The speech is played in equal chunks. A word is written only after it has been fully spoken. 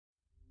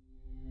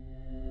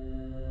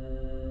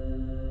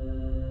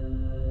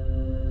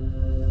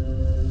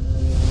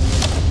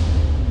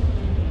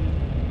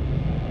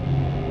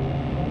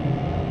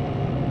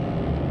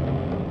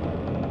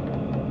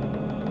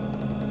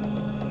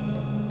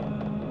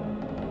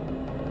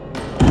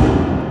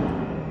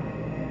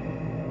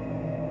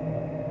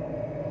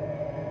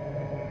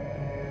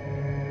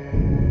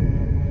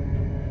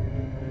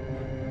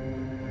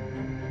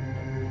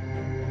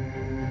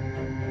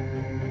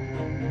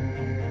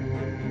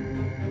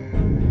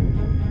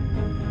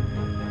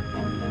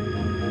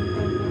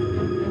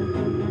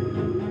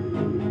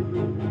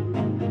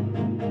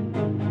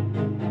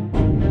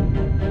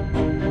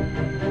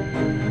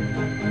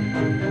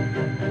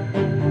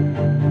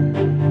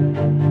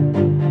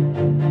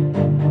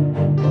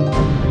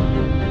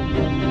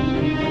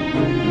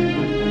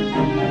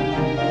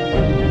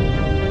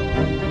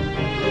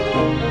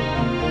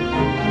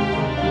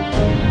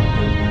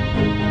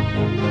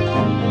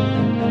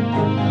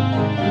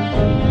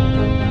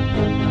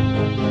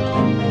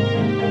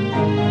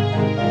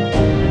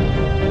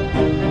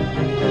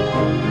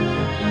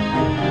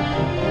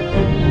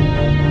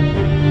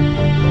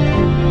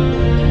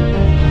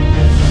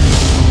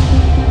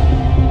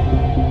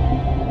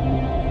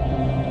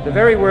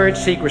very word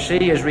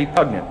secrecy is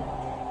repugnant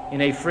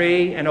in a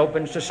free and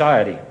open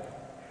society,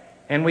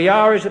 and we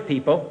are, as a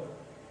people,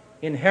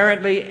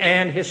 inherently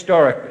and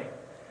historically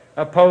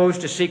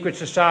opposed to secret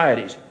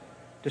societies,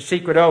 to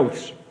secret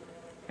oaths,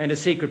 and to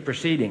secret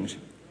proceedings.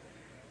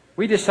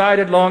 We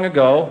decided long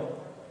ago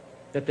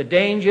that the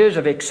dangers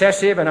of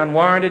excessive and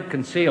unwarranted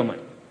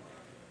concealment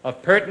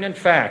of pertinent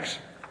facts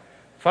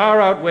far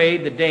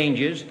outweighed the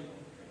dangers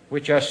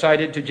which are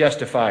cited to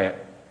justify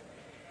it.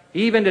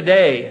 Even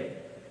today,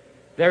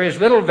 there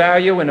is little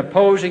value in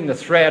opposing the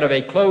threat of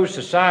a closed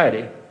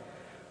society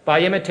by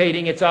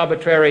imitating its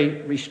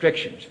arbitrary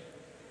restrictions.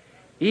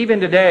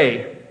 Even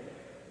today,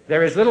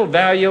 there is little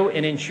value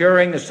in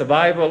ensuring the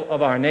survival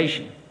of our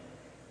nation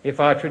if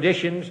our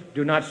traditions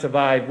do not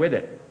survive with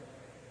it.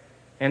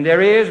 And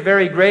there is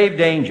very grave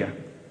danger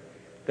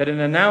that an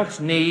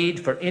announced need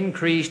for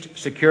increased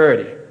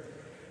security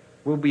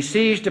will be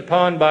seized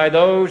upon by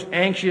those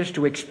anxious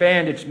to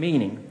expand its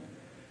meaning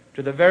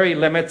to the very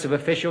limits of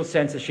official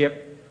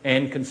censorship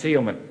and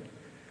concealment.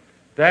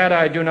 That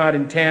I do not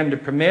intend to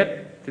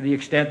permit to the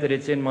extent that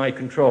it's in my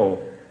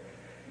control.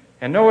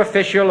 And no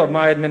official of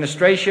my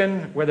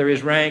administration, whether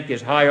his rank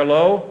is high or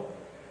low,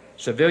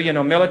 civilian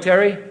or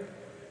military,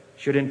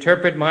 should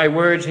interpret my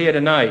words here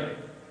tonight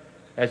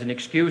as an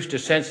excuse to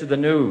censor the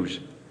news,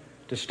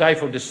 to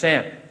stifle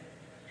dissent,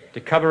 to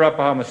cover up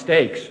our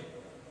mistakes,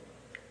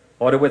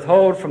 or to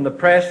withhold from the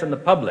press and the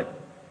public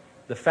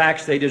the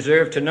facts they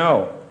deserve to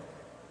know.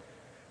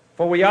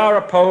 For we are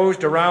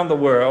opposed around the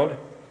world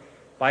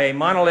by a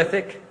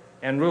monolithic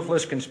and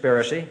ruthless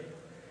conspiracy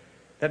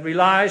that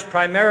relies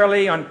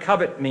primarily on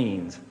covert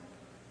means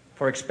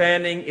for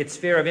expanding its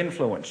sphere of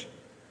influence,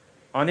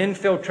 on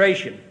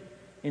infiltration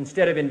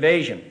instead of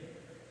invasion,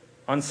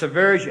 on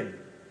subversion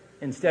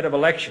instead of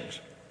elections,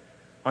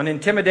 on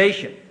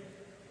intimidation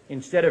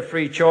instead of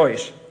free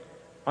choice,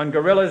 on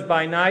guerrillas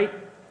by night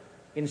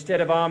instead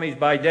of armies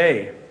by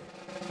day.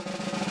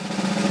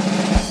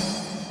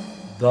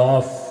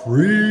 The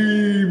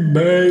Freemasons.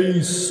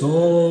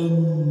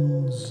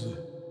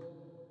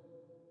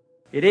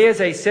 It is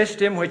a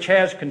system which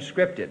has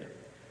conscripted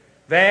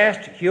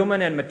vast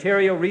human and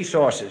material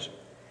resources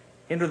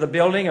into the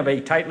building of a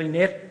tightly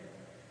knit,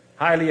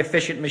 highly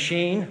efficient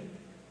machine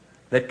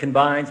that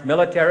combines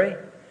military,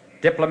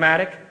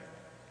 diplomatic,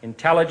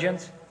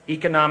 intelligence,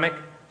 economic,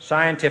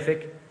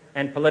 scientific,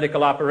 and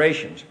political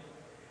operations.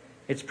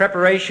 Its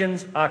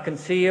preparations are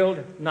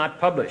concealed, not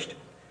published.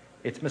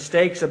 Its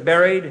mistakes are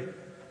buried,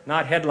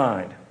 not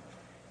headlined.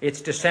 Its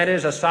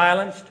dissenters are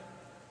silenced,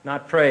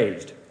 not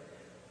praised.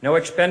 No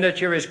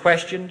expenditure is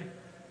questioned,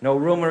 no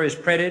rumor is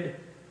printed,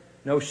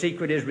 no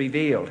secret is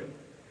revealed.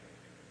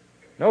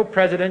 No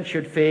president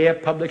should fear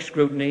public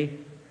scrutiny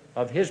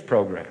of his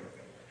program,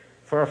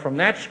 for from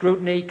that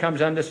scrutiny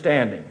comes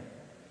understanding,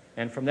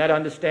 and from that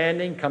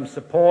understanding comes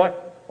support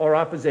or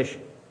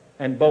opposition,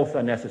 and both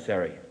are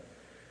necessary.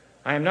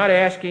 I am not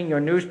asking your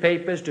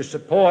newspapers to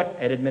support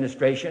an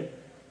administration,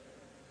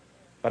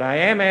 but I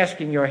am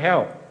asking your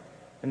help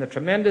in the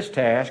tremendous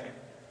task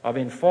of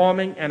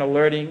informing and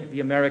alerting the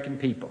American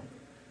people.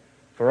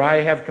 For I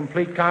have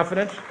complete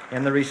confidence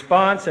in the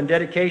response and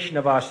dedication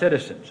of our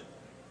citizens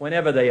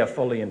whenever they are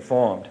fully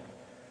informed.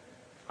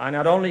 I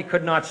not only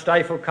could not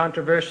stifle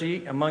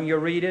controversy among your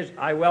readers,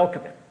 I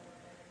welcome it.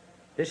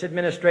 This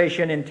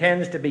administration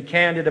intends to be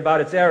candid about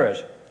its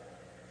errors.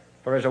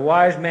 For as a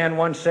wise man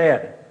once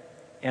said,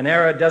 an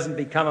error doesn't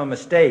become a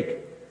mistake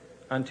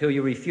until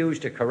you refuse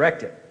to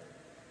correct it.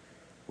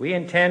 We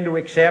intend to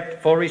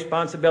accept full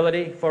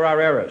responsibility for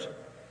our errors,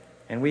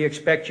 and we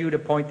expect you to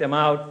point them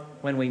out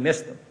when we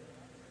miss them.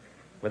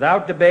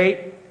 Without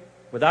debate,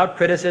 without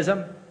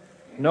criticism,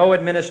 no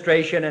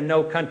administration and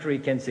no country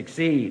can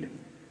succeed,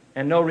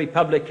 and no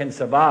republic can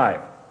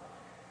survive.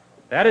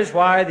 That is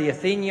why the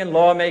Athenian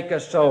lawmaker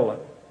Solon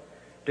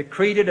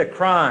decreed it a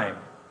crime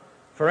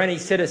for any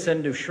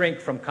citizen to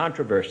shrink from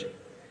controversy.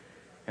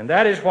 And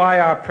that is why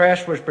our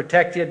press was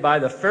protected by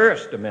the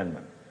First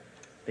Amendment,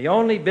 the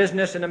only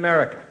business in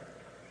America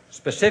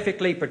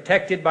specifically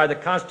protected by the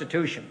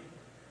Constitution,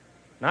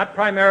 not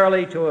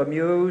primarily to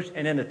amuse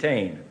and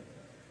entertain,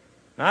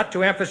 not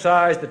to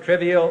emphasize the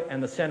trivial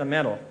and the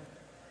sentimental,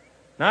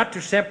 not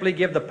to simply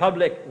give the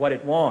public what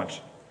it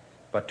wants,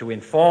 but to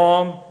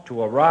inform,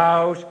 to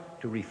arouse,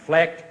 to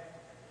reflect,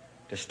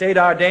 to state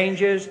our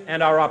dangers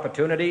and our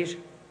opportunities,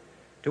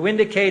 to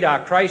indicate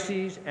our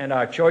crises and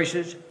our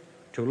choices,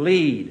 to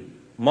lead,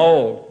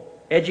 mold,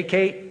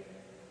 educate,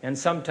 and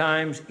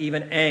sometimes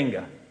even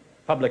anger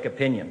public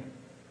opinion.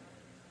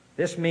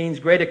 This means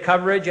greater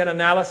coverage and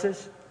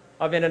analysis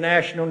of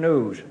international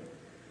news,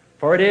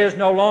 for it is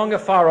no longer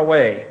far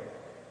away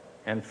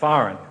and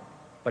foreign,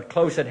 but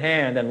close at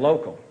hand and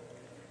local.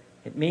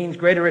 It means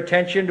greater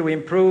attention to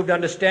improved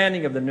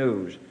understanding of the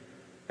news,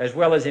 as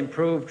well as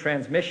improved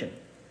transmission.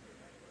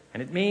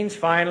 And it means,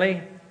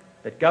 finally,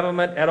 that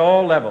government at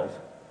all levels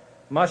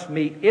must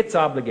meet its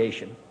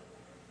obligation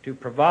to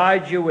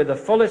provide you with the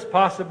fullest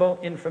possible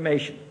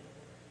information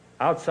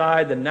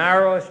outside the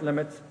narrowest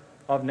limits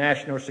of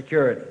national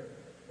security.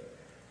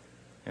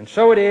 And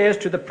so it is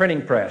to the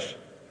printing press,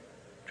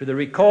 to the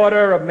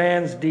recorder of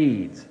man's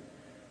deeds,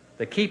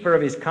 the keeper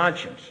of his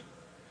conscience,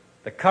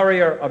 the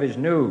courier of his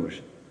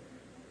news,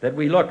 that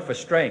we look for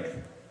strength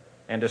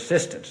and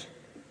assistance,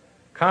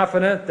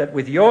 confident that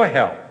with your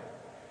help,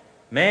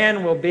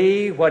 man will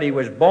be what he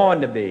was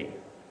born to be,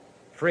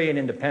 free and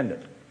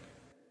independent.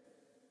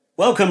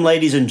 Welcome,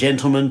 ladies and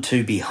gentlemen,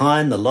 to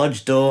Behind the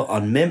Lodge Door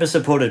on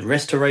member-supported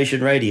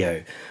Restoration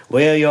Radio.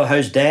 We are your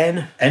host,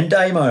 Dan. And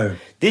Damo.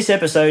 This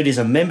episode is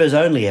a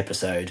members-only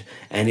episode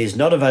and is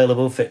not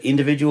available for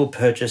individual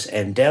purchase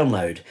and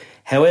download.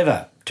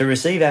 However, to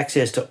receive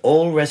access to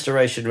all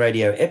Restoration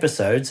Radio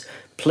episodes,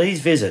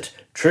 please visit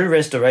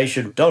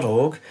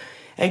truerestoration.org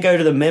and go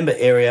to the member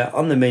area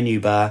on the menu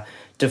bar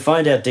to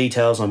find out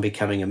details on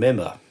becoming a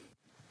member.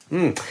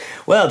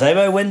 Well,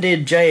 Damo, when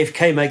did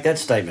JFK make that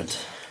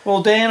statement?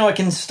 Well, Dan, I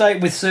can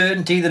state with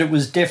certainty that it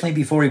was definitely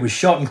before he was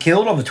shot and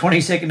killed on the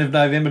 22nd of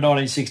November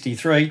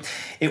 1963.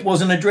 It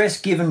was an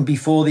address given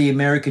before the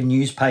American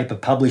Newspaper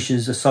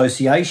Publishers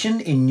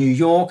Association in New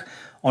York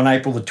on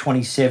April the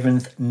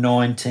 27th,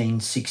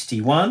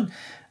 1961,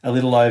 a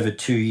little over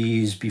 2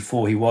 years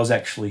before he was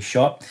actually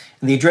shot.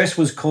 And the address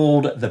was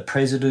called The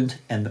President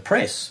and the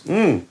Press.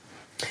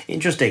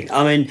 Interesting.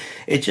 I mean,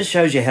 it just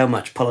shows you how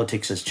much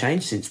politics has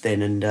changed since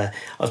then, and I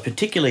was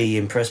particularly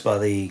impressed by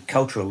the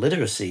cultural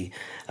literacy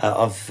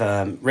of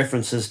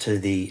references to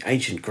the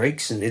ancient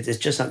Greeks, and it's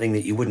just something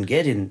that you wouldn't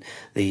get in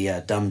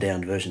the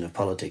dumbed-down version of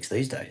politics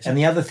these days. And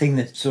the other thing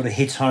that sort of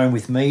hits home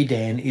with me,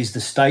 Dan, is the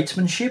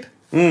statesmanship.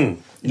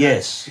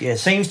 Yes.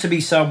 Seems to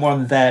be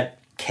someone that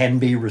can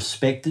be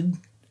respected.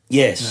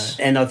 Yes,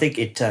 and I think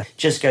it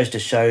just goes to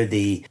show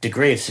the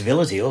degree of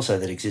civility also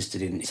that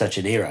existed in such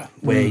an era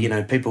where, you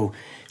know, people,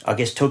 I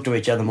guess, talk to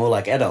each other more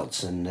like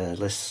adults and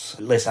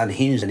less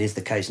unhinged than is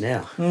the case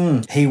now.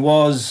 He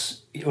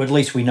was, or at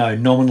least we know,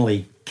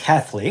 nominally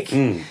Catholic.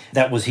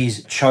 That was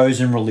his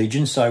chosen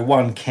religion, so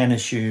one can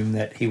assume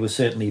that he was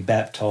certainly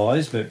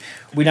baptised, but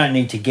we don't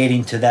need to get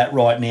into that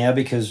right now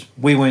because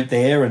we weren't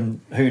there and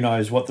who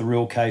knows what the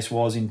real case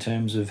was in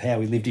terms of how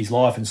he lived his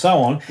life and so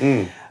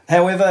on.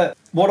 However,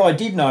 what I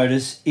did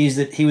notice is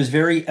that he was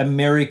very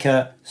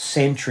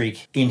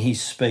America-centric in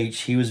his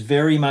speech. He was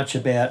very much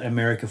about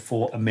America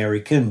for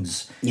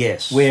Americans.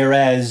 Yes.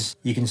 Whereas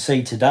you can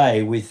see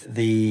today with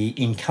the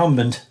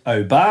incumbent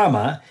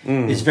Obama,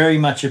 is very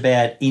much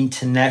about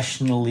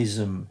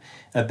internationalism,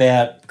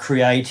 about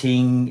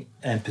creating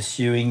and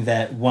pursuing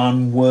that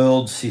one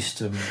world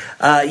system.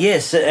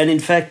 Yes, and in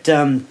fact,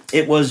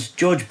 it was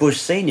George Bush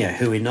Sr.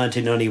 who in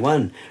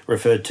 1991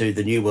 referred to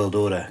the New World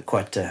Order,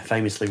 quite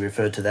famously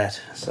referred to that.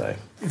 So,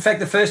 in fact,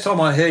 the first time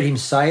I heard him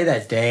say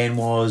that, Dan,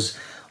 was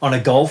on a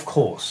golf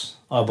course,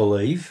 I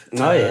believe.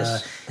 Oh,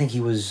 yes. I think he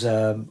was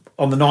on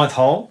the 9th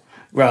hole.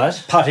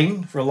 Right.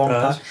 Putting for a long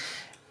putt.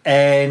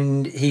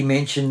 And he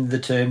mentioned the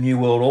term New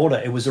World Order.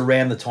 It was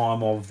around the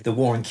time of the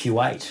war in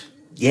Kuwait.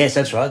 Yes,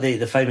 that's right,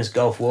 the famous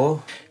Gulf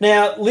War.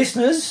 Now,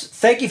 listeners,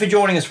 thank you for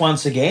joining us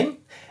once again.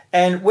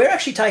 And we're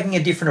actually taking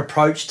a different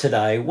approach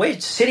today. We're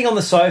sitting on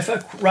the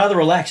sofa, rather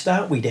relaxed,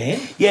 aren't we,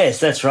 Dan? Yes,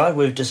 that's right.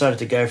 We've decided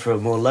to go for a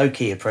more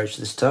low-key approach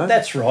this time.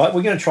 That's right.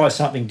 We're going to try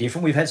something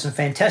different. We've had some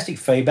fantastic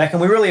feedback,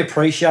 and we really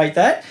appreciate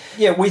that.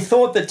 Yeah, we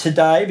thought that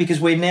today, because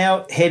we're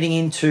now heading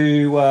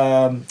into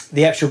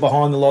the actual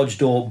Behind the Lodge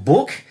Door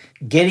book,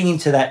 getting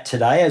into that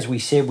today, as we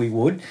said we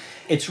would.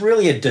 It's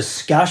really a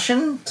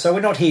discussion, so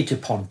we're not here to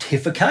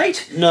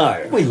pontificate.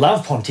 No. We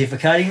love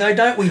pontificating though,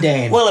 don't we,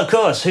 Dan? Well, of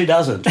course, who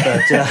doesn't?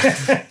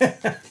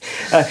 But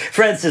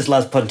Francis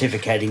loves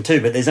pontificating too,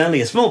 but there's only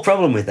a small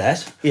problem with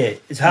that. Yeah,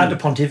 it's hard to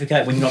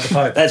pontificate when you're not the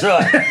Pope. That's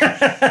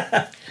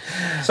right.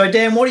 So,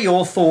 Dan, what are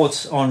your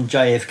thoughts on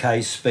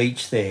JFK's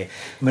speech there?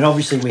 I mean,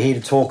 obviously we're here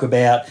to talk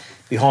about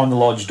Behind the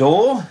Lodge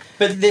Door,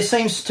 but there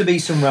seems to be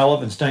some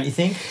relevance, don't you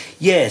think?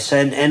 Yes,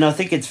 and I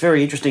think it's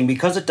very interesting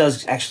because it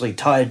does actually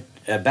tie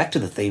back to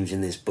the themes in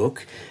this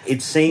book.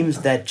 It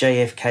seems that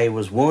JFK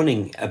was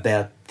warning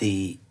about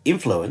the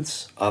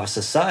influence of a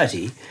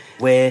society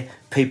where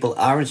people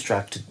are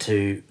instructed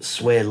to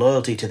swear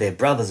loyalty to their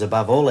brothers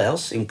above all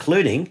else,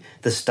 including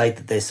the state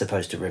that they're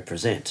supposed to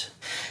represent.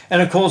 And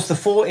of course, the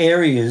four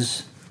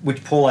areas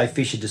which Paul A.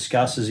 Fisher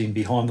discusses in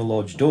Behind the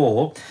Lodge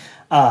Door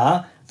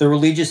are the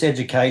religious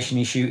education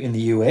issue in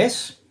the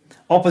US,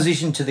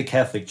 opposition to the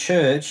Catholic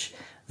Church,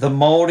 the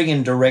moulding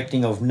and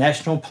directing of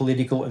national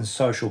political and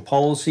social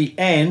policy,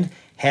 and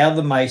how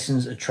the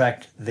Masons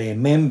attract their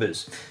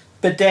members.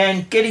 But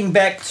Dan, getting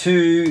back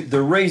to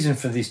the reason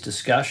for this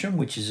discussion,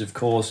 which is, of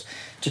course,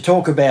 to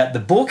talk about the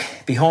book,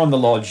 Behind the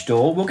Lodge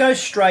Door, we'll go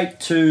straight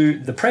to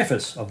the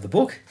preface of the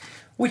book,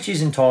 which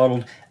is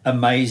entitled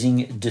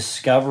Amazing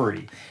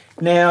Discovery.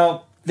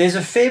 Now, there's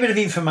a fair bit of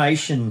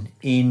information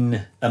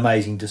in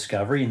Amazing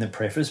Discovery in the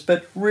preface,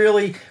 but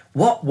really,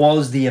 what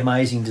was the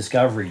amazing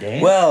discovery,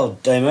 Dan? Well,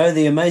 Damo,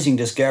 the amazing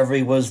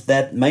discovery was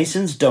that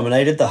Masons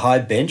dominated the high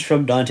bench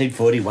from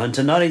 1941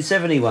 to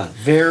 1971.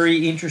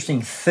 Very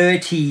interesting.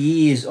 30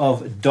 years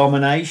of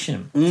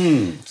domination.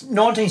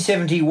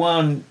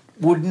 1971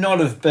 would not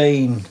have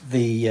been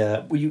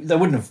they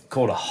wouldn't have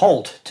called a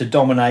halt to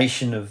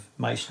domination of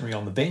Masonry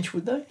on the bench,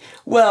 would they?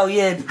 Well,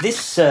 yeah,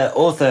 this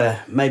author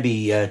may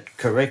be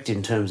correct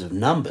in terms of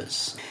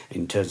numbers,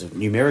 in terms of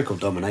numerical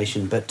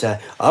domination, but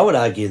I would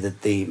argue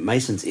that the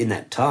Masons in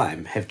that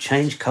time have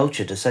changed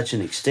culture to such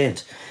an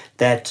extent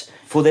that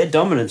for their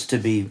dominance to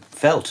be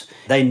felt,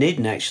 they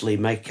needn't actually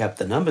make up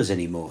the numbers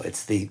anymore.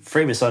 It's the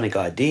Freemasonic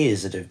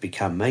ideas that have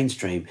become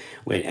mainstream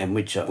and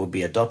which will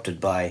be adopted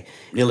by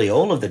nearly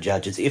all of the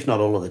judges, if not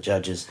all of the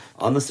judges,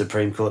 on the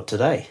Supreme Court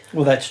today.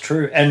 Well, that's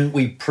true. And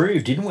we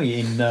proved, didn't we,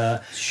 in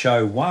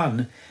show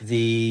 1,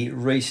 the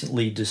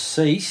recently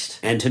deceased...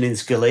 Antonin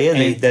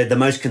Scalia, the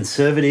most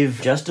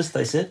conservative justice,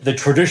 they said. The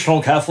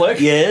traditional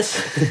Catholic.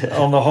 Yes.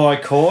 On the High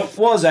Court,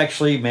 was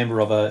actually a member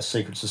of a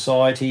secret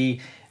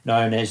society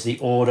known as the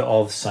Order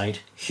of St.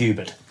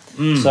 Hubert.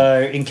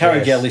 So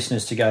encourage our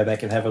listeners to go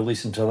back and have a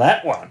listen to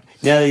that one.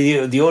 Now,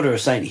 the Order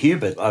of St.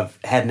 Hubert, I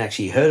hadn't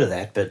actually heard of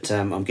that, but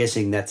I'm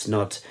guessing that's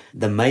not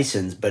the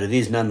Masons, but it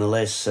is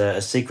nonetheless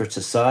a secret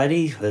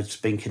society that's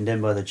been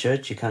condemned by the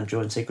Church. You can't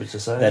join secret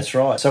society. That's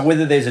right. So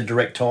whether there's a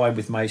direct tie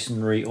with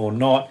Masonry or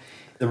not,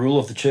 the rule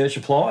of the Church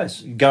applies,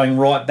 going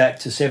right back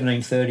to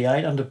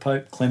 1738 under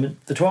Pope Clement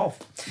XII.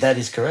 That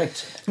is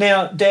correct.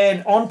 Now,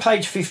 Dan, on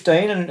page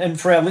 15, and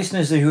for our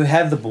listeners who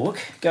have the book,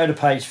 go to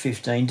page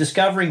 15,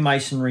 Discovering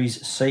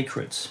Masonry's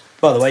Secrets.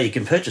 By the way, you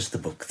can purchase the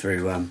book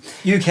through...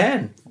 You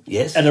can.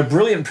 Yes. At a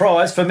brilliant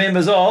price for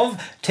members of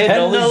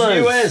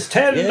 $10 US.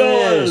 $10.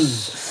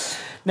 Yes.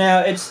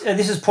 Now,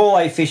 this is Paul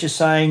A. Fisher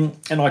saying,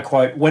 and I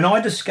quote, "When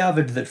I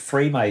discovered that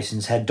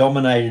Freemasons had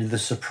dominated the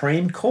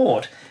Supreme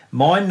Court,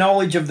 my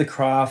knowledge of the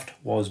craft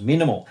was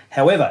minimal.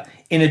 However,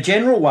 in a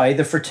general way,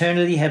 the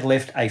fraternity had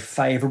left a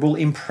favourable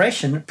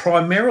impression,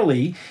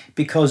 primarily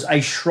because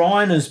a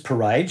Shriners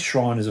Parade,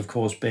 Shriners, of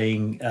course,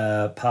 being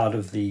part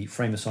of the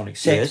Freemasonic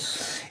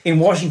sect, in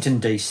Washington,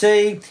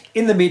 D.C.,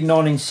 in the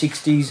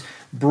mid-1960s,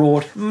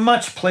 brought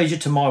much pleasure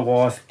to my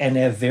wife and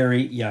our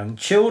very young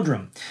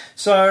children."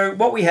 So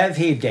what we have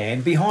here,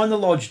 Dan, behind the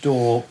lodge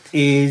door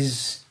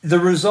is the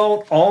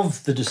result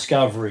of the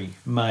discovery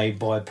made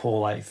by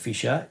Paul A.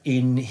 Fisher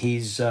in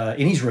his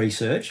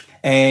research,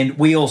 and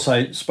we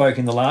also spoke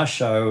in the last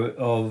show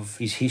of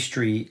his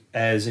history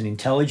as an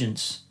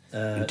intelligence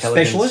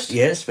specialist,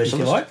 yes, if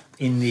you like,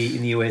 in the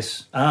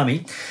US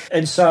Army,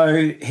 and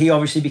so he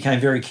obviously became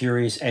very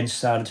curious and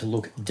started to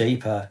look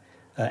deeper.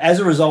 As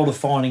a result of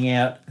finding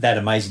out that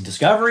amazing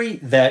discovery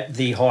that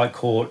the High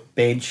Court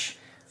bench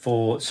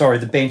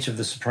the bench of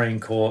the Supreme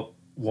Court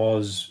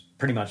was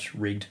pretty much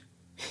rigged.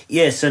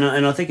 Yes, and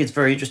I think it's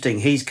very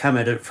interesting. He's come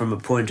at it from a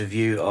point of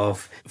view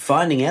of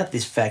finding out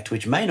this fact,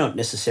 which may not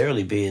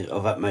necessarily be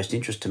of utmost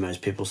interest to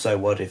most people. So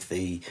what if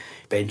the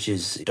bench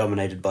is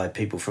dominated by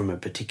people from a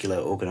particular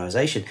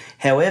organisation?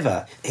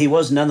 However, he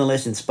was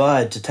nonetheless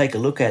inspired to take a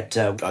look at,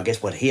 I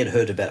guess, what he had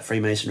heard about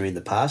Freemasonry in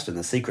the past and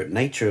the secret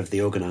nature of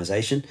the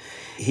organisation.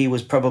 He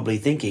was probably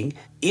thinking,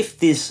 if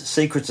this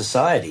secret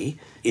society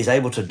is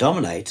able to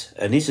dominate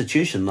an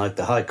institution like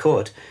the High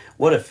Court,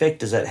 what effect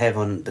does that have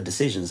on the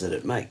decisions that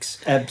it makes?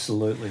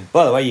 Absolutely.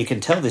 By the way, you can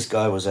tell this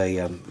guy was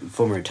a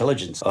former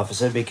intelligence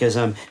officer because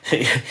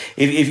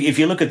if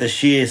you look at the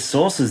sheer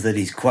sources that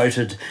he's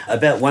quoted,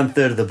 about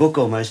 1/3 of the book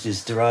almost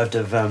is derived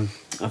of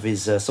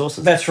his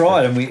sources. That's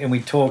right, and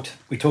we talked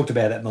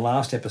about that in the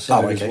last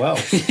episode as well.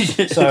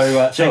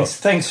 So Sure.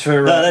 thanks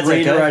for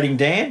reiterating,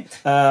 Dan.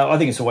 I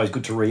think it's always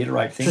good to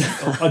reiterate things.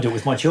 I do it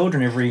with my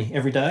children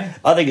every day.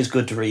 I think it's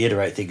good to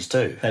reiterate things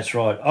too. That's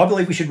right. I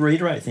believe we should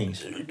reiterate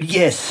things.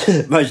 Yes,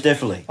 most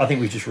definitely. I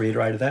think we've just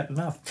reiterated that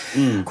enough.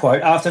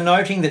 Quote, "After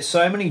noting that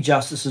so many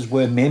justices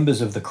were members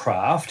of the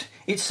craft,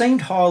 it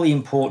seemed highly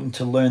important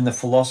to learn the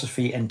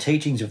philosophy and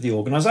teachings of the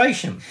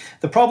organisation.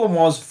 The problem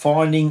was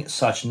finding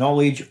such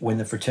knowledge when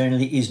the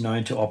fraternity is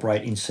known to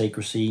operate in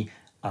secrecy,"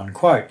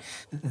 unquote.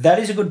 That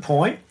is a good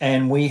point,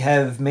 and we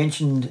have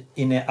mentioned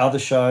in our other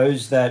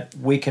shows that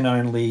we can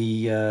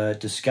only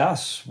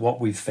discuss what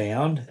we've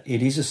found.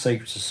 It is a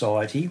secret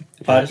society,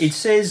 but it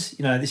says,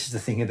 this is the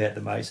thing about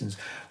the Masons,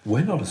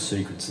 we're not a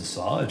secret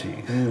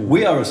society.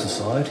 We are a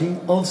society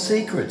of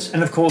secrets.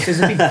 And of course,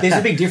 there's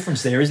a big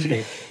difference there, isn't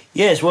there?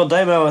 Yes, well,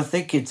 Damo, I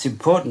think it's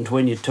important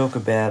when you talk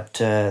about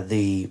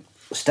the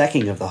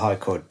stacking of the High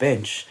Court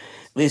bench.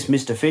 This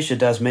Mr. Fisher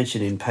does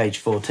mention in page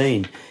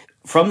 14,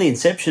 from the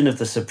inception of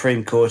the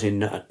Supreme Court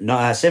in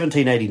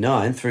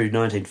 1789 through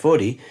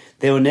 1940,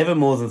 there were never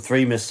more than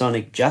 3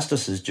 Masonic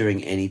justices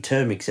during any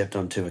term except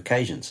on 2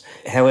 occasions.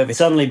 However,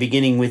 suddenly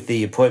beginning with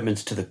the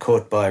appointments to the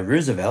court by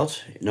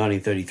Roosevelt,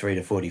 1933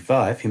 to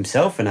 45,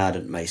 himself an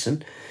ardent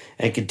Mason,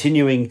 and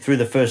continuing through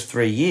the first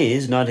 3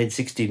 years,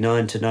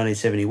 1969 to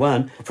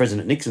 1971,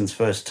 President Nixon's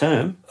first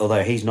term,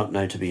 although he's not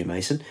known to be a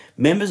Mason,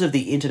 members of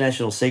the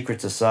International Secret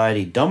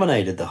Society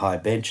dominated the high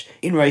bench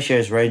in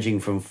ratios ranging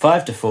from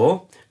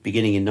 5-4,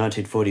 beginning in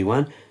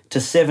 1941, to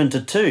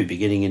 7-2,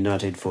 beginning in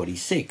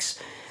 1946.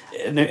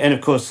 And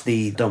of course,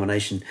 the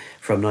domination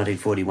from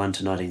 1941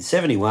 to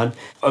 1971,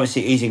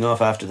 obviously easing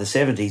off after the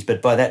 70s,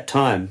 but by that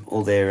time,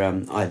 all their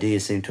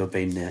ideas seem to have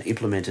been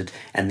implemented,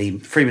 and the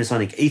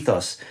Freemasonic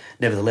ethos,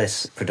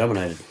 nevertheless,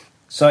 predominated.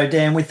 So,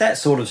 Dan, with that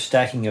sort of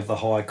stacking of the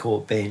High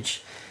Court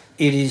bench,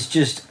 it is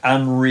just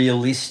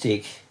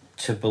unrealistic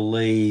to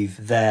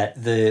believe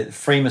that the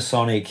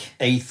Freemasonic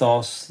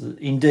ethos,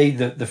 indeed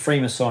the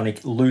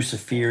Freemasonic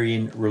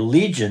Luciferian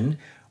religion,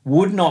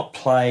 would not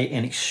play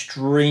an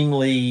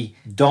extremely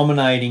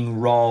dominating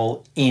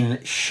role in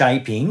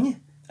shaping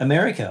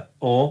America,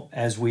 or,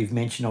 as we've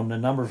mentioned on a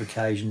number of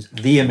occasions,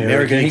 the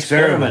American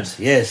experiment.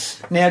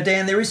 Yes. Now,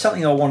 Dan, there is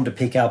something I wanted to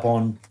pick up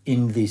on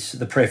in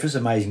the preface,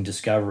 Amazing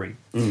Discovery,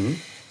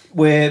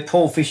 where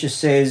Paul Fisher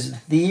says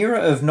the era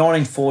of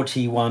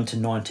 1941 to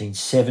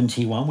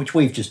 1971, which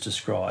we've just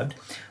described,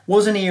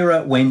 was an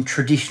era when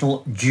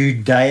traditional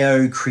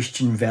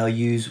Judeo-Christian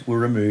values were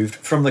removed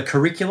from the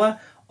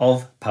curricula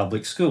of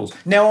public schools.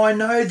 Now, I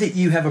know that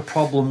you have a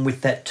problem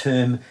with that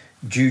term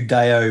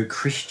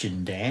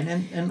Judeo-Christian,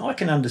 Dan, and I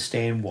can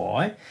understand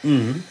why.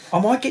 I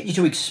might get you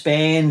to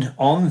expand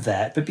on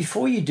that, but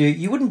before you do,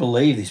 you wouldn't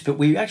believe this, but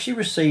we actually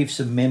received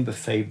some member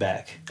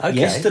feedback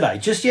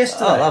just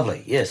yesterday. Oh,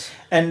 lovely, yes.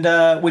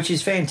 And which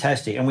is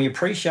fantastic, and we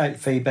appreciate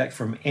feedback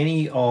from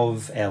any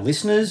of our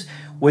listeners,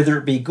 whether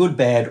it be good,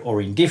 bad,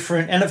 or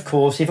indifferent. And of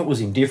course, if it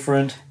was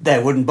indifferent,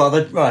 they wouldn't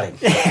bother writing.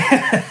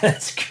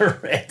 That's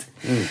correct.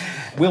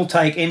 We'll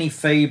take any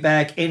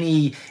feedback,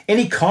 any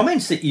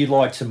comments that you'd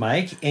like to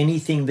make,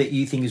 anything that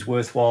you think is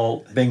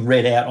worthwhile being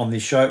read out on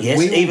this show.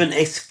 Yes, even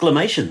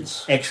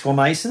exclamations.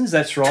 Exclamations,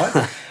 that's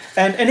right.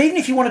 And even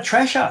if you want to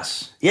trash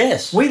us.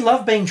 Yes. We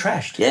love being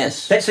trashed.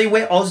 Yes. See,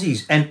 we're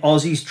Aussies, and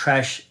Aussies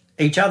trash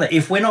each other.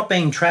 If we're not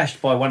being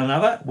trashed by one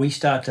another, we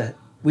start to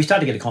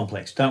get a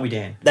complex, don't we,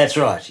 Dan? That's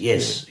right,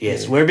 yes. Yeah.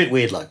 We're a bit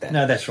weird like that.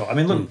 No, that's right. I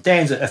mean, look,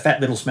 Dan's a fat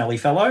little smelly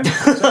fellow.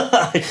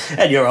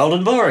 And you're old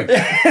and boring.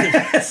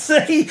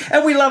 See?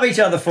 And we love each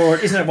other for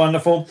it. Isn't it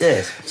wonderful?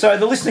 Yes. So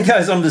the listener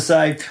goes on to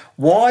say,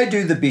 why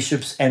do the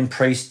bishops and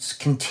priests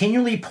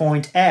continually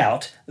point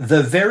out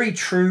the very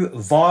true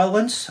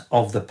violence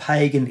of the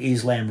pagan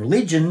Islam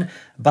religion,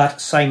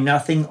 but say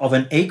nothing of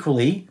an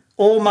equally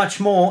or much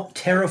more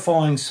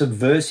terrifying,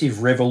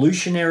 subversive,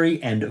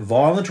 revolutionary and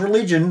violent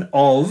religion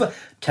of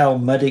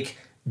Talmudic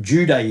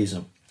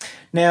Judaism?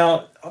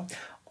 Now,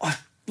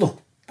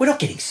 look, we're not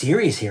getting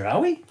serious here,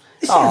 are we?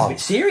 This sounds a bit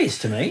serious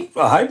to me.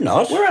 I hope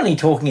not. We're only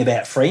talking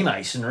about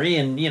Freemasonry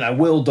and,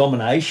 world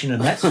domination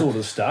and that sort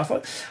of stuff.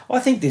 I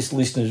think this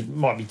listener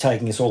might be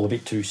taking us all a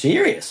bit too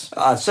serious.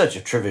 It's such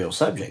a trivial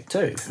subject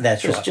too.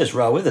 That's right. Just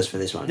roll with us for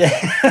this one.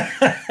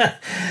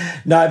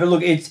 No, but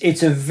look,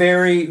 it's a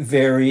very,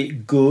 very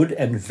good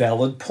and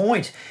valid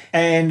point.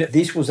 And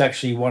this was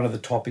actually one of the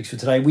topics for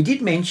today. We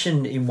did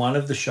mention in one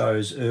of the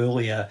shows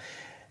earlier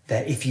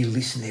that if you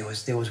listen,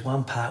 there was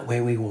one part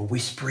where we were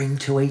whispering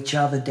to each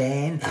other,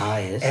 Dan. Ah,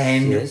 yes.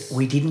 And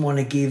we didn't want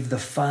to give the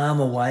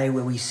farm away,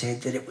 where we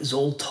said that it was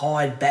all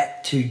tied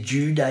back to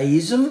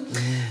Judaism.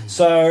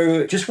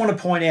 So just want to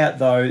point out,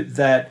 though,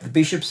 that the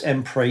bishops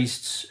and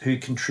priests who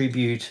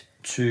contribute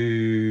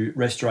to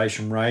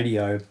Restoration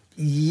Radio,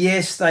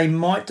 yes, they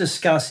might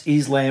discuss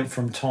Islam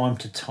from time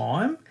to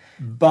time,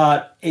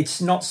 but it's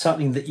not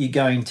something that you're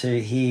going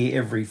to hear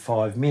every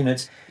 5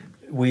 minutes.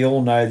 We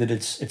all know that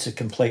it's a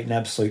complete and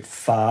absolute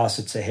farce,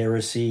 it's a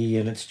heresy,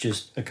 and it's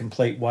just a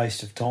complete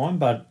waste of time,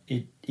 but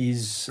it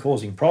is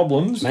causing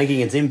problems. Making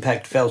its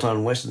impact felt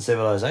on Western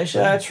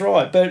civilization. That's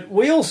right, but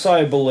we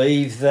also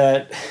believe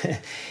that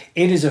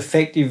it is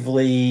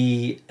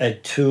effectively a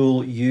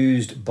tool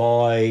used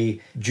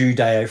by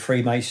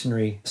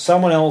Judeo-Freemasonry.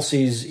 Someone else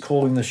is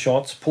calling the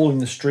shots, pulling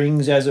the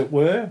strings, as it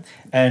were,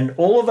 and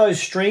all of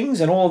those strings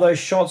and all of those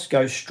shots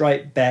go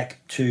straight back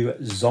to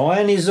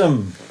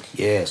Zionism.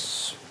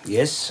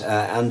 Yes,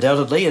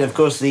 undoubtedly. And of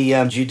course, the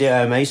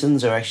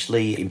Judeo-Masons are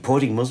actually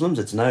importing Muslims.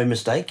 It's no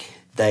mistake.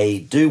 They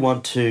do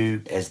want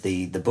to, as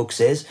the book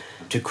says,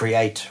 to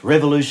create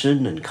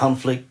revolution and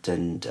conflict,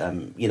 and,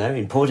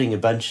 importing a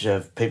bunch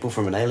of people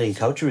from an alien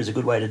culture is a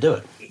good way to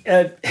do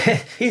it.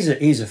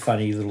 Here's a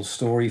funny little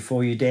story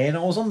for you, Dan.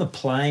 I was on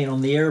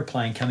the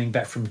aeroplane coming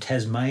back from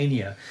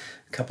Tasmania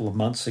a couple of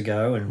months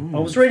ago, and I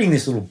was reading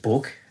this little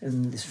book,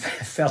 and this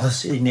fella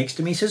sitting next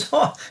to me says,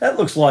 "Oh, that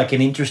looks like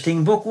an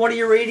interesting book. What are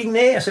you reading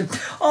there?" I said,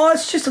 "Oh,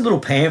 it's just a little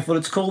pamphlet.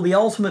 It's called The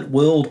Ultimate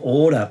World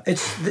Order.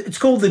 It's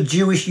called The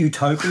Jewish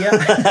Utopia."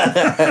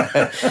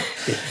 Oh,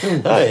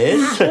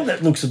 yes. Well,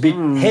 that looks a bit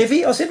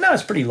heavy. I said, "No,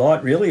 it's pretty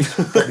light, really. It's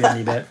probably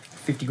only about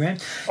 50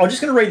 grams. I'm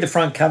just going to read the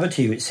front cover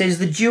to you. It says,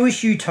 "The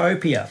Jewish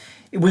Utopia.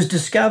 It was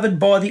discovered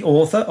by the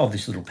author of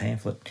this little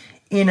pamphlet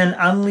in an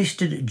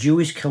unlisted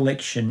Jewish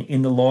collection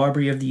in the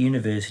library of the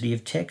University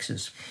of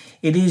Texas.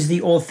 It is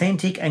the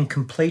authentic and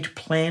complete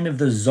plan of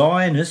the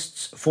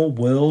Zionists for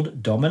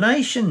world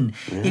domination.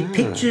 It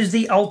pictures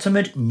the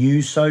ultimate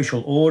new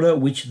social order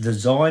which the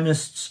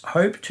Zionists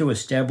hope to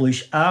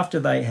establish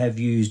after they have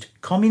used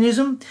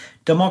communism,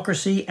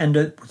 democracy and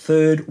a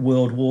third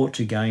world war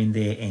to gain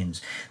their ends.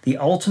 The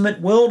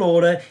ultimate world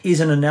order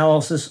is an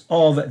analysis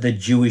of the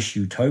Jewish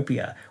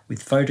utopia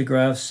with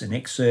photographs and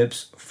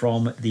excerpts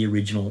from the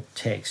original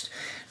text.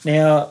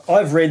 Now,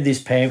 I've read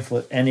this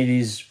pamphlet and it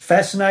is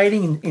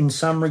fascinating in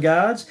some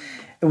regards.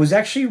 It was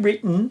actually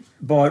written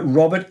by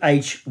Robert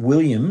H.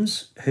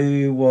 Williams,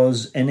 who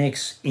was an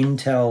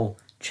ex-Intel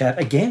chap.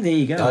 Again, there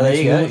you go. Oh, there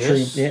you go,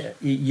 yes.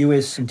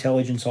 US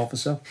intelligence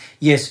officer.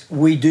 Yes,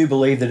 we do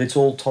believe that it's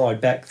all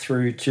tied back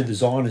through to the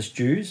Zionist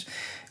Jews.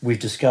 We've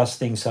discussed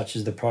things such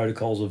as the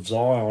Protocols of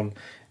Zion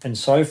and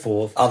so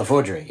forth. Oh, the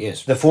forgery,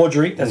 yes. The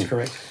forgery, that's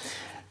correct.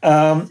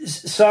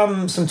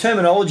 Some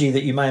terminology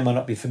that you may or may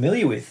not be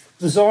familiar with.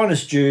 The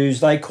Zionist Jews,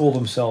 they call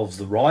themselves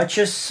the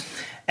righteous,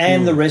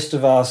 and the rest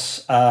of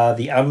us are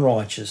the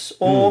unrighteous,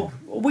 or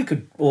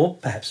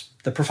perhaps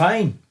the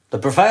profane. The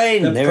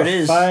profane, it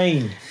is.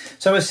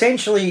 So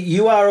essentially,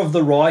 you are of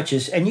the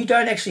righteous, and you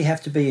don't actually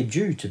have to be a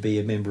Jew to be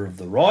a member of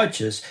the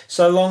righteous,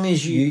 so long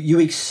as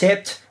you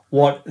accept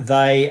what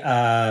they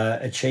are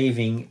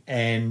achieving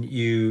and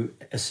you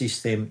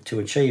assist them to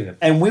achieve it.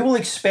 And we will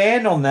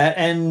expand on that,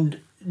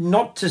 and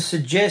not to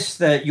suggest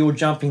that you're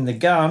jumping the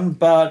gun,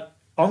 but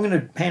I'm going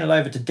to hand it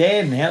over to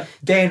Dan now.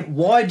 Dan,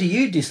 why do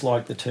you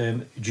dislike the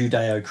term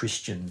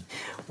Judeo-Christian?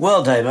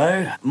 Well,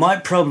 Damo, my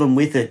problem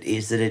with it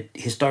is that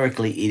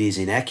historically it is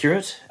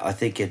inaccurate. I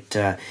think it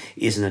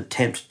is an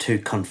attempt to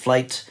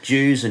conflate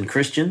Jews and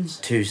Christians,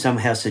 to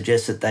somehow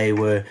suggest that they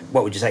were,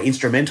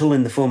 instrumental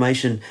in the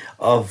formation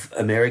of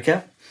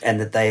America and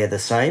that they are the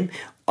same.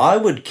 I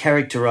would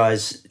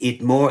characterise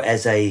it more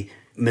as a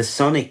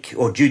Masonic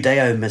or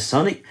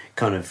Judeo-Masonic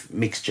kind of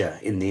mixture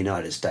in the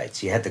United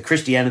States. You had the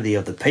Christianity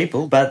of the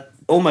people, but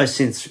almost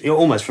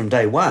from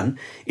day one,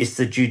 it's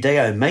the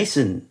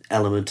Judeo-Mason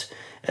element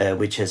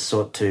which has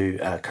sought to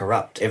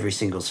corrupt every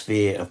single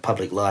sphere of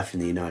public life in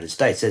the United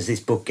States, as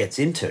this book gets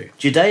into.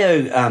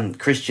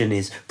 Judeo-Christian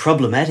is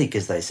problematic,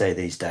 as they say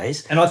these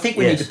days. And I think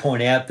we need to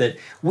point out that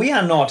we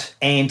are not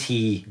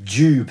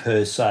anti-Jew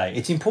per se.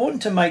 It's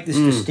important to make this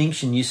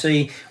distinction. You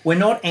see, we're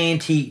not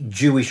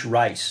anti-Jewish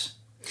race.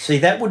 See,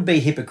 that would be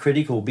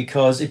hypocritical,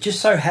 because it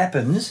just so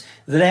happens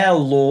that our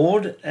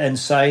Lord and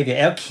Saviour,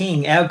 our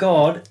King, our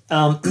God,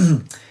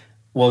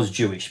 was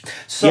Jewish.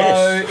 So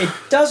it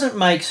doesn't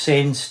make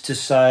sense to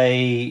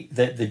say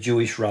that the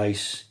Jewish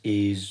race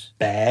is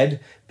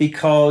bad,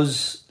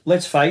 because,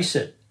 let's face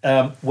it,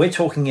 we're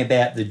talking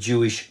about the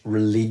Jewish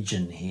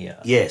religion here.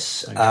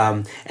 Yes,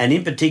 okay. And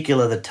in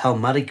particular the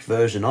Talmudic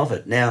version of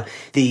it. Now,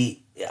 the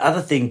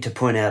other thing to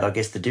point out, I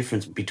guess, the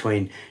difference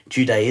between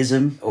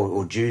Judaism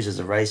or Jews as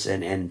a race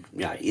and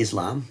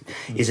Islam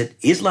is that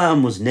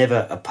Islam was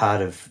never a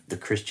part of the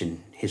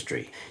Christian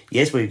history.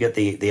 Yes, we've got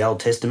the Old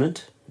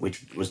Testament,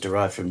 which was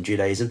derived from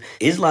Judaism.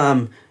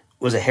 Islam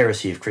was a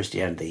heresy of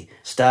Christianity,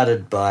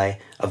 started by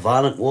a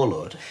violent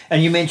warlord.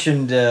 And you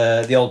mentioned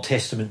the Old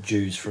Testament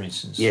Jews, for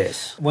instance.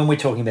 Yes. When we're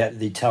talking about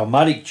the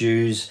Talmudic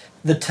Jews,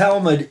 the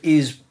Talmud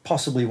is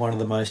possibly one of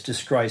the most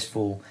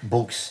disgraceful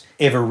books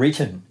ever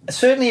written.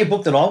 Certainly a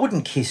book that I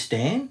wouldn't kiss,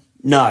 Dan.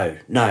 No,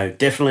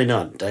 definitely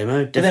not,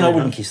 Damo. But then I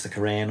wouldn't kiss the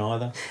Quran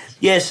either.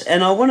 Yes,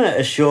 and I want to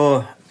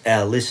assure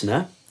our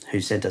listener,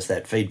 who sent us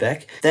that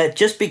feedback, that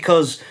just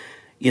because,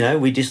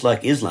 we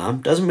dislike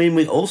Islam doesn't mean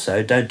we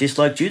also don't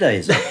dislike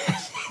Judaism.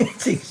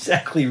 That's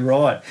exactly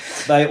right.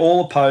 They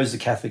all oppose the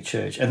Catholic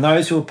Church. And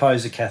those who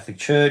oppose the Catholic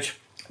Church,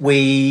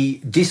 we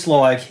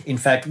dislike, in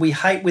fact, we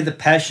hate with a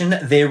passion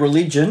their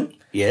religion,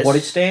 what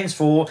it stands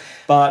for,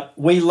 but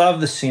we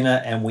love the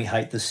sinner and we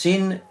hate the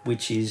sin,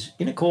 which is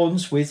in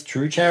accordance with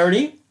true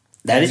charity.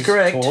 That is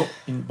correct. Taught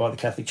by the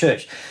Catholic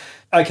Church.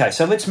 Okay,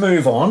 so let's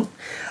move on.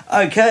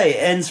 Okay,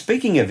 and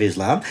speaking of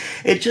Islam,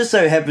 it just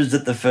so happens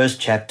that the first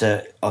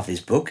chapter of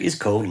this book is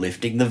called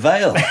Lifting the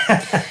Veil.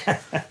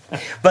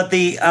 But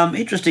the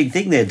interesting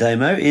thing there,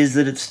 Damo, is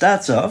that it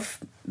starts off,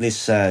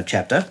 this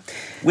chapter,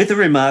 with a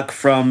remark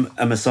from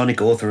a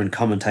Masonic author and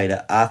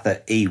commentator,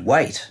 Arthur E.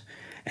 Waite.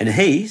 And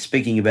he,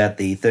 speaking about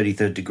the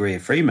 33rd degree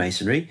of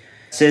Freemasonry,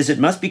 says it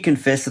must be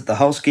confessed that the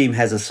whole scheme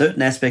has a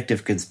certain aspect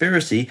of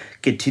conspiracy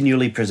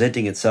continually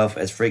presenting itself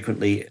as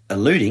frequently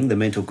eluding the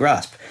mental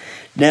grasp.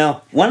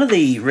 Now, one of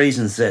the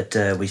reasons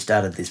that we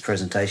started this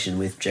presentation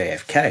with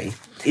JFK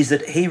is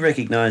that he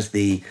recognised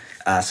the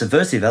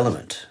subversive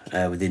element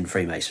within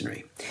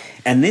Freemasonry.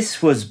 And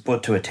this was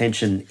brought to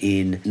attention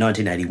in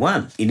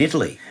 1981 in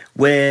Italy,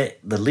 where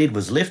the lid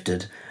was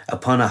lifted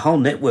upon a whole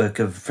network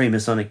of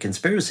Freemasonic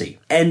conspiracy.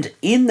 And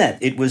in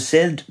that, it was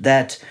said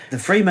that the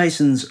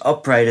Freemasons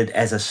operated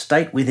as a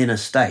state within a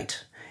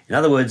state. In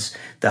other words,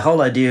 the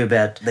whole idea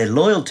about their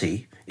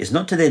loyalty is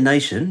not to their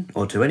nation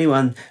or to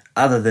anyone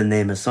other than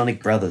their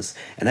Masonic brothers.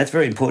 And that's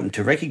very important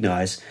to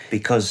recognise,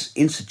 because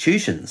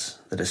institutions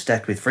that are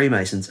stacked with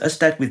Freemasons are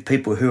stacked with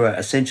people who are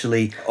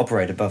essentially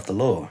operate above the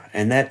law.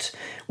 And that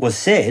was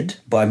said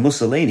by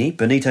Mussolini,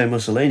 Benito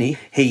Mussolini.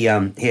 He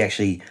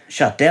actually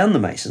shut down the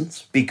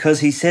Masons because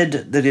he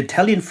said that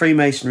Italian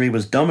Freemasonry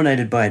was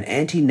dominated by an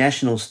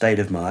anti-national state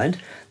of mind.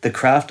 The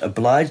craft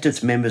obliged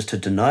its members to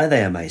deny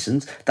they are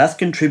Masons, thus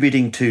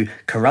contributing to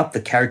corrupt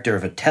the character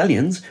of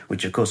Italians,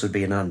 which of course would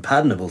be an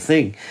unpardonable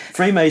thing.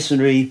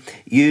 Freemasonry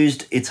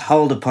used its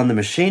hold upon the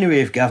machinery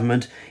of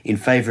government in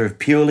favour of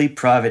purely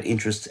private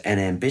interests and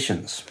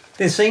ambitions.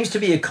 There seems to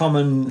be a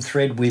common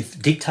thread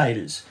with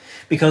dictators,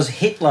 because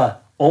Hitler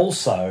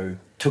also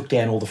took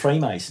down all the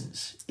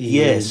Freemasons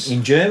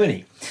in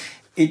Germany.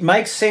 It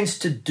makes sense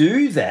to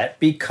do that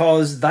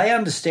because they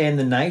understand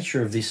the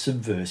nature of this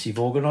subversive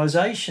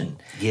organisation.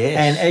 Yes.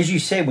 And as you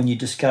said, when you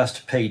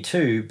discussed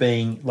P2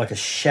 being like a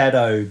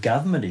shadow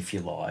government, if you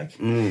like,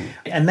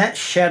 and that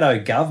shadow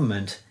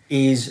government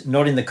is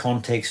not in the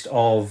context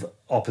of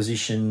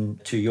opposition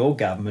to your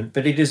government,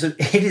 but it is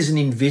an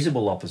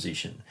invisible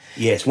opposition.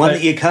 Yes, one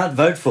that you can't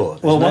vote for.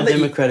 There's no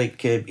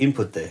democratic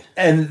input there.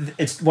 And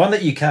it's one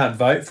that you can't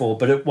vote for,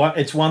 but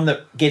it's one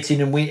that gets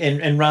in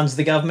and runs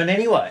the government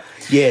anyway.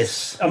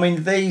 Yes. I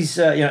mean, these,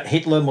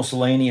 Hitler,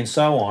 Mussolini and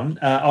so on,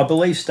 I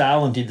believe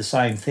Stalin did the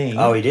same thing.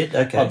 Oh, he did?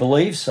 Okay. I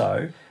believe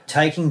so.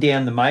 Taking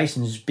down the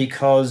Masons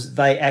because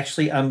they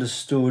actually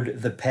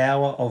understood the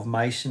power of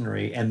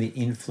Masonry and the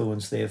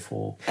influence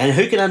therefore. And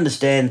who can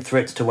understand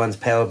threats to one's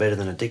power better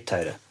than a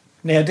dictator?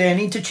 Now, Dan,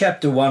 into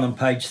chapter 1 on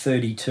page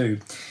 32,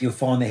 you'll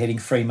find the heading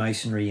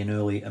Freemasonry in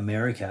Early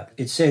America.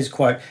 It says,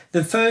 quote,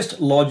 "The first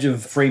lodge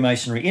of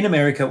Freemasonry in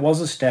America was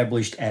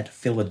established at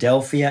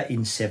Philadelphia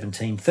in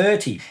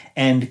 1730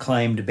 and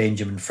claimed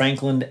Benjamin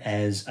Franklin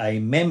as a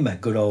member."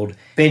 Good old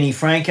Benny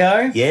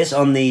Franco. Yes,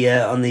 on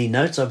the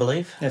notes, I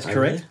believe. That's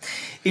correct.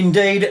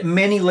 Indeed,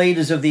 many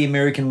leaders of the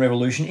American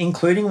Revolution,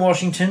 including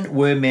Washington,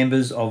 were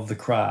members of the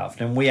craft,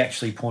 and we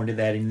actually pointed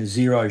that in the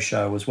Zero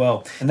show as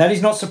well. And that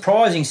is not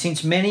surprising,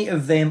 since many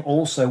of them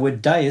also were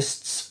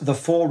deists, the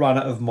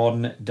forerunner of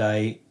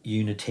modern-day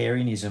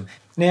Unitarianism.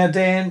 Now,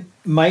 Dan,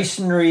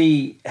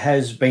 Masonry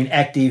has been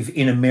active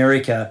in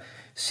America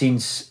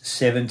since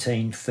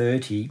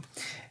 1730,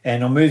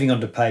 and I'm moving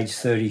on to page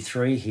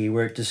 33 here,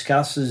 where it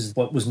discusses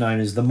what was known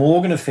as the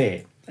Morgan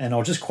Affair. And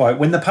I'll just quote,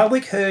 "When the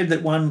public heard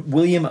that one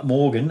William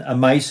Morgan, a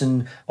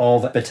Mason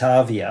of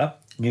Batavia,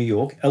 New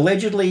York,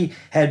 allegedly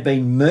had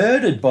been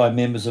murdered by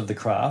members of the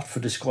craft for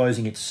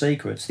disclosing its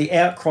secrets, the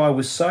outcry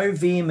was so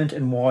vehement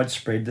and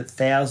widespread that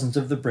thousands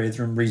of the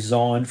brethren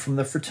resigned from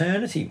the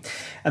fraternity."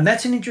 And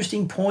that's an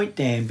interesting point,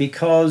 Dan,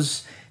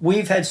 because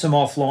we've had some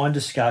offline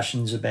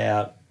discussions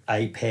about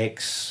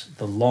Apex,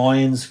 the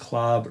Lions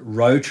Club,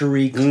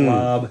 Rotary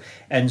Club,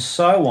 and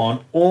so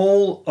on,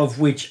 all of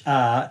which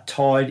are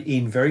tied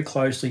in very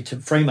closely to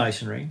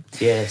Freemasonry.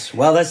 Yes.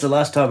 Well, that's the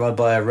last time I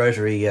buy a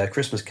Rotary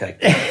Christmas cake.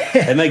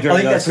 They make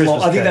very nice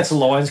Christmas cake. I think that's the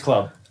Lions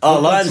Club. Oh,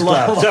 Lions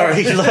Club.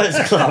 Sorry, Lions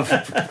Club.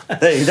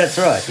 That's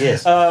right,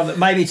 yes.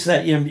 Maybe it's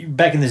that,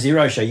 back in the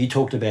Zero show, you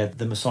talked about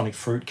the Masonic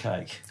fruit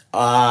cake.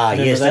 Ah,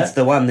 yes, that's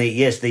the one.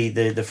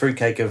 The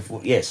fruitcake of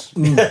that's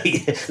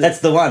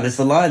the one. It's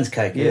the lion's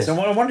cake. Yes, I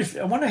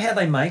wonder how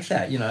they make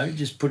that.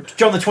 Just put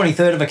John the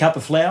 23rd of a cup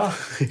of flour,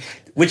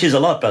 which is a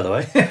lot, by the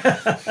way.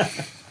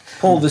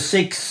 Paul the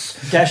 6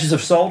 dashes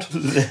of salt.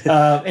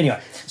 Anyway,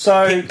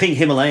 so pink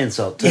Himalayan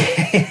salt.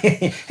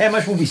 How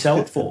much will we sell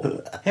it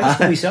for? How much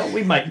will we sell it?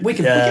 We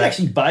can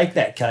actually bake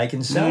that cake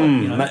and sell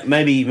it.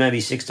 Maybe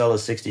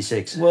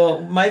 $6.66.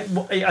 Well, mate,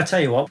 I tell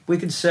you what, we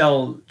could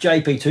sell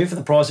JP2 for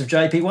the price of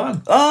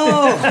JP1.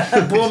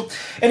 Oh, well,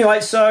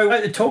 anyway, so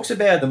it talks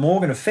about the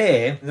Morgan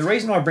Affair. The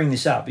reason I bring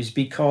this up is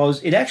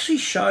because it actually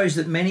shows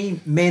that many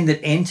men that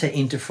enter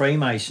into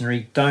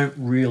Freemasonry don't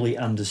really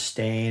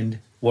understand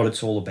what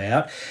it's all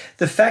about.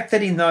 The fact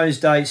that in those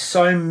days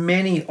so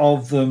many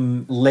of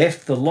them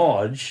left the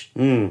lodge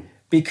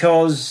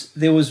because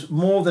there was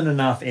more than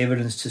enough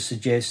evidence to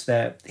suggest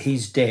that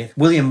his death,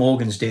 William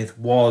Morgan's death,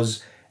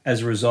 was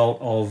as a result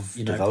of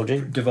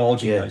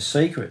divulging those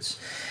secrets.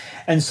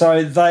 And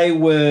so they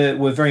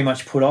were very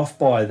much put off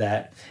by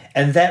that,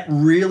 and that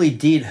really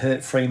did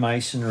hurt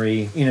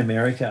Freemasonry in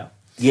America.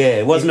 Yeah,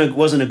 it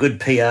wasn't a good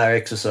PR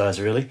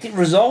exercise, really. It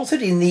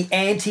resulted in the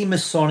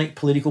anti-Masonic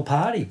political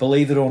party,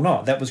 believe it or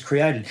not, that was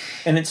created.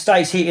 And it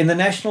states here, in the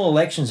national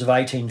elections of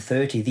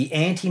 1830, the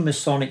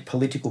anti-Masonic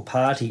political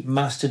party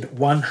mustered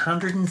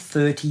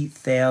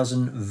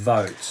 130,000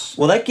 votes.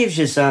 Well, that gives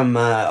you some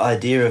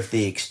idea of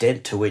the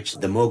extent to which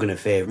the Morgan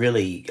Affair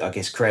really, I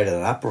guess, created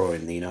an uproar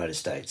in the United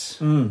States.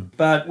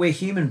 But we're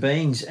human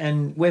beings,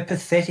 and we're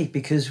pathetic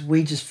because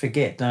we just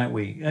forget, don't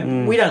we?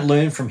 We don't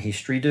learn from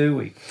history, do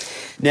we?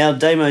 Now,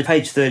 Damo,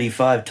 page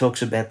 35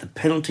 talks about the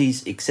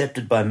penalties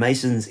accepted by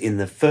Masons in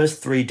the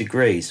first 3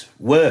 degrees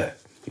were,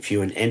 if you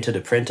were an entered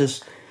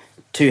apprentice,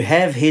 to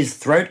have his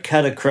throat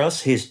cut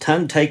across, his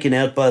tongue taken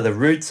out by the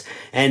roots,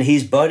 and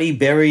his body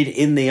buried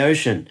in the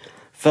ocean.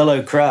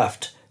 Fellow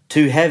craft,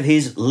 to have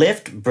his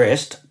left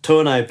breast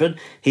torn open,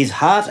 his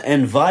heart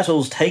and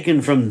vitals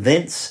taken from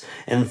thence,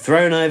 and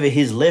thrown over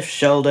his left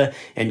shoulder,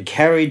 and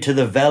carried to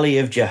the valley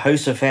of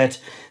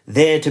Jehoshaphat,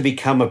 there to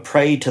become a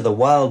prey to the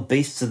wild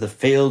beasts of the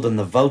field and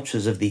the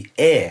vultures of the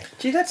air.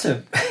 Gee, that's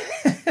a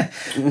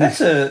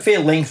that's a fair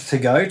length to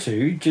go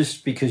to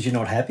just because you're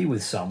not happy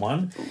with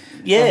someone.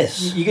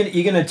 Yes.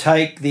 You're going to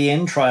take the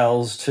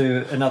entrails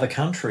to another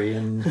country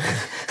and...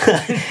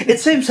 It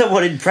seems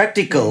somewhat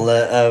impractical,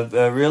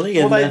 really.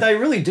 Well, And, they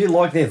really do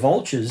like their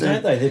vultures,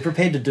 don't they? They're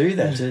prepared to do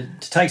that,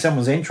 to take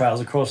someone's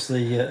entrails across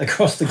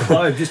the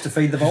globe just to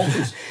feed the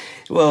vultures.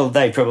 Well,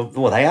 they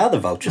are the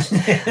vultures.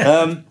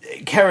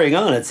 Carrying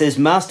on, it says,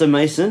 Master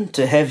Mason,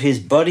 to have his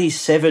body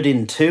severed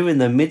in two in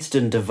the midst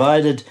and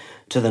divided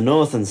to the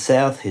north and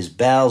south, his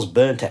bowels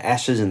burnt to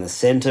ashes in the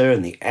centre,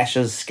 and the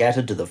ashes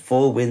scattered to the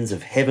four winds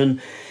of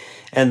heaven,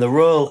 and the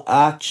royal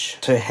arch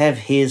to have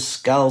his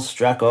skull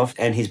struck off,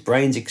 and his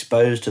brains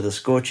exposed to the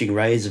scorching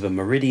rays of a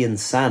meridian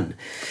sun.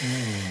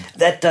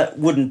 That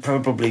wouldn't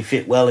probably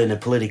fit well in a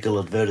political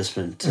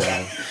advertisement.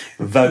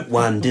 Vote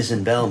 1,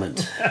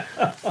 disembowelment.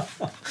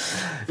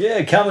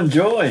 Yeah, come and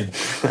join.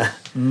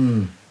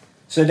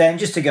 So, Dan,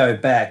 just to go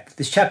back,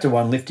 this chapter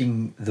 1,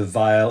 Lifting the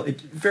Veil, it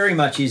very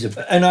much is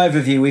an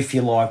overview, if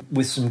you like,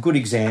 with some good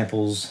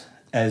examples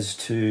as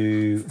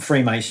to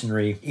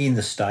Freemasonry in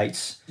the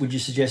States. Would you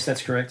suggest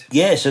that's correct?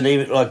 Yes, and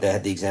even like they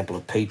had the example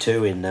of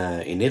P2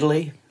 in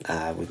Italy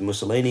with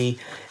Mussolini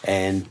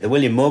and the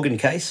William Morgan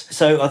case.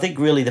 So I think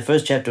really the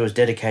first chapter was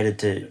dedicated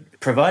to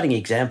providing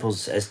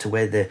examples as to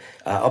where the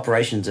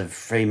operations of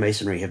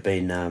Freemasonry have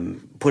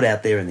been put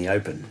out there in the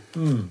open.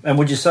 And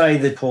would you say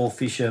that Paul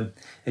Fisher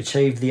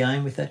achieved the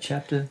aim with that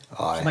chapter?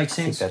 Does it make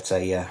sense? I think that's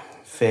a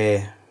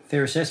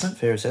fair assessment?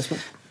 Fair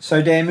assessment.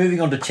 So, Dan,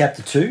 moving on to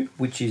chapter 2,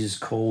 which is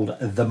called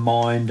The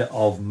Mind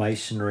of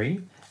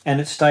Masonry.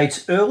 And it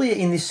states, earlier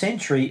in this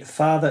century,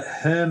 Father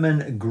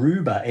Herman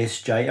Gruber,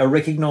 S.J., a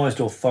recognised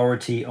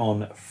authority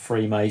on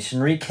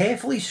Freemasonry,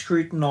 carefully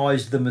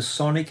scrutinised the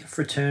Masonic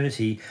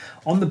fraternity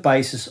on the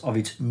basis of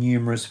its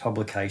numerous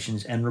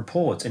publications and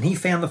reports. And he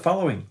found the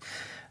following.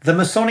 The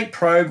Masonic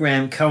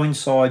program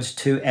coincides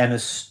to an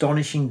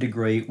astonishing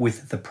degree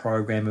with the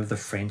program of the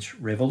French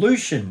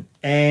Revolution.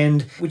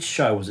 And which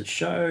show was it?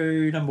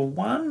 Show number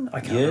 1? I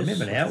can't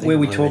remember now. Where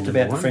we talked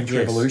about the French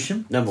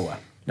Revolution. Number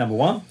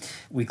 1.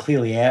 We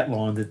clearly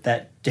outlined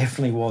that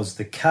definitely was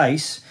the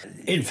case.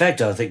 In fact,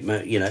 I think,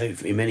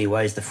 in many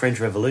ways, the French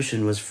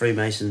Revolution was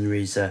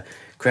Freemasonry's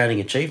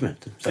crowning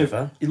achievement so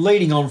far.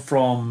 Leading on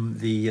from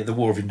the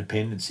War of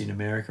Independence in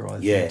America, I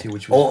think, too,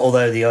 which was...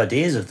 Although the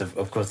ideas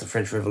of course, the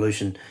French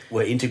Revolution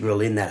were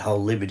integral in that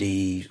whole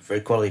liberty,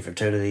 equality,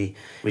 fraternity,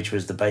 which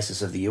was the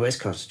basis of the US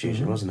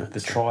Constitution, wasn't it?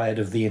 The triad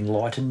of the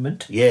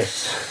Enlightenment.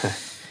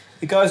 Yes.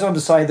 It goes on to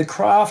say, the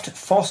craft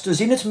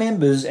fosters in its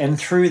members and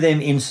through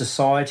them in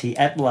society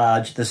at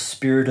large the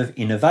spirit of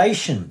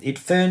innovation. It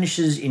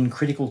furnishes in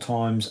critical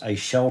times a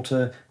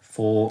shelter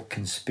for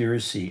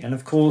conspiracy. And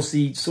of course,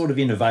 the sort of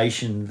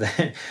innovation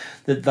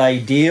that they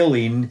deal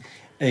in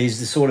is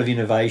the sort of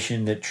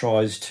innovation that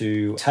tries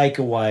to take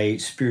away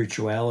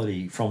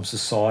spirituality from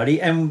society.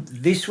 And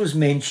this was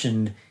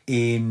mentioned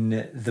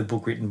in the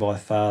book written by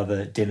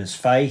Father Dennis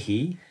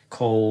Fahey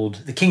called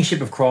The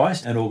Kingship of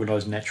Christ and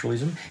Organised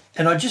Naturalism.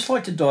 And I'd just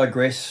like to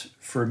digress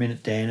for a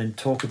minute, Dan, and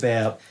talk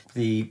about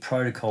the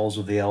Protocols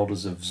of the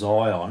Elders of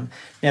Zion.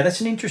 Now,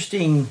 that's an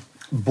interesting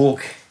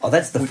book. Oh,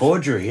 that's the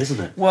forgery, isn't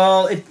it?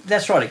 Well,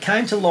 that's right. It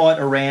came to light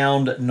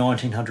around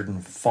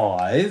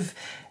 1905,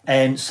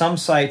 and some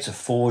say it's a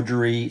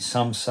forgery,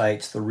 some say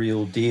it's the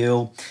real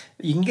deal.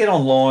 You can get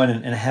online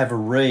and have a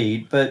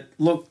read, but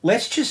look,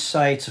 let's just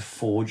say it's a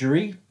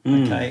forgery,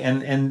 okay?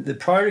 And the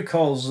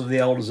Protocols of the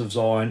Elders of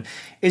Zion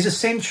is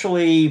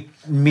essentially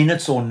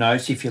minutes or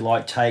notes, if you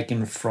like,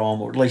 taken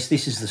from, or at least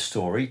this is the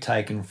story,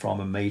 taken from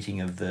a meeting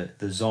of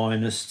the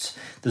Zionists,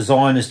 the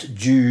Zionist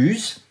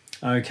Jews,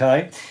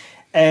 okay?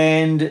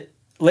 And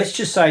let's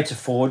just say it's a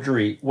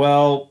forgery.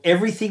 Well,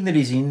 everything that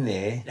is in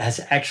there has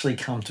actually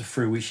come to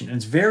fruition. And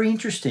it's very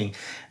interesting.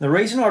 The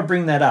reason I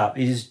bring that up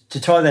is to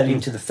tie that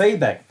into the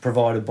feedback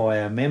provided by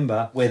our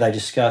member where they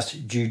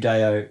discussed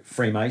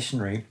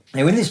Judeo-Freemasonry.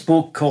 Now, in this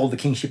book called The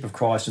Kingship of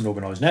Christ and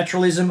Organised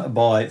Naturalism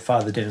by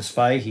Father Dennis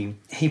Fahey,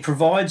 he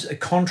provides a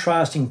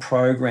contrasting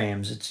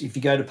programs. If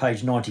you go to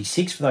page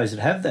 96 for those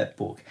that have that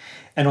book,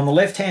 and on the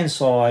left-hand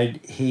side,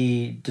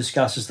 he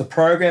discusses the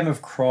program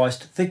of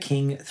Christ the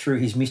King through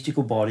his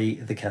mystical body,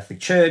 the Catholic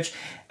Church.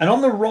 And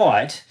on the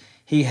right,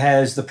 he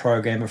has the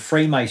program of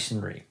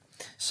Freemasonry.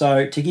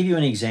 So to give you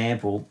an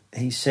example,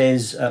 he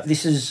says,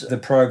 this is the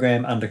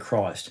program under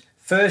Christ.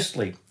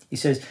 Firstly, he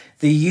says,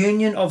 the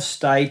union of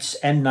states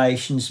and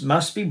nations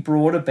must be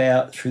brought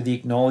about through the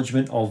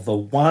acknowledgement of the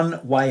one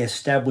way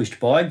established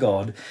by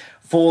God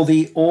for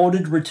the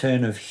ordered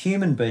return of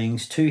human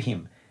beings to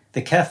him.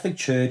 The Catholic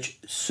Church,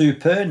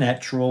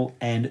 supernatural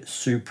and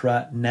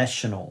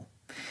supranational.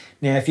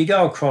 Now, if you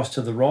go across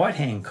to the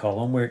right-hand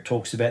column where it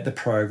talks about the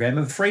program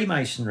of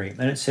Freemasonry,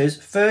 and it says,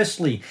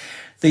 firstly,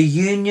 The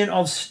union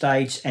of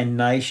states and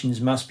nations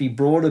must be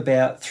brought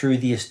about through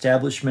the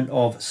establishment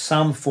of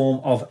some form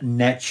of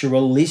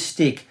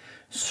naturalistic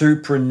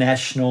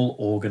supranational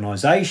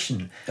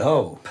organisation,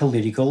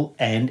 political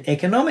and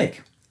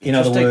economic. In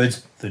other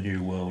words, the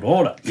New World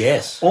Order.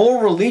 Yes.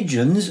 All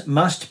religions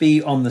must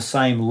be on the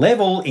same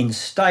level in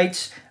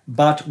states,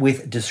 but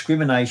with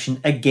discrimination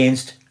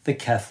against the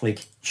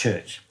Catholic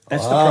Church.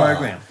 That's the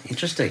program.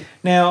 Interesting.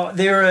 Now,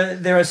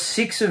 there are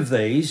 6 of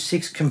these,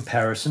 6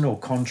 comparison or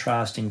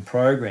contrasting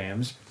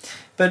programs,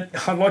 but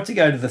I'd like to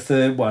go to the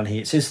third one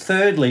here. It says,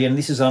 thirdly, and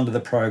this is under the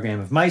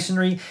program of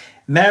Masonry,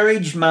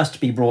 marriage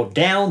must be brought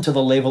down to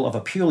the level of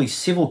a purely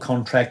civil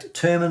contract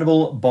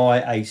terminable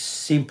by a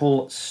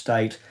simple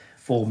state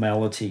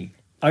formality.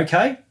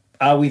 Okay,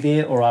 are we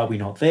there or are we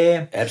not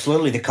there?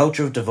 Absolutely. The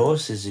culture of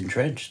divorce is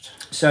entrenched.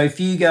 So if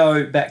you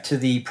go back to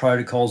the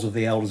Protocols of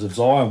the Elders of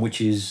Zion, which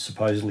is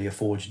supposedly a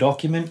forged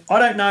document, I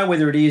don't know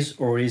whether it is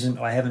or it isn't.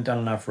 I haven't done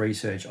enough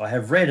research. I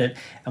have read it,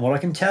 and what I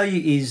can tell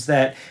you is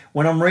that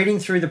when I'm reading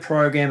through the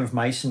program of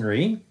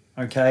Masonry,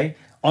 okay,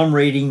 I'm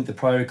reading the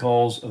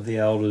Protocols of the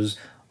Elders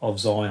of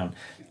Zion.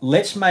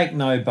 Let's make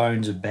no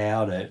bones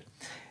about it.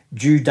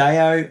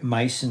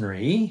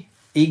 Judeo-Masonry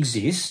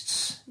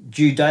exists.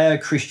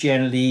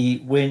 Judeo-Christianity,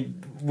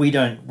 when we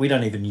don't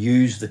even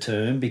use the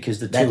term because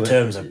the that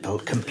term's a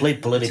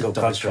complete political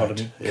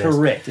construct. Yes.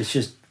 Correct. It's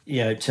just,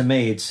 to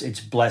me, it's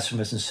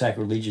blasphemous and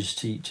sacrilegious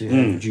to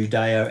have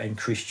Judeo and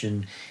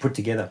Christian put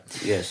together.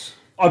 Yes.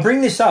 I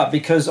bring this up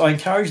because I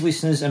encourage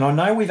listeners, and I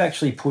know we've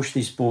actually pushed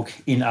this book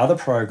in other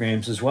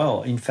programs as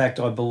well. In fact,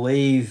 I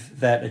believe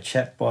that a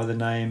chap by the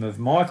name of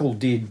Michael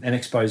did an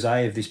expose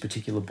of this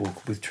particular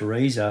book with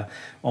Teresa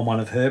on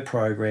one of her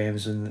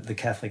programs in the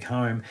Catholic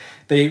Home.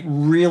 But it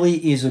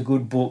really is a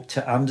good book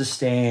to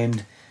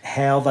understand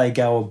how they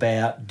go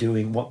about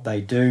doing what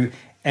they do.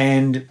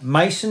 And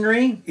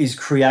Masonry is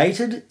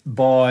created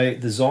by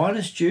the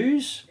Zionist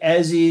Jews,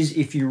 as is,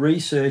 if you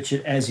research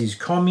it, as is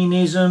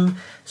communism,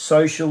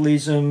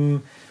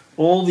 socialism,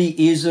 all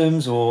the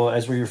isms, or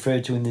as we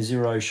referred to in the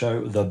Zero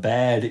Show, the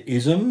bad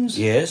isms.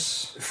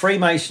 Yes.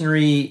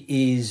 Freemasonry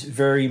is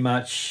very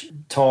much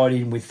tied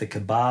in with the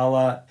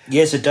Kabbalah.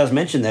 Yes, it does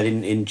mention that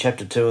in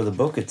chapter 2 of the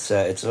book. It's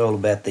all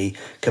about the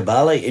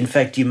Kabbalah. In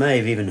fact, you may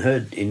have even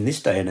heard in this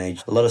day and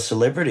age a lot of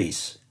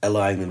celebrities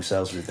allying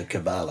themselves with the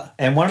Kabbalah,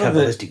 and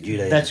Kabbalistic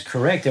Judaism. That's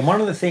correct. And one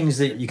of the things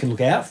that you can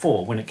look out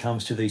for when it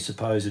comes to these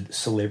supposed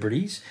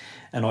celebrities,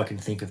 and I can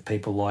think of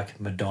people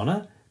like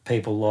Madonna,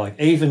 people like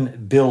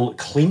even Bill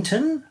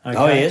Clinton. Okay?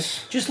 Oh,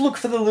 yes. Just look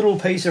for the little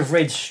piece of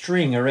red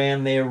string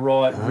around their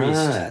right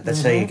wrist.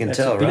 That's how you can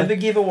tell, right? That's a bit of a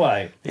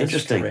giveaway.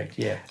 Interesting. That's correct,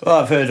 yeah. Well,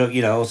 I've heard,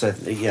 also,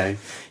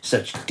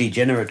 such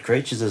degenerate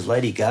creatures as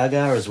Lady Gaga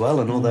as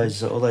well, and all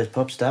those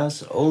pop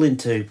stars, all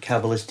into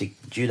Kabbalistic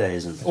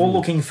Judaism. All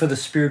looking for the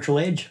spiritual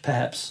edge,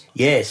 perhaps.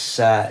 Yes,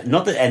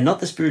 not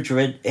the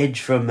spiritual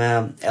edge from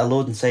our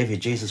Lord and Saviour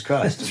Jesus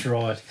Christ. That's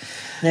right.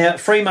 Now,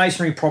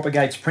 Freemasonry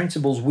propagates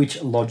principles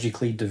which,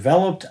 logically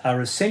developed,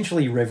 are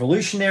essentially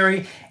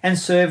revolutionary and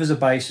serve as a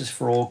basis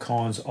for all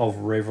kinds of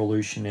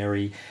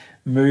revolutionary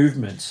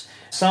movements.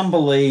 Some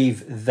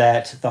believe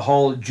that the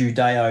whole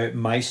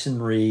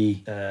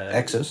Judeo-Masonry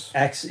axis,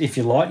 if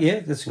you like,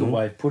 that's a good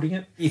way of putting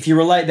it. If you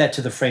relate that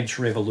to the French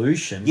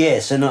Revolution,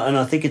 yes, and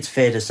I think it's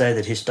fair to say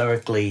that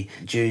historically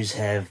Jews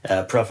have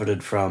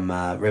profited from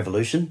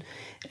revolution,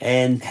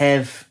 and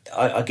have,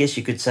 I guess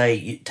you could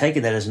say,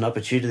 taken that as an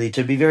opportunity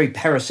to be very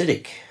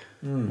parasitic.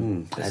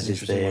 That's an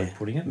interesting way of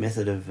putting it.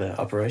 Method of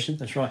operation.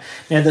 That's right.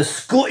 Now, the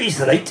Scottish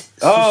Rite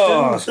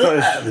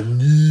system,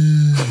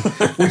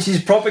 which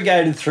is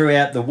propagated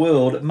throughout the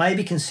world, may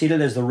be considered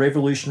as the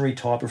revolutionary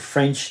type of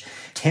French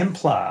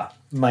Templar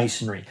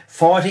Masonry,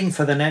 fighting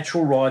for the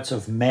natural rights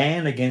of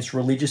man against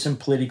religious and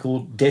political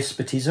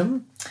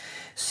despotism,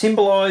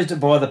 symbolised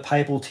by the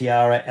papal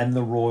tiara and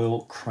the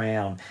royal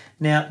crown.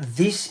 Now,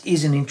 this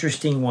is an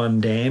interesting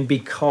one, Dan,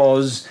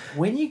 because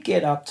when you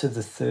get up to the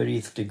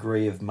 30th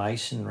degree of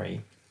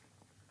Masonry,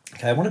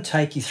 okay, I want to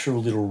take you through a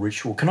little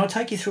ritual. Can I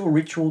take you through a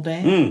ritual,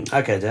 Dan?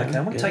 Okay, Dan. Okay,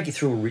 I want to take you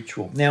through a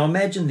ritual. Now,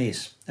 imagine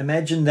this.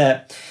 Imagine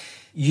that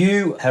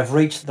you have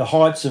reached the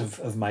heights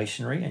of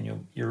Masonry,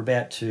 and you're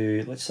about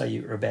to, let's say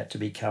you're about to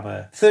become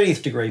a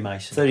 30th degree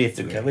Mason. 30th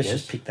degree, okay, let's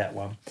just pick that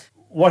one.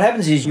 What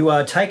happens is you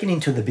are taken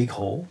into the big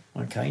hall,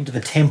 okay, into the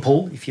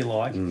temple, if you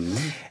like,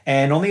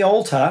 and on the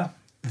altar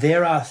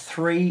there are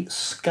 3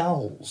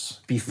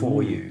 skulls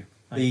before you.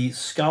 The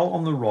skull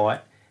on the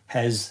right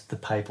has the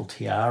papal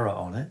tiara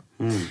on it.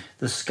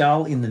 The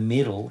skull in the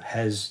middle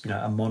has,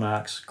 a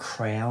monarch's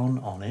crown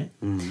on it,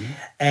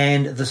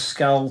 and the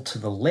skull to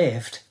the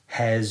left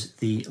has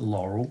the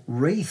laurel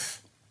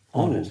wreath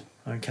on it.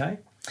 Okay,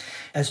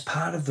 as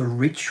part of the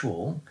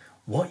ritual,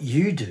 what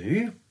you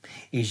do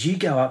is you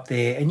go up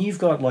there and you've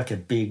got like a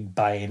big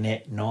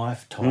bayonet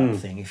knife type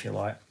thing, if you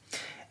like,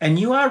 and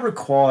you are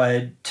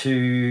required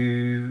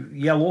to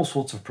yell all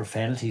sorts of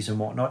profanities and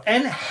whatnot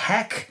and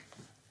hack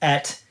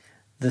at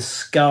the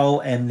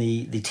skull and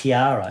the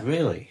tiara.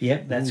 Really?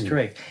 Yep, that's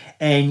correct.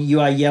 And you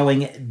are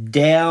yelling,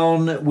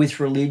 down with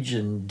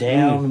religion,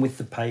 down with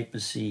the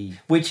papacy,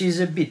 which is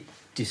a bit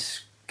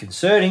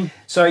disconcerting.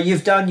 So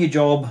you've done your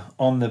job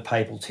on the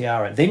papal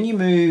tiara. Then you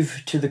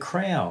move to the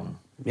crown.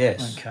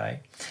 Yes.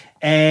 Okay.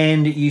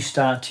 And you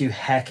start to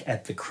hack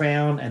at the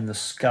crown and the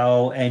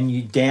skull, and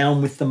you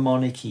down with the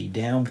monarchy,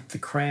 down with the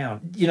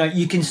crown. You know,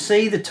 you can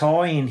see the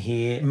tie-in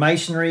here.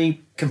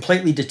 Masonry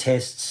completely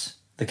detests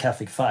the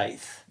Catholic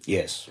faith.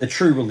 Yes. The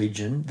true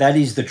religion, that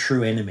is the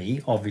true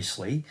enemy,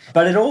 obviously.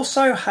 But it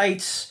also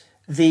hates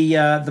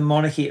the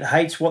monarchy. It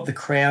hates what the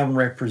crown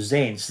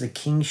represents, the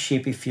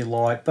kingship, if you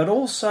like, but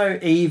also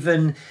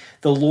even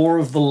the law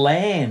of the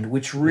land,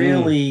 which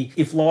really,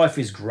 if life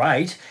is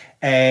great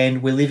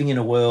and we're living in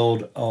a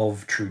world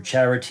of true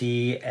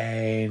charity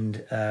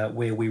and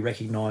where we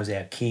recognise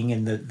our king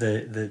and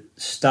the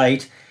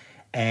state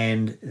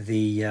and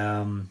the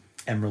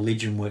and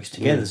religion works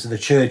together. So the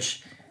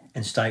church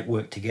and state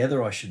work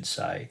together, I should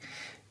say.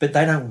 But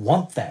they don't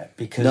want that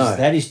because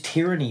that is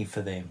tyranny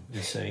for them,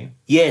 you see.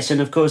 Yes, and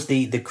of course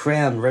the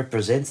crown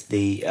represents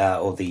the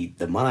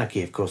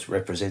monarchy, of course,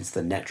 represents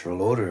the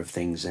natural order of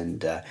things,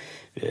 and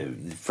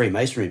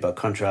Freemasonry, by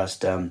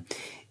contrast,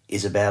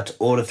 is about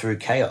order through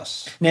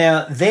chaos.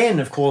 Now, then,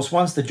 of course,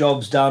 once the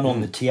job's done on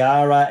the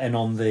tiara and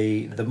on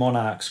the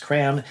monarch's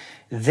crown,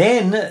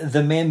 then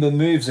the member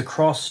moves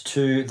across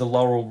to the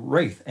laurel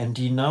wreath. And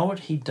do you know what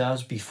he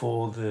does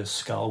before the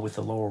skull with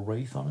the laurel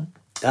wreath on it?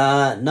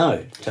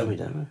 No. Tell me,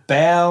 Damo.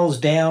 Bows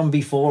down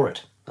before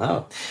it.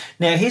 Oh.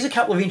 Now, here's a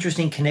couple of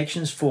interesting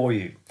connections for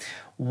you.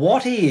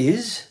 What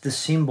is the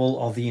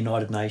symbol of the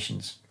United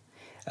Nations?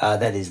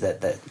 That is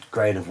that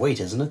grain of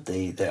wheat, isn't it?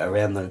 The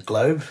around the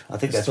globe. I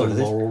think that's what it is.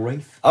 The laurel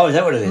wreath. Oh, is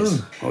that what it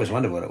is? I always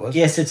wondered what it was.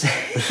 Yes, it's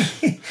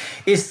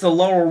it's the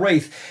laurel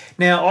wreath.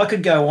 Now, I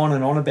could go on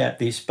and on about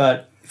this,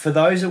 but for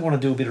those that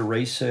want to do a bit of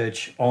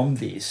research on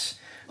this,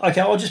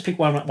 okay, I'll just pick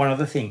one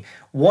other thing.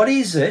 What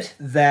is it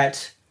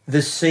that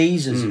the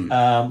Caesars,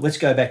 let's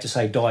go back to,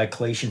 say,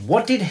 Diocletian,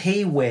 what did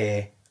he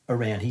wear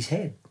around his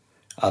head?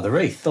 The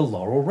wreath. The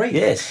laurel wreath.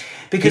 Yes.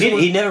 Because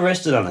he never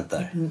rested on it,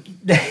 though.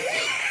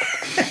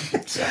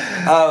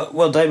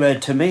 Well, Damo,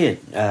 to me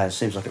it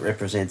seems like it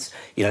represents,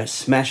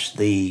 smash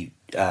the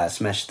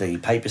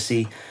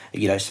papacy,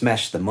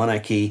 smash the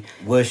monarchy,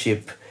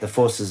 worship the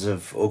forces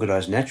of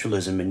organised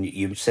naturalism. And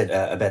you said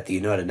about the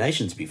United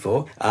Nations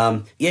before.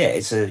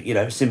 It's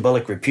a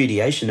symbolic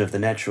repudiation of the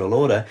natural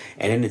order,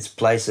 and in its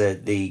place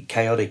the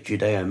chaotic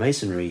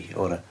Judeo-Masonry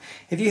order.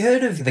 Have you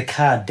heard of the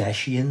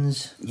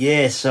Kardashians?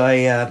 Yes,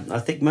 I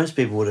think most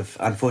people would have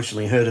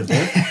unfortunately heard of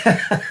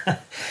them.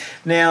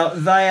 Now,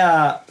 they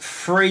are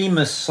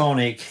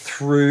Freemasonic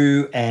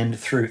through and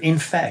through. In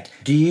fact,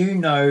 do you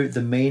know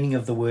the meaning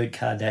of the word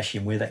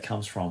Kardashian, where that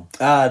comes from?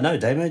 No,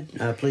 Damo,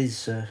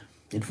 please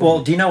inform Well,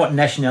 me. do you know what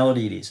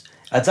nationality it is?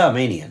 It's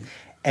Armenian.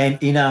 And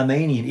in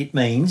Armenian, it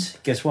means,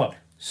 guess what?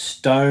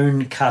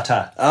 Stone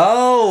cutter.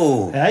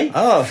 Oh! Hey?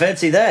 Oh,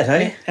 fancy that,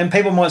 hey? And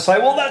people might say,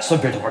 well, that's a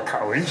bit of a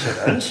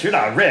coincidence, really.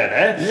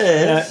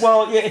 Yes.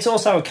 It's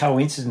also a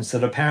coincidence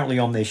that apparently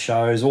on their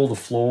shows, all the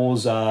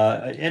floors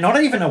are... And I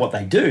don't even know what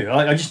they do.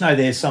 I just know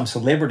there's some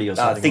celebrity or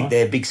something. I think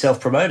they're big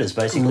self-promoters,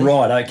 basically.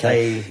 Right,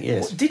 okay.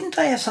 Yes. Well, didn't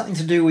they have something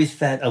to do with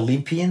that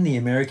Olympian, the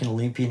American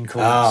Olympian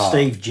called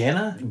Steve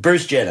Jenner?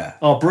 Bruce Jenner.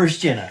 Oh, Bruce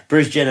Jenner.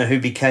 Bruce Jenner, who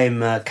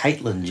became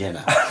Caitlyn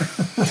Jenner.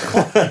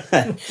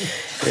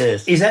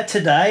 Yes. Is that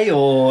today,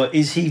 or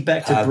is he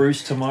back to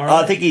Bruce tomorrow?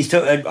 I think he's...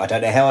 I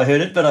don't know how I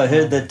heard it, but I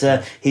heard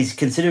that he's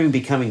considering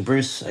becoming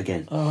Bruce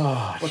again.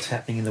 Oh, what's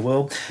happening in the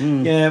world?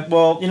 Yeah,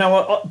 well, you know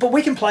what? But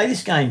we can play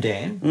this game,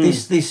 Dan.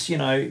 This,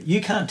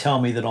 you can't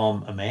tell me that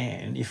I'm a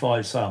man if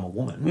I say I'm a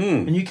woman,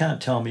 and you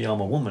can't tell me I'm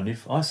a woman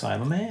if I say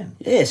I'm a man.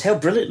 Yes, how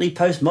brilliantly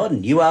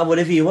postmodern. You are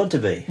whatever you want to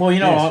be. Well,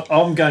 Yes.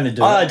 I'm going to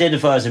do I it.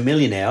 identify as a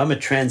millionaire. I'm a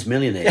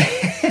trans-millionaire.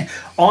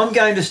 I'm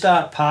going to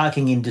start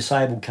parking in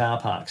disabled car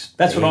parks.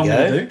 That's what I'm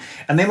going to do.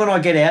 And then when I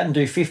get out and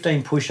do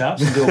 15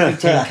 push-ups and do a big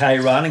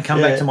 10K run and come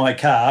back to my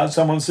car,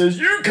 someone says,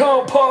 you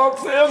can't park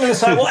there. I'm going to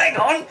say, well, hang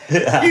on.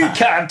 You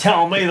can't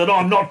tell me that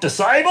I'm not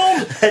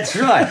disabled. That's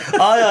right.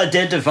 I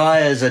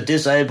identify as a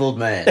disabled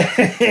man.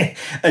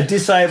 A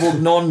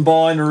disabled,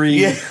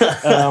 non-binary...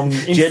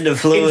 Gender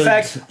fluid. In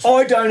fact,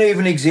 I don't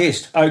even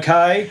exist,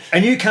 okay?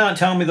 And you can't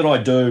tell me that I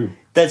do.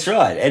 That's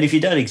right. And if you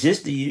don't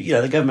exist,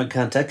 the government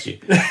can't tax you.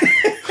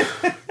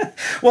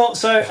 Well,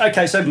 so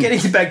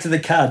getting back to the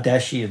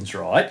Kardashians,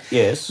 right?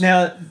 Yes.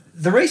 Now,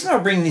 the reason I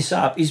bring this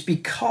up is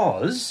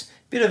because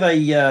a bit of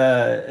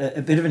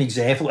an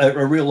example,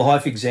 a real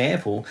life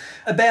example.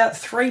 About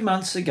 3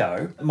 months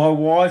ago, my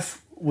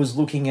wife was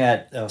looking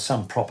at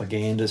some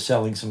propaganda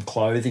selling some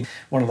clothing,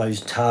 one of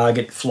those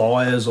Target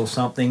flyers or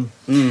something,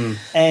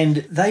 and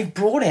they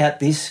brought out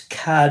this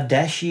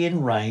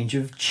Kardashian range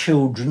of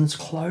children's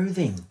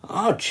clothing.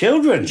 Oh,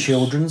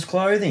 children's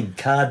Clothing,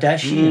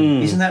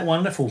 Kardashian. Isn't that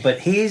wonderful? But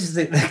here's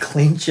the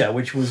clincher,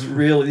 which was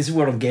really, this is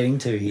what I'm getting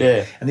to here.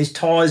 Yeah. And this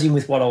ties in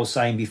with what I was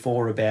saying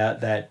before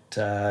about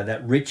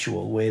that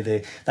ritual where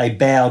they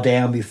bow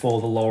down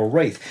before the laurel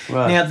wreath.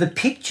 Right. Now, the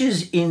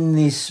pictures in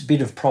this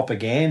bit of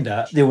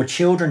propaganda, there were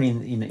children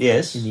in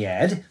the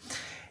ad.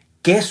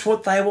 Guess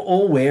what they were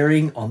all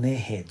wearing on their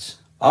heads?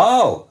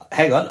 Oh,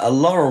 hang on, a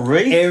laurel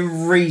wreath?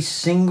 Every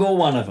single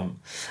one of them.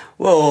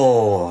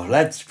 Whoa,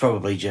 that's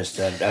probably just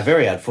a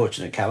very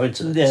unfortunate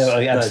coincidence.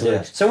 Yeah, absolutely. No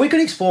doubt. So we could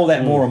explore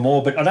that more and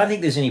more, but I don't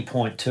think there's any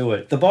point to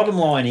it. The bottom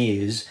line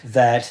is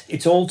that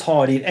it's all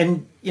tied in.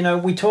 And, you know,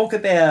 we talk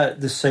about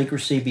the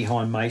secrecy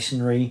behind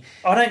Masonry.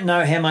 I don't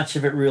know how much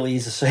of it really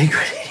is a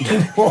secret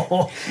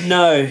anymore.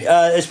 No,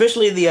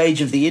 especially in the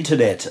age of the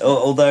internet,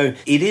 although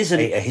it is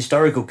a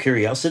historical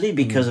curiosity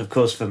because, of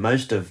course, for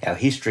most of our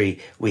history,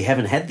 we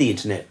haven't had the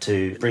internet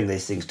to bring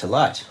these things to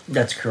light.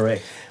 That's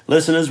correct.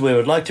 Listeners, we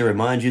would like to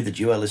remind you that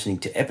you are listening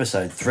to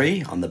episode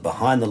 3 on the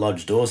Behind the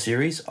Lodge Door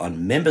series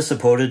on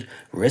member-supported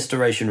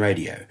Restoration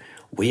Radio.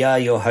 We are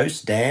your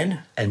hosts,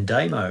 Dan And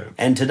Damo.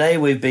 and today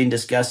we've been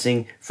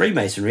discussing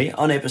Freemasonry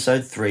on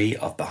episode 3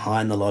 of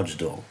Behind the Lodge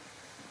Door.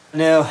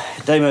 Now,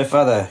 Damo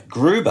Father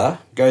Gruber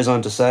goes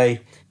on to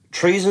say,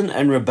 treason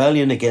and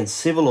rebellion against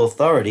civil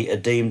authority are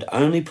deemed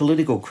only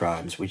political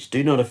crimes which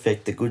do not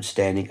affect the good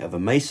standing of a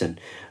Mason,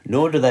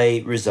 nor do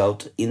they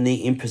result in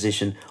the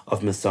imposition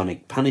of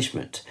Masonic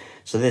punishment.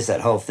 So there's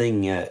that whole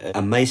thing,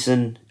 a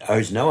Mason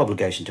owes no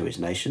obligation to his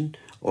nation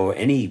or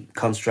any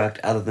construct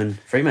other than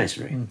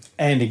Freemasonry.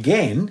 And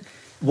again,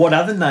 what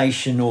other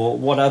nation or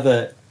what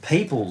other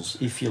peoples,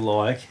 if you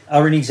like,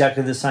 are in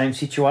exactly the same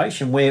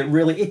situation where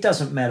really it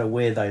doesn't matter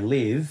where they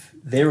live,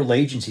 their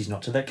allegiance is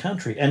not to that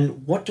country.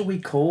 And what do we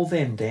call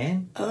them,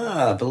 Dan?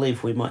 I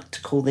believe we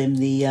might call them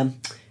the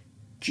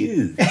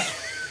Jews.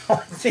 I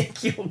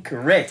think you're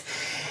correct.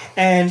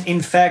 And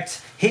in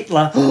fact,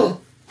 Hitler...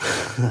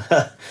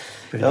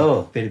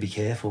 better be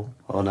careful.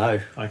 Oh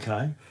no.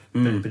 Okay.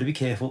 Better be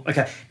careful.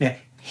 Okay. Now,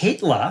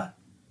 Hitler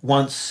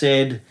once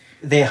said,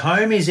 their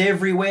home is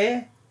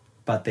everywhere,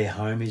 but their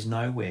home is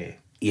nowhere.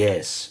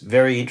 Yes,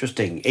 very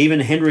interesting. Even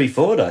Henry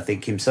Ford, I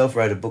think, himself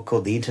wrote a book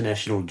called The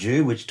International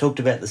Jew, which talked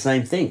about the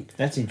same thing.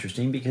 That's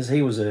interesting because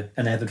he was an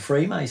avid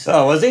Freemason.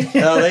 Oh, was he?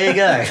 Oh, there you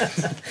go.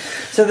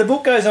 So the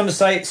book goes on to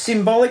say,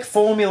 symbolic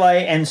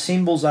formulae and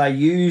symbols are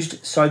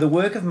used so the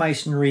work of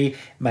Masonry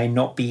may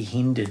not be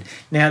hindered.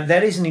 Now,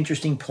 that is an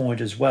interesting point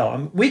as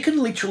well. We could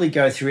literally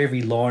go through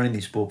every line in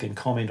this book and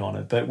comment on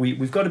it, but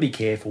we've got to be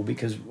careful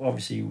because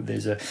obviously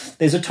there's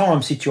a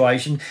time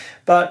situation,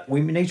 but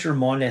we need to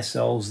remind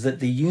ourselves that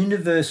the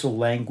universal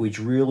language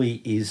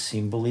really is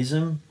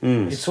symbolism.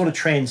 It sort of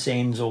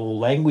transcends all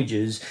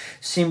languages.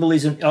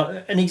 Symbolism,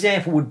 an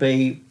example would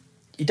be,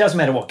 it doesn't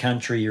matter what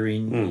country you're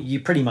in, you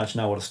pretty much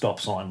know what a stop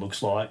sign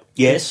looks like.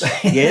 Yes,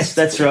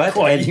 that's right.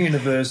 Quite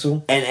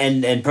universal.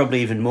 And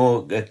probably even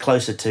more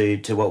closer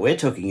to what we're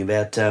talking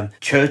about,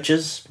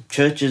 churches.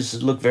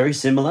 Churches look very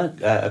similar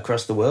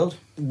across the world.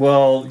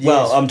 Well, yes.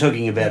 Well, I'm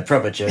talking about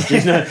proper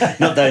churches,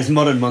 not those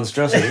modern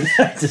monstrosities.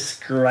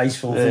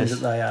 Disgraceful things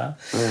that they are.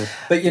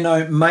 But, you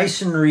know,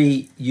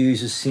 Masonry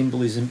uses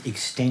symbolism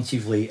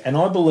extensively, and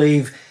I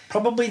believe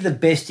probably the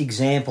best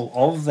example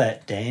of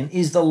that, Dan,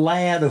 is the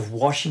layout of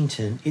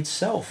Washington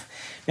itself.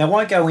 Now, I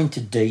won't go into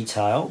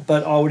detail,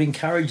 but I would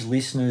encourage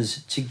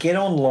listeners to get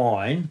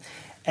online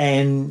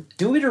and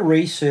do a bit of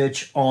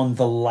research on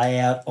the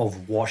layout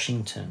of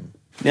Washington.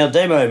 Now,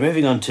 Damo,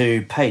 moving on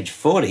to page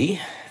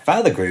 40,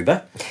 Father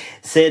Gruber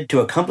said, to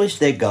accomplish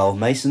their goal,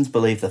 Masons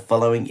believe the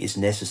following is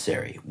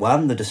necessary.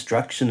 1, the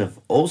destruction of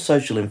all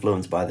social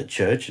influence by the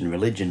church and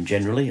religion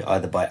generally,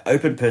 either by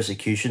open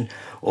persecution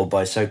or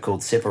by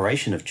so-called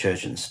separation of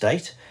church and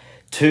state.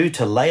 2,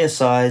 to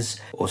laicize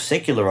or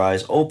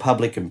secularize all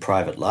public and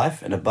private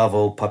life, and above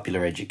all,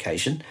 popular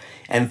education.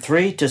 And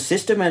 3, to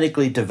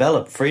systematically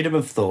develop freedom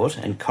of thought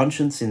and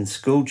conscience in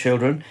school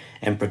children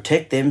and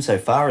protect them so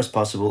far as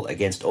possible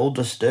against all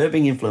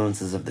disturbing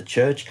influences of the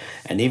church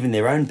and even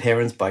their own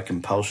parents by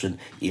compulsion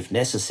if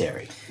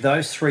necessary.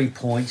 Those 3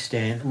 points,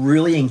 Dan,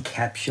 really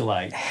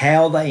encapsulate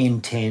how they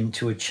intend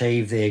to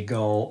achieve their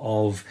goal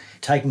of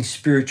taking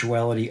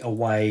spirituality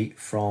away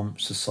from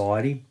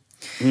society.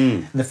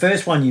 And the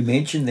first one you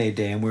mentioned there,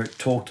 Dan, where it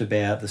talked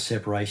about the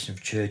separation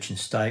of church and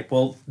state,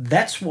 well,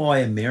 that's why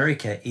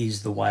America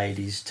is the way it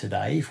is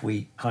today, if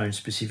we hone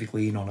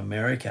specifically in on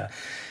America.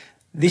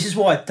 This is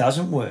why it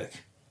doesn't work.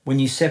 When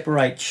you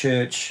separate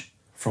church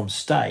from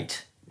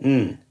state,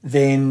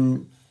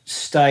 then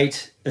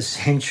state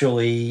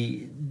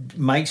essentially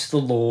makes the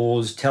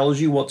laws,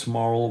 tells you what's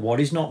moral, what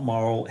is not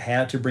moral,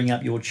 how to bring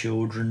up your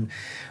children,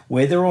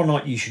 whether or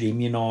not you should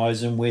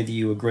immunise them, whether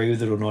you agree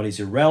with it or not is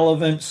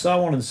irrelevant,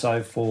 so on and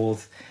so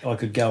forth. I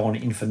could go on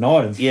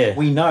infinitum. Yeah.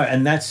 We know,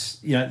 and that's,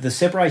 you know, the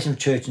separation of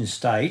church and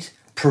state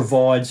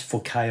provides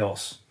for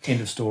chaos. End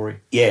of story.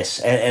 Yes,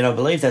 and I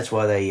believe that's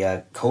why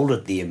they called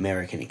it the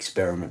American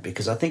experiment,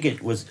 because I think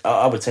it was,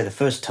 I would say, the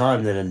first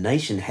time that a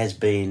nation has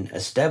been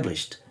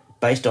established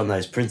based on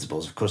those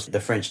principles. Of course,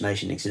 the French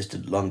nation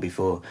existed long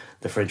before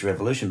the French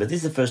Revolution, but this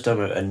is the first time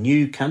a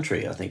new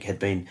country, I think, had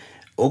been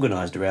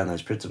organised around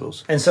those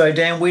principles. And so,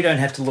 Dan, we don't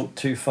have to look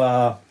too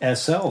far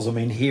ourselves. I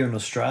mean, here in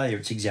Australia,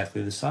 it's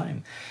exactly the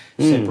same.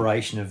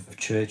 Separation of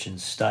church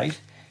and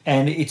state.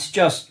 And it's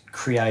just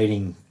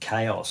creating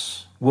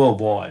chaos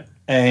worldwide.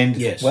 And,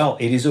 yes, well,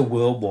 it is a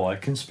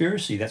worldwide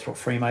conspiracy. That's what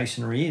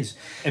Freemasonry is.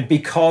 And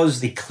because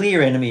the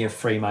clear enemy of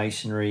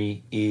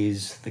Freemasonry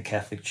is the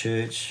Catholic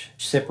Church,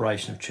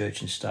 separation of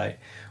church and state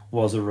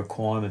was a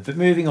requirement. But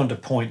moving on to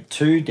point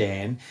 2,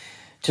 Dan,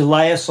 to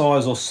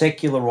laicise or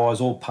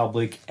secularise all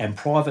public and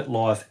private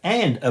life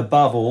and,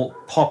 above all,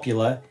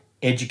 popular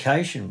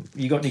education.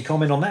 You got any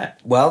comment on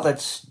that? Well,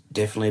 that's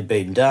definitely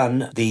been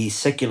done. The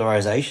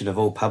secularisation of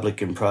all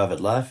public and private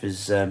life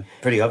is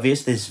pretty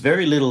obvious. There's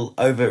very little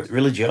over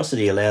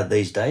religiosity allowed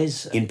these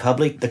days in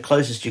public. The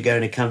closest you're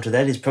going to come to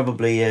that is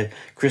probably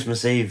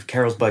Christmas Eve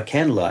carols by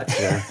candlelight.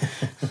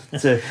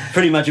 It's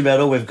pretty much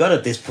about all we've got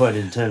at this point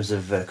in terms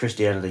of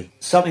Christianity.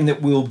 Something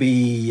that we'll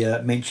be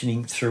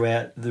mentioning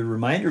throughout the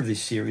remainder of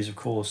this series, of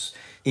course,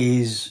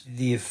 is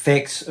the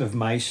effects of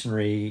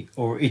Masonry,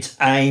 or its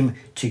aim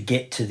to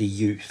get to the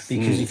youth.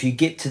 Because if you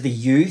get to the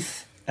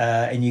youth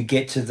and you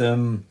get to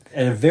them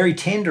at a very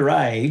tender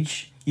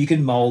age, you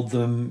can mould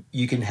them,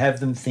 you can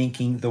have them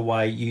thinking the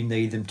way you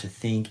need them to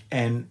think,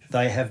 and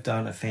they have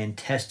done a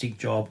fantastic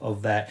job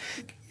of that.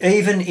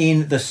 Even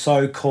in the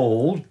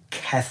so-called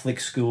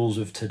Catholic schools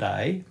of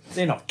today,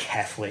 they're not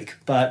Catholic,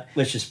 but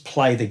let's just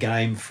play the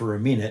game for a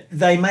minute.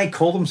 They may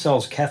call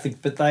themselves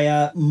Catholic, but they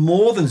are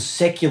more than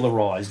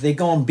secularised. They're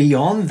gone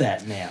beyond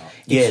that now.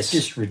 It's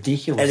just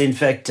ridiculous. And in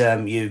fact,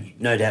 you're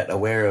no doubt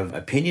aware of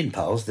opinion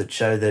polls that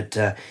show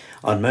that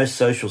on most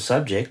social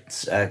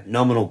subjects,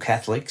 nominal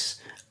Catholics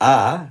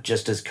are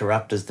just as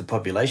corrupt as the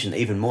population,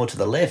 even more to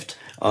the left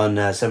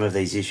on some of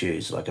these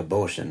issues like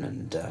abortion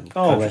and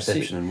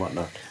contraception and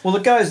whatnot. Well,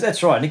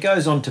 that's right, and it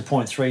goes on to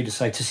point 3 to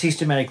say to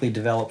systematically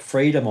develop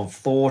freedom of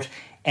thought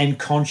and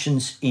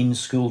conscience in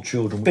school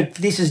children. But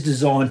this is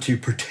designed to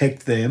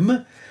protect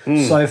them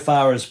so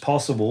far as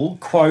possible,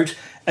 quote,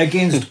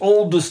 against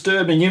all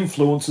disturbing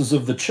influences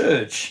of the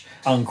church,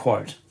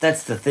 unquote.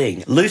 That's the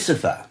thing.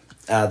 Lucifer.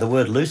 The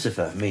word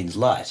Lucifer means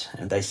light,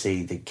 and they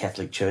see the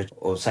Catholic Church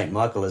or St.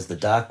 Michael as the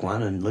dark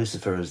one and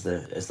Lucifer as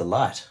the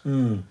light.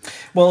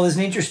 Well, there's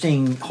an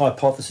interesting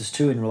hypothesis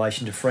too in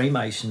relation to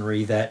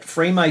Freemasonry, that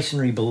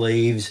Freemasonry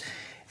believes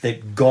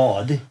that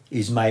God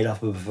is made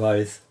up of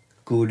both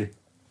good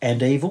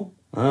and evil.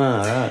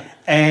 Right.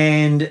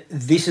 And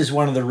this is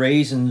one of the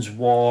reasons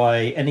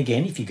why, and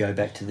again, if you go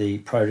back to the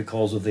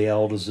Protocols of the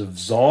Elders of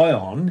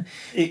Zion,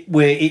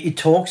 where it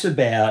talks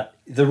about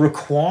the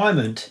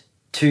requirement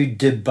to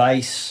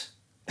debase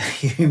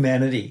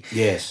humanity.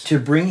 Yes. To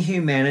bring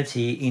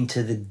humanity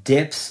into the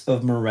depths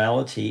of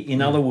morality.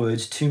 In other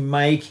words, to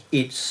make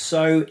it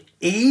so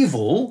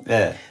evil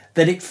that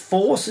it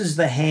forces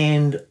the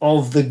hand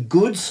of the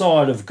good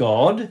side of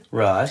God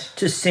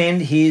to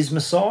send his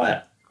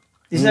Messiah.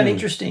 Isn't that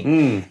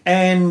interesting?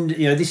 And,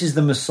 this is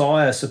the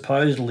Messiah,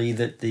 supposedly,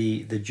 that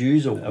the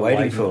Jews are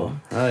waiting for.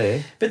 Oh,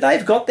 yeah. But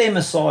they've got their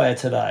Messiah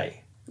today.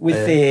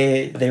 With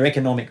their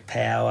economic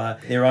power,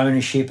 their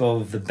ownership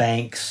of the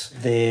banks,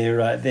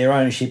 their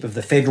ownership of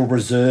the Federal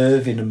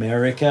Reserve in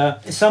America.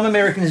 Some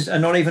Americans are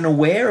not even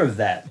aware of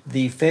that.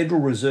 The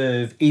Federal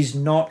Reserve is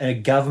not a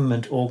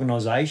government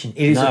organisation.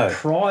 It is a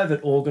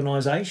private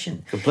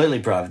organisation. Completely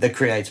private. That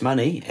creates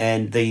money,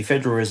 and the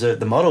Federal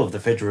Reserve, the model of the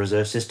Federal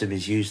Reserve System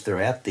is used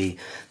throughout the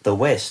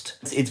West.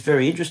 It's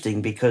very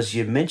interesting because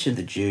you mentioned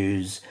the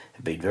Jews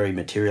have been very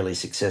materially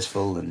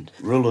successful and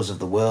rulers of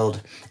the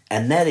world,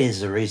 and that is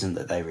the reason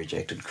that they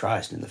rejected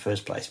Christ in the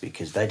first place,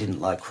 because they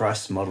didn't like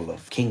Christ's model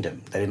of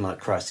kingdom. They didn't like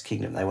Christ's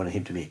kingdom. They wanted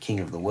him to be a king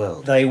of the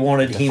world. They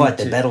wanted him to fight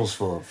the battles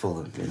for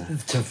them.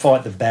 To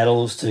fight the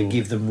battles, to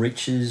give them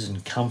riches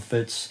and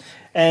comforts.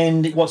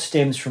 And what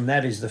stems from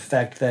that is the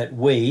fact that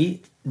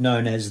we,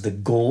 known as the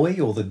Goy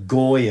or the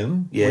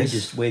Goyim,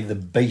 we're the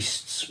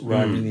beasts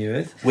roaming the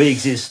earth. We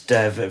exist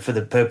for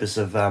the purpose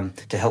of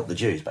to help the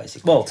Jews,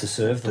 basically. Well, to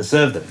serve them. To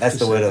serve them. That's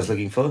the word I was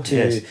looking for.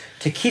 To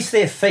kiss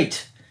their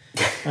feet.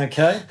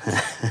 Okay?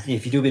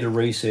 If you do a bit of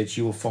research,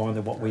 you will find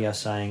that what we are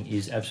saying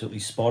is absolutely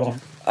spot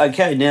on.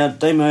 Okay, now,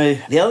 Demo,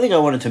 the other thing I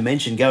wanted to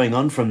mention going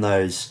on from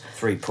those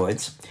 3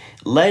 points,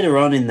 later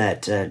on in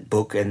that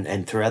book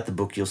and throughout the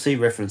book, you'll see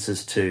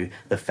references to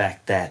the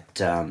fact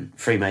that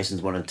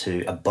Freemasons wanted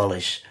to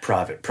abolish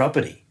private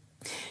property.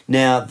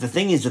 Now, the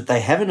thing is that they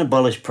haven't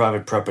abolished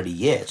private property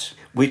yet,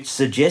 which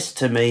suggests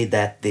to me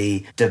that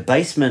the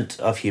debasement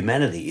of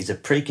humanity is a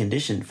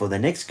precondition for the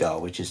next goal,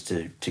 which is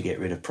to get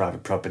rid of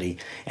private property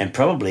and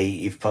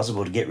probably, if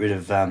possible, to get rid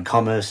of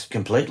commerce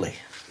completely.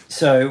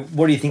 So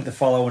what do you think the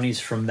follow-on is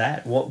from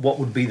that? What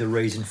would be the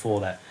reason for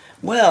that?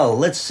 Well,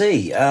 let's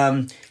see.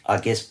 I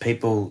guess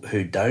people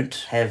who don't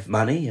have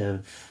money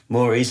are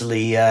more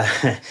easily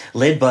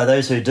led by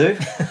those who do.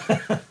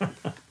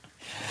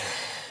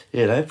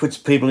 You know, puts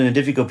people in a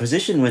difficult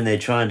position when they're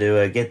trying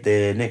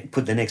to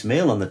put their next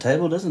meal on the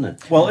table, doesn't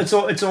it? Well, it's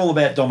all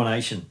about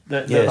domination.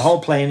 The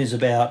whole plan is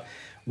about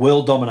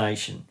world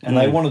domination, and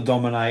they want to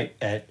dominate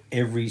at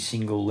every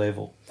single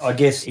level. I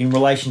guess in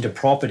relation to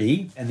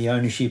property and the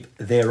ownership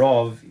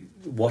thereof,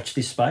 watch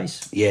this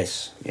space.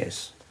 Yes.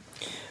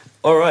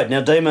 All right, now,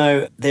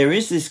 Demo, there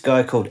is this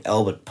guy called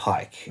Albert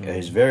Pike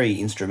who's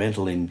very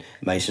instrumental in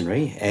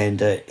Masonry,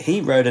 and he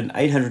wrote an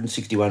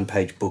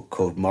 861-page book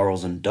called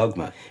Morals and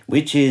Dogma,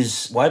 which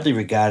is widely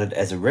regarded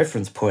as a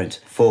reference point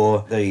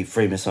for the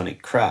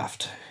Freemasonic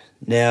craft.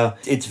 Now,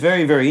 it's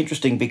very, very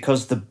interesting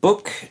because the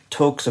book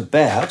talks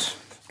about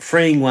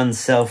freeing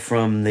oneself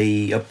from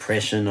the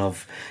oppression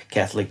of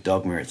Catholic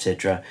dogma,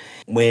 etc.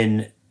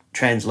 When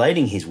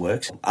translating his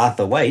works,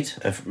 Arthur Waite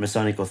of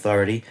Masonic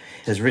Authority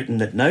has written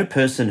that no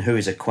person who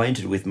is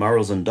acquainted with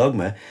morals and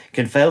dogma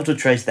can fail to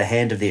trace the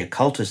hand of the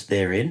occultist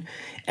therein,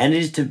 and it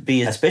is to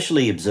be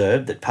especially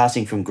observed that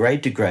passing from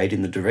grade to grade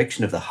in the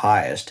direction of the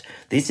highest,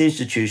 this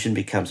institution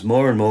becomes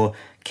more and more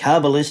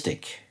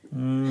Kabbalistic.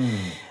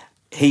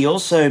 He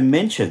also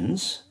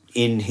mentions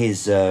in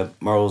his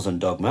Morals and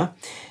Dogma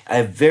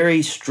a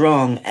very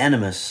strong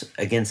animus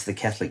against the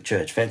Catholic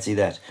Church. Fancy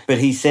that. But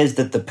he says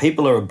that the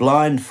people are a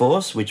blind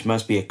force which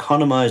must be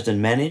economised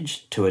and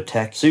managed to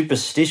attack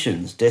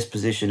superstitions,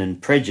 disposition and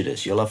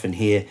prejudice. You'll often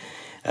hear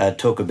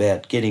talk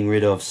about getting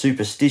rid of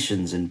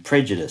superstitions and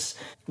prejudice.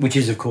 Which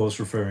is, of course,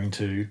 referring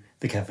to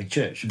the Catholic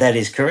Church. That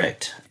is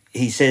correct.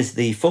 He says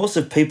the force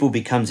of people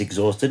becomes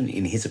exhausted,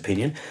 in his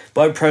opinion,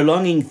 by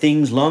prolonging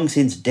things long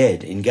since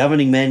dead, in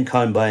governing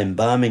mankind by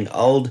embalming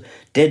old,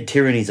 dead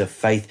tyrannies of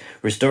faith,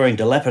 restoring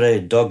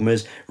dilapidated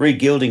dogmas,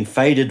 regilding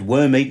faded,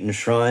 worm-eaten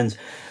shrines,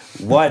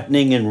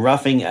 whitening and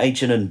roughing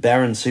ancient and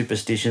barren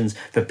superstitions,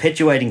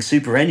 perpetuating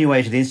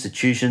superannuated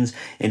institutions,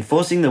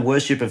 enforcing the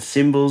worship of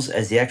symbols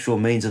as the actual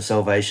means of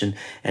salvation,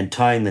 and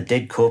tying the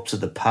dead corpse of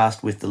the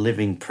past with the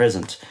living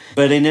present.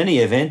 But in any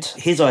event,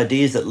 his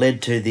ideas that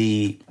led to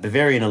the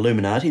Bavarian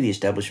Illuminati, the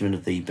establishment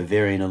of the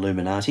Bavarian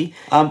Illuminati.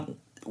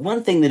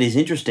 One thing that is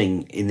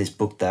interesting in this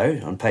book, though,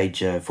 on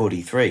page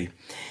 43,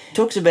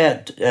 talks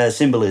about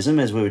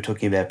symbolism, as we were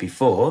talking about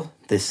before,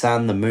 the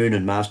sun, the moon,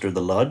 and master of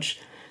the lodge.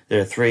 There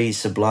are three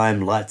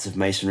sublime lights of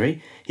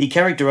Masonry. He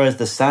characterised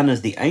the sun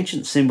as the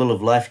ancient symbol of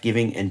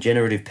life-giving and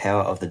generative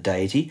power of the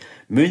deity.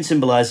 Moon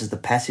symbolises the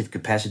passive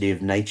capacity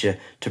of nature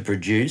to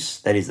produce,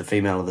 that is, the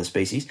female of the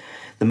species.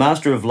 The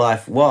master of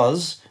life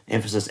was,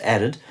 emphasis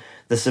added,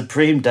 the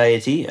supreme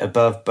deity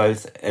above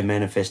both and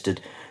manifested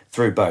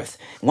through both.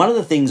 One of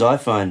the things I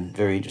find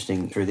very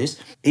interesting through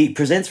this, he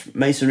presents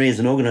Masonry as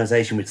an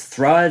organisation which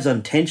thrives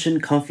on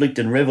tension, conflict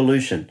and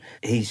revolution.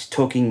 He's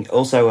talking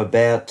also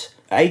about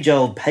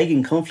age-old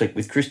pagan conflict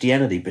with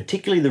Christianity,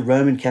 particularly the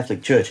Roman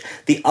Catholic Church.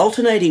 The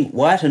alternating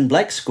white and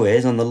black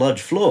squares on the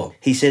lodge floor,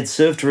 he said,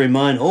 serve to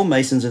remind all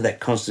Masons of that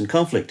constant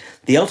conflict.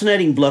 The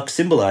alternating blocks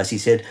symbolise, he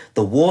said,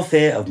 the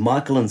warfare of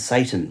Michael and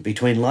Satan,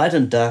 between light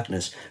and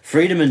darkness,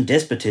 freedom and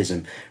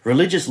despotism,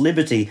 religious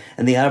liberty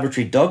and the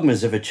arbitrary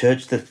dogmas of a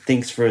church that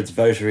thinks for its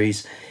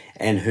votaries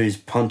and whose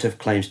pontiff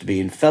claims to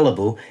be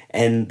infallible,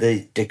 and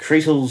the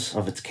decretals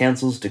of its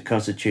councils to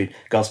constitute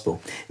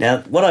gospel.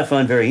 Now, what I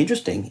find very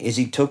interesting is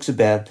he talks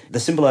about the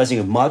symbolising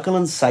of Michael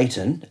and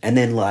Satan, and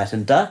then light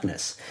and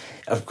darkness.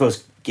 Of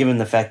course, given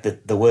the fact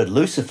that the word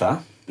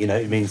Lucifer, you know,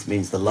 it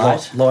means the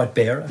light. Light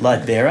bearer.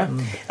 Light bearer.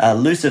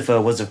 Lucifer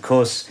was, of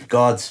course,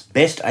 God's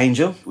best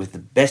angel, with the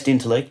best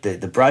intellect,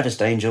 the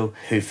brightest angel,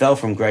 who fell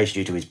from grace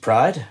due to his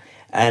pride.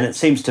 And it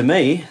seems to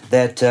me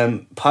that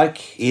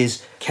Pike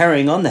is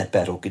carrying on that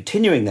battle,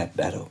 continuing that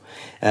battle,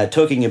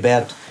 talking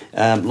about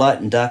light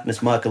and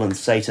darkness, Michael and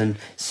Satan,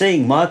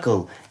 seeing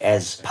Michael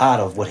as part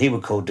of what he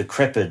would call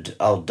decrepit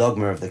old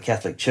dogma of the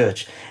Catholic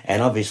Church,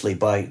 and obviously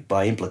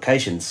by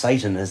implication,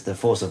 Satan as the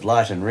force of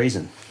light and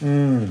reason.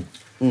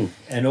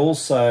 And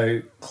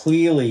also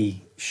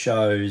clearly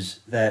shows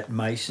that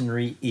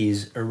Masonry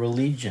is a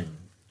religion.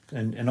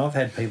 And I've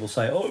had people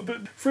say, oh,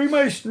 but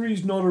Freemasonry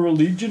is not a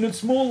religion.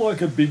 It's more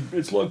like a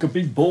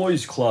big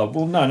boys' club.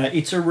 Well, no,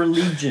 it's a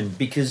religion,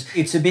 because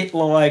it's a bit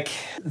like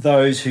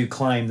those who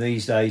claim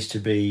these days to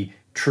be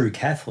true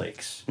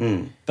Catholics,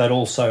 but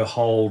also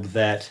hold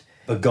that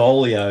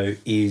Bergoglio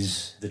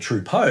is the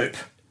true Pope.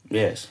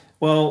 Yes.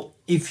 Well,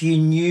 if you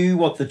knew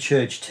what the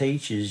Church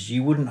teaches,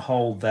 you wouldn't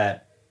hold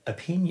that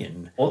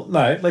opinion. Or,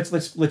 no,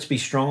 let's be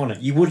strong on it.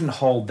 You wouldn't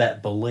hold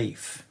that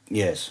belief.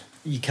 Yes.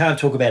 You can't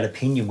talk about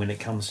opinion when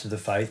it comes to the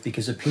faith,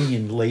 because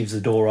opinion leaves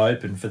the door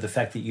open for the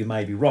fact that you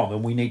may be wrong,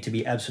 and we need to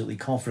be absolutely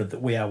confident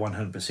that we are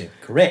 100%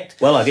 correct.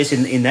 Well, I guess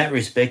in that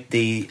respect,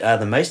 the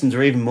Masons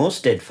are even more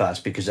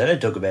steadfast, because they don't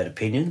talk about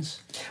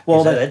opinions.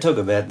 Well, they talk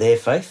about their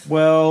faith.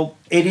 Well,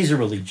 it is a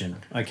religion,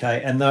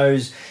 okay, and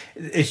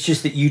it's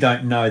just that you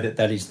don't know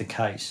that is the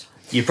case.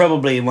 You're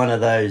probably in one of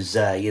those,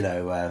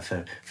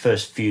 for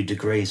first few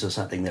degrees or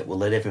something that will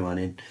let everyone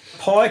in.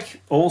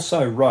 Pike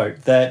also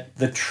wrote that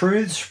the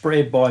truths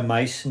spread by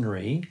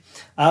Masonry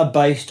are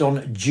based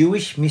on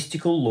Jewish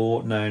mystical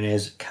law known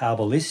as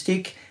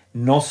Kabbalistic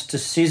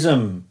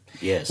Gnosticism,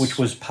 Yes. which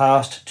was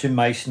passed to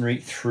Masonry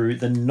through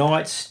the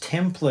Knights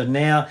Templar.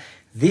 Now,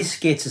 this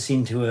gets us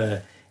into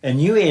a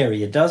new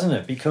area, doesn't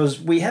it? Because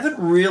we haven't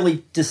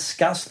really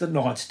discussed the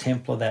Knights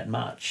Templar that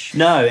much.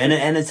 No,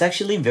 and it's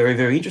actually very,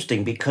 very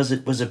interesting because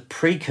it was a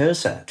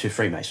precursor to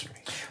Freemasonry.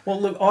 Well,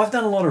 look, I've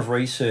done a lot of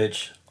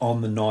research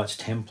on the Knights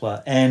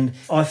Templar, and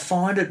I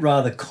find it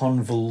rather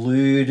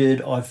convoluted.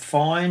 I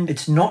find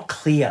it's not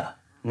clear.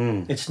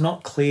 It's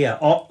not clear.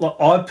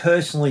 I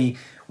personally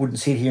wouldn't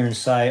sit here and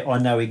say I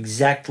know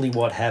exactly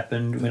what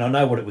happened. I mean, I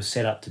know what it was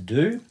set up to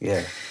do.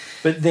 Yeah.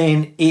 But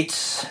then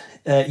its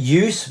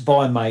use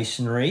by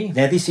Masonry,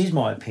 now this is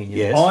my opinion,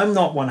 Yes. I'm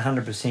not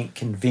 100%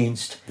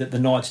 convinced that the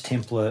Knights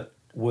Templar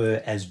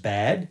were as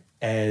bad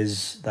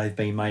as they've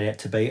been made out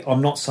to be.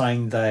 I'm not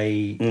saying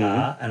they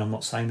are, and I'm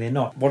not saying they're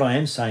not. What I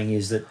am saying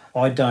is that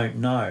I don't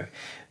know.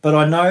 But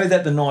I know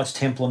that the Knights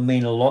Templar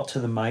mean a lot to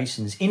the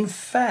Masons. In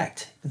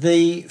fact,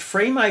 the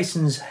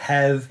Freemasons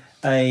have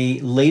a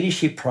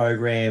leadership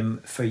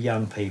program for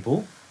young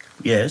people.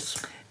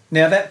 Yes.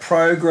 Now, that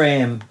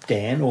program,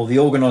 Dan, or the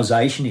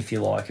organisation, if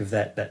you like, of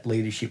that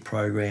leadership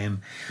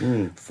program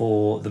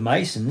for the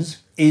Masons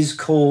is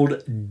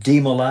called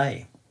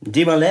Demolay.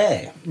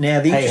 Demolay.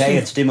 Now, the Hey,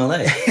 it's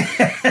Demolay.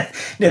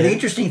 Now, the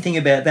interesting thing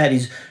about that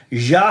is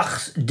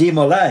Jacques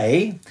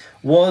Demolay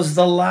was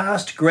the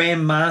last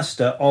Grand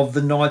Master of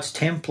the Knights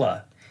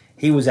Templar.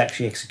 He was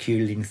actually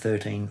executed in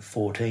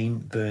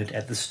 1314, burnt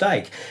at the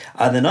stake.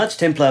 The Knights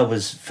Templar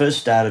was first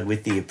started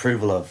with the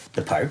approval of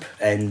the Pope,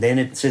 and then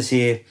it says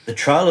here, the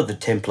trial of the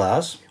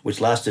Templars, which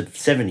lasted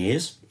 7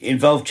 years,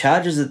 involved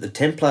charges that the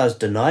Templars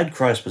denied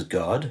Christ was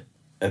God,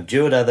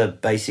 abjured other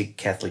basic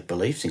Catholic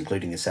beliefs,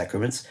 including the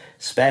sacraments,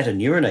 spat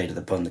and urinated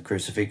upon the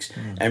crucifix,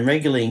 and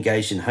regularly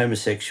engaged in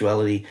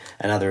homosexuality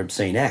and other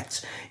obscene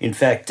acts. In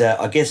fact,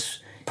 I guess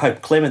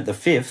Pope Clement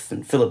V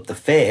and Philip the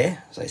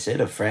Fair, as they said,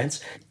 of France,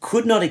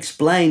 could not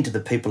explain to the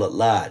people at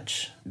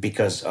large,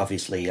 because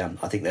obviously I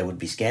think they would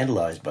be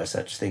scandalised by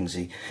such things.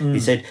 He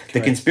said,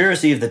 the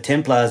conspiracy of the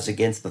Templars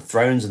against the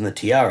thrones and the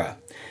tiara,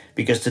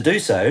 because to do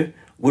so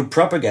would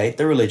propagate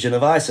the religion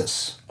of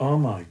Isis. Oh,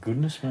 my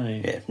goodness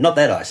me. Yeah, not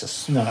that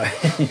Isis. No,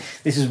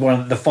 this is one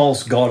of the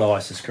false god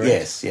Isis,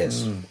 correct?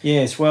 Yes.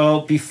 Yes,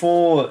 well,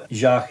 before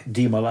Jacques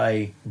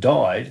Demolay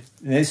died,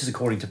 and this is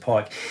according to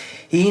Pike,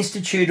 he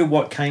instituted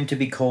what came to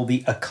be called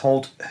the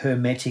occult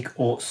Hermetic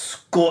or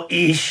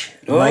Scottish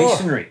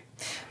Masonry,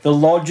 the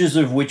lodges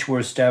of which were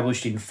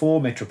established in 4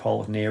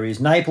 metropolitan areas,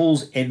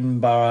 Naples,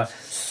 Edinburgh,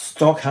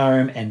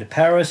 Stockholm and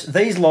Paris.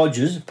 These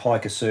lodges,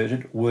 Pike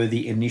asserted, were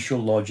the initial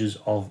lodges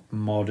of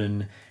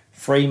modern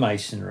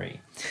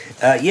Freemasonry.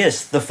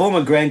 Yes, the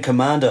former Grand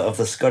Commander of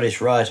the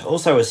Scottish Rite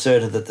also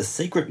asserted that the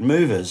secret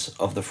movers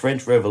of the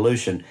French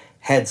Revolution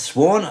had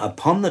sworn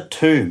upon the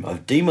tomb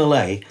of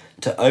Demolay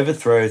to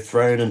overthrow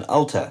throne and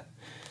altar.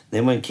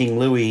 Then when King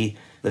Louis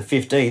the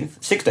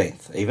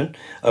 16th even,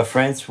 of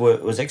France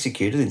was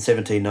executed in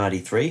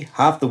 1793,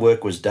 half the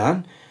work was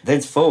done.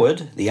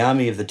 Thenceforward, the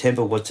army of the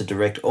Temple was to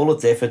direct all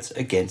its efforts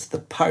against the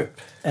Pope.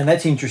 And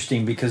that's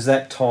interesting because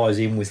that ties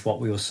in with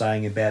what we were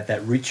saying about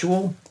that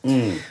ritual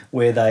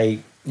where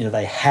they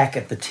hack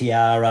at the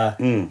tiara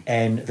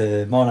and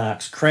the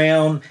monarch's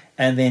crown,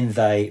 and then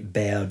they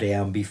bow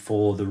down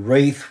before the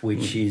wreath,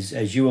 which is,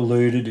 as you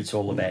alluded, it's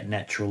all about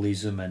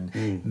naturalism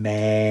and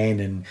man,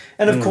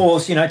 and of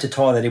course, to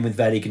tie that in with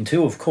Vatican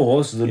II, of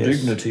course, the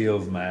dignity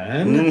of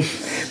man.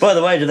 By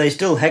the way, do they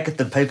still hack at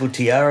the papal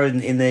tiara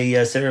in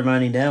the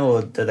ceremony now,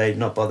 or do they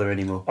not bother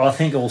anymore? I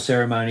think all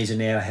ceremonies are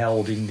now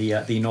held in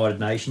the United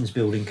Nations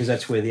building because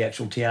that's where the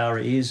actual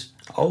tiara is.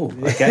 Oh,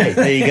 okay,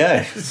 there you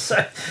go.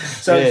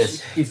 So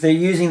Yes. if they're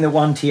using the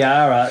one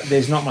tiara,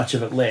 there's not much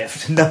of it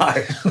left.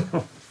 No.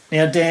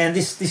 Now, Dan,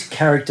 this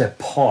character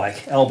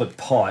Pike, Albert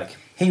Pike,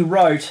 he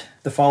wrote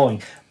the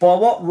following: by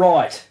what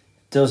right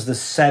does the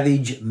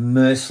savage,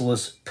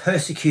 merciless,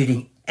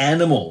 persecuting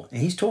animal,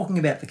 and he's talking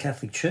about the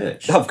Catholic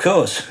Church, Of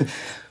course.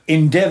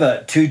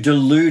 endeavour to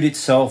delude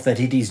itself that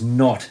it is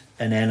not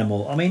an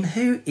animal? I mean,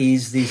 who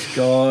is this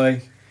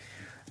guy?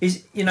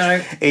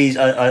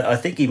 I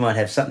think he might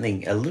have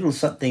a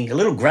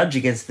little grudge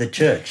against the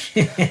church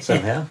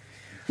somehow.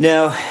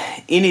 Now,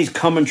 in his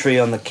commentary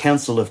on the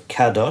Council of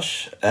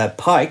Kadosh,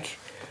 Pike,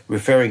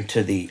 referring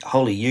to the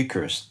Holy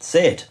Eucharist,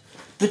 said,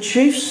 "The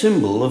chief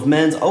symbol of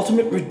man's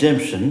ultimate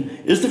redemption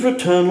is the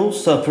fraternal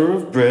supper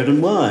of bread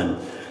and wine.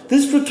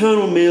 This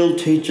fraternal meal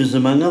teaches,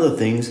 among other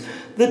things,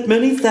 that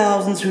many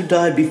thousands who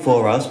died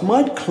before us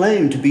might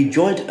claim to be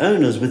joint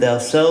owners with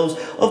ourselves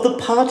of the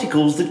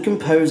particles that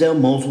compose our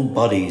mortal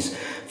bodies.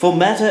 For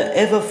matter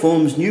ever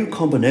forms new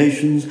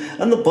combinations,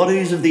 and the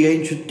bodies of the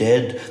ancient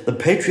dead, the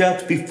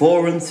patriarchs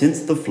before and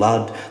since the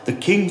flood, the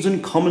kings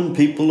and common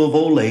people of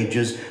all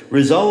ages,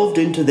 resolved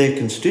into their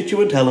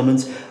constituent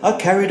elements, are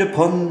carried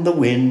upon the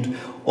wind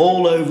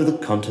all over the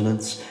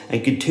continents,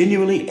 and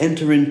continually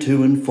enter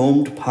into and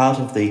formed part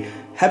of the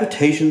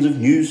habitations of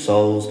new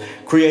souls,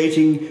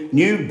 creating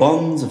new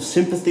bonds of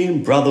sympathy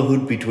and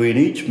brotherhood between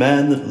each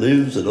man that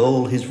lives and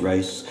all his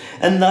race.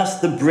 And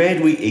thus the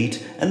bread we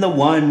eat and the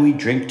wine we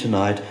drink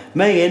tonight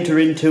may enter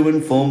into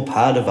and form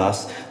part of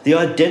us, the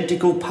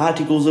identical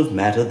particles of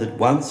matter that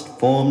once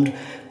formed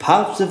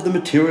parts of the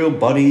material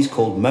bodies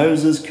called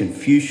Moses,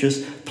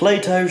 Confucius,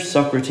 Plato,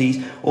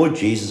 Socrates, or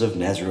Jesus of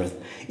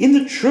Nazareth. In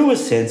the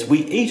truest sense, we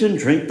eat and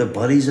drink the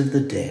bodies of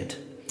the dead.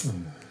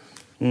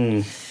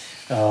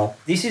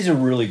 This is a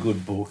really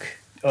good book.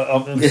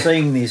 I'm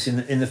seeing this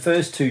in the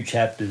first two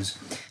chapters.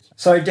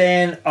 So,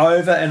 Dan,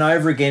 over and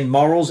over again,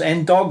 Morals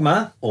and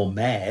Dogma, or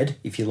MAD,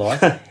 if you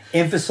like,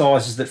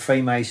 emphasises that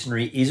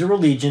Freemasonry is a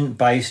religion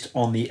based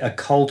on the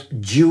occult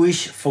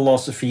Jewish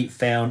philosophy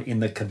found in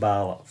the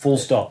Kabbalah. Full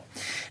stop.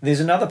 There's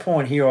another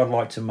point here I'd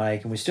like to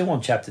make, and we're still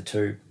on Chapter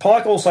 2.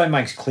 Pike also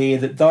makes clear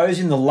that those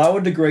in the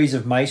lower degrees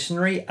of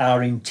Masonry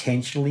are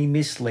intentionally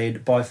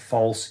misled by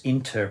false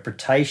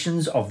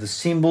interpretations of the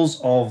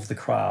symbols of the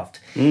craft.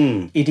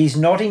 It is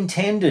not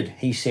intended,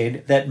 he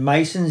said, that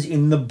Masons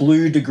in the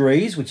blue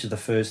degrees, which are the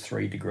first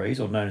 3 degrees,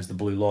 or known as the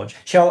Blue Lodge,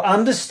 shall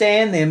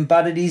understand them,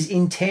 but it is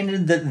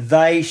intended that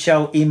they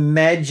shall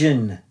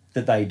imagine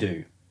that they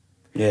do.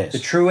 Yes. The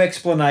true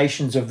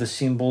explanations of the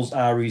symbols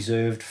are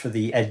reserved for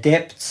the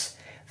adepts,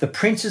 the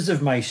princes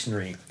of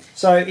Masonry.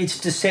 So it's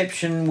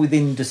deception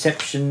within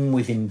deception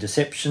within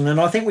deception.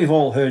 And I think we've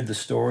all heard the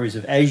stories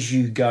of as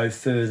you go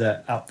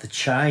further up the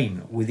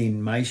chain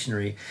within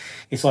Masonry,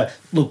 it's like,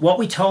 look, what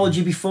we told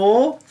you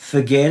before,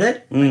 forget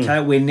it. Okay,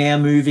 we're now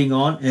moving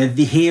on.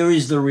 Here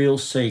is the real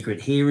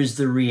secret. Here is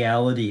the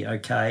reality,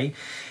 okay?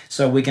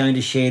 So we're going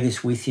to share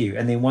this with you.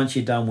 And then once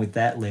you're done with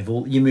that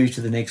level, you move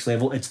to the next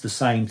level. It's the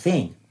same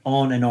thing,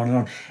 on and on and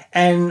on.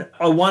 And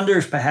I wonder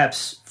if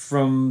perhaps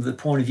from the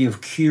point of view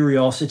of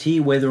curiosity,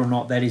 whether or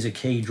not that is a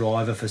key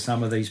driver for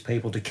some of these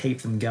people to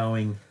keep them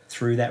going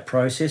through that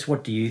process.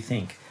 What do you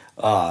think?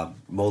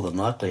 More than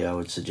likely, I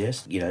would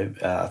suggest.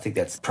 I think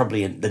that's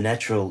probably the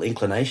natural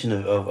inclination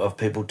of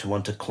people to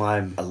want to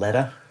climb a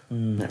ladder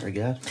in that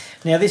regard.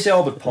 Now, this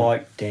Albert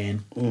Pike,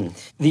 Dan,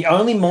 the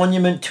only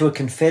monument to a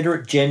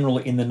Confederate general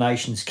in the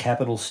nation's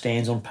capital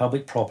stands on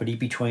public property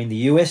between the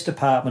US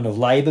Department of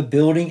Labor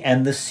building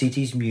and the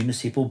city's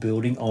municipal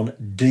building on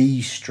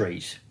D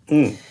Street.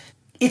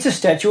 It's a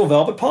statue of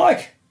Albert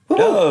Pike.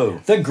 Oh.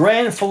 The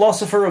grand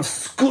philosopher of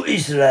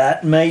Scottish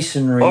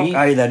Masonry,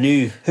 Okay, they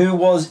knew. who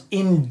was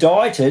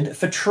indicted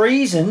for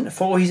treason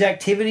for his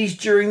activities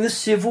during the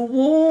Civil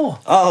War.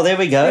 Oh, there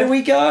we go. There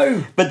we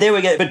go. But there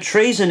we go. But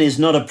treason is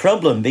not a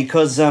problem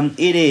because it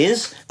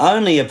is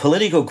only a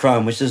political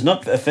crime which does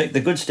not affect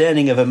the good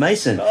standing of a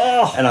Mason.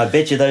 Oh. And I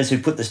bet you those who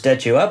put the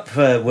statue up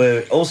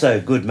were also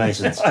good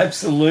Masons.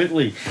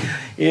 Absolutely.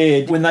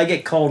 Yeah. When they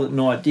get cold at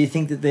night, do you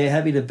think that they're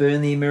happy to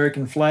burn the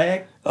American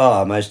flag?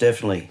 Oh, most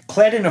definitely.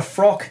 Clad in a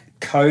frock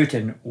coat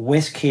and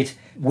waistcoat,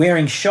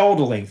 wearing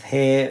shoulder-length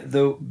hair,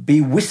 the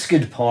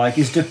bewhiskered Pike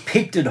is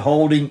depicted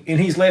holding in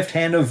his left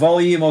hand a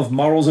volume of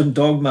Morals and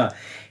Dogma,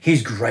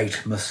 his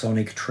great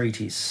Masonic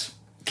treatise.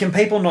 Can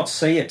people not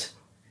see it?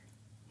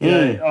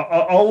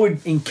 I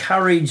would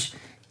encourage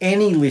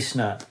any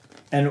listener,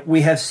 and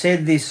we have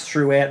said this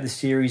throughout the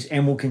series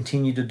and will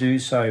continue to do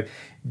so,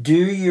 do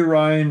your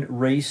own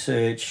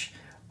research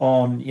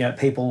on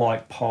people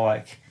like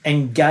Pike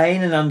and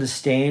gain an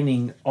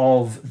understanding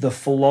of the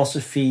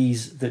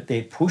philosophies that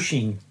they're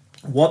pushing,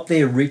 what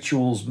their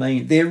rituals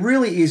mean. There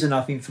really is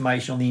enough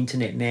information on the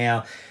internet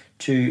now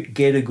to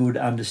get a good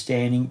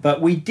understanding. But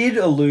we did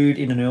allude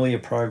in an earlier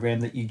program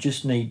that you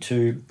just need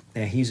to,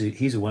 now here's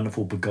a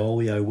wonderful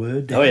Bergoglio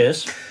word. Oh,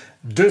 yes.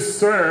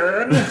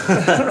 Discern.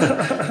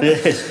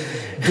 Yes.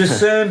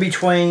 Discern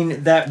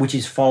between that which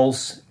is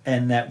false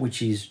and that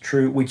which is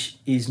true, which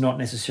is not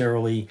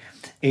necessarily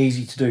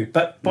easy to do.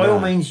 But by all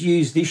means,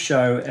 use this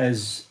show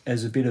as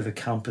a bit of a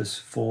compass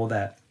for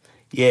that.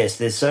 Yes,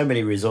 there's so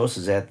many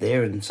resources out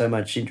there and so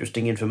much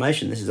interesting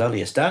information. This is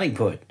only a starting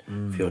point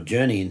for your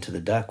journey into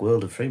the dark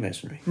world of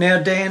Freemasonry. Now,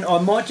 Dan, I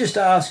might just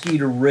ask you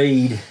to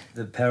read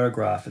the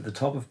paragraph at the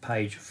top of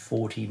page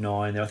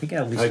 49 there. I think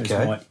our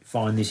listeners might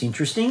find this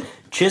interesting.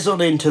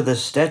 Chiselled into the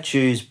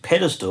statue's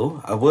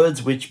pedestal are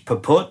words which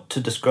purport to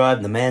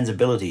describe the man's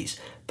abilities: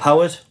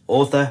 poet,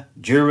 author,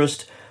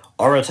 jurist,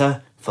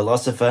 orator,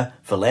 philosopher,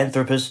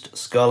 philanthropist,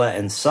 scholar,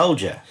 and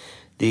soldier.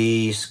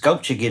 The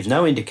sculpture gives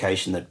no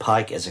indication that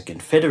Pike, as a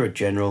Confederate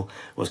general,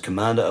 was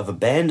commander of a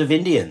band of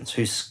Indians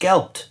who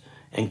scalped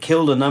and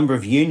killed a number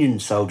of Union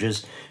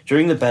soldiers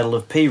during the Battle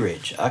of Pea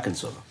Ridge,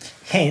 Arkansas.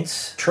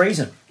 Hence,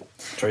 treason.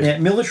 Now,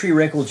 military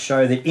records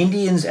show that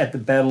Indians at the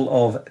Battle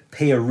of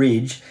Pea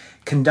Ridge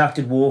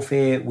conducted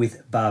warfare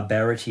with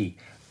barbarity.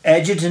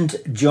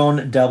 Adjutant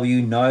John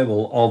W.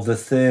 Noble of the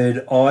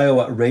 3rd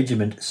Iowa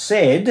Regiment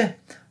said,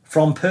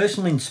 "From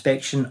personal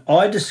inspection,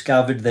 I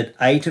discovered that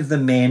 8 of the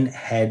men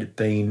had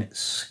been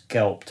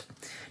scalped."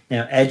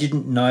 Now,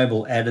 Adjutant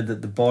Noble added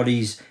that the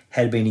bodies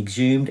had been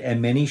exhumed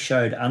and many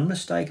showed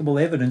unmistakable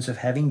evidence of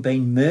having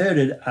been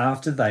murdered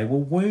after they were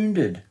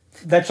wounded.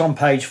 That's on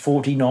page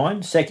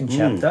 49, second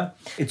chapter.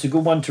 It's a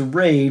good one to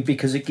read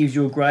because it gives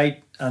you a great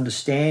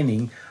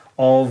understanding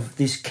of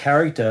this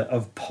character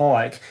of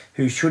Pike,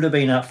 who should have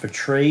been up for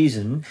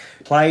treason,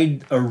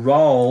 played a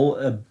role,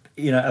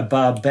 a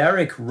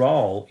barbaric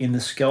role in the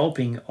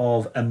scalping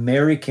of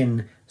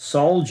American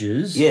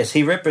soldiers. Yes,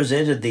 he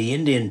represented the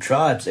Indian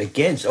tribes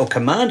against, or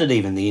commanded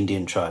even the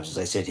Indian tribes, as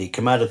they said. He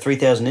commanded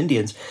 3,000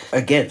 Indians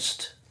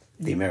against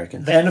the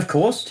Americans. And, of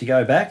course, to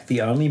go back,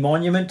 the only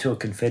monument to a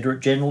Confederate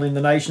general in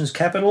the nation's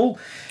capital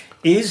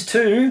is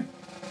to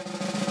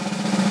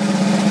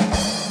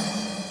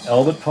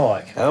Albert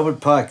Pike.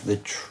 Albert Pike, the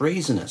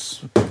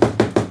treasonous.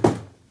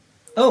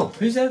 Oh,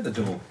 who's that at the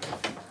door?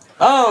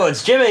 Oh,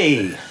 it's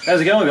Jimmy.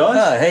 How's it going, guys?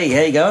 Oh, hey,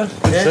 how you going?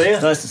 Good to see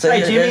you. Nice to see you.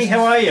 Hey, Jimmy,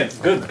 how are you?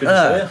 Good to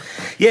see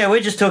you. Yeah,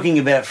 we're just talking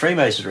about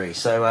Freemasonry.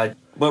 So,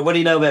 what do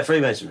you know about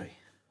Freemasonry?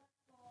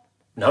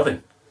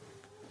 Nothing.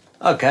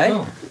 Okay.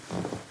 Oh.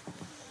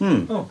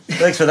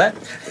 Thanks for that.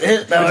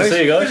 Good to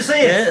see you guys. Good to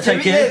see you. Yeah,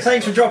 thank you. Yeah,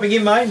 thanks for dropping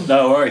in, mate.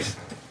 No worries.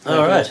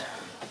 All right.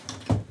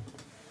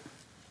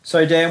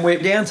 So, Dan, we're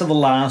down to the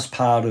last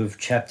part of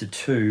Chapter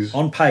 2.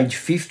 On page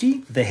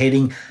 50, the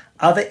heading,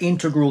 Other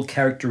Integral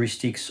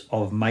Characteristics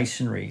of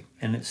Masonry.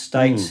 And it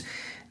states,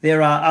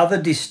 there are other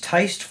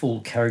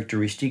distasteful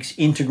characteristics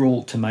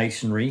integral to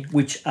Masonry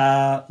which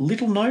are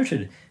little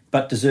noted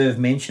but deserve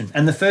mention.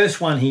 And the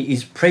first one here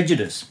is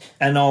prejudice.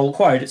 And I'll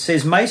quote, it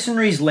says,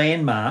 Masonry's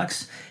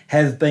landmarks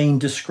have been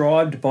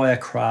described by a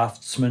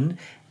craftsman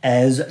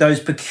as those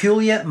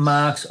peculiar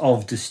marks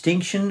of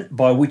distinction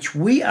by which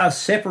we are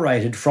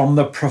separated from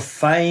the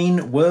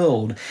profane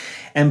world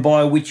and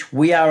by which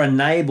we are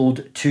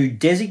enabled to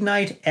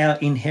designate our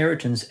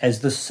inheritance as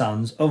the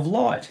sons of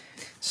light.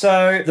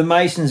 So the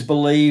Masons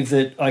believe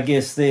that, I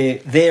guess,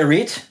 they're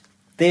it.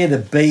 They're the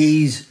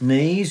bee's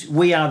knees.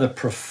 We are the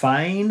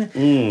profane.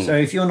 So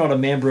if you're not a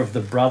member of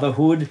the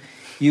Brotherhood,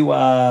 you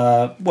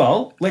are,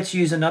 well, let's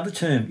use another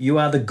term. You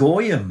are the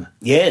goyim.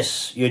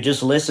 Yes, you're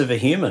just less of a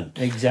human.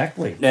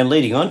 Exactly. Now,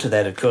 leading on to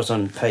that, of course,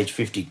 on page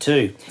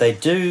 52, they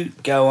do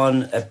go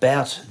on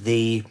about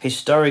the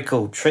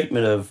historical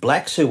treatment of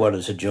blacks who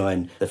wanted to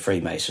join the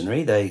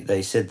Freemasonry.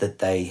 They said that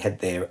they had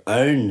their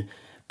own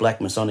Black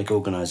Masonic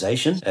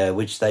organisation,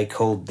 which they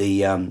called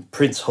the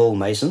Prince Hall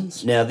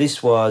Masons. Now,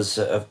 this was,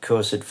 of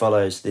course, it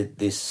follows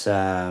this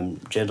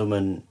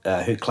gentleman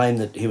who claimed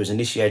that he was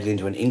initiated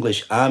into an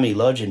English Army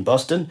Lodge in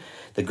Boston.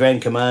 The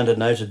Grand Commander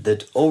noted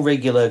that all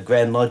regular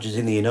Grand Lodges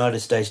in the United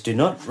States do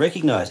not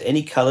recognise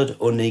any coloured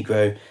or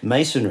Negro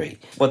Masonry.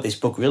 What this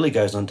book really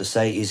goes on to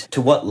say is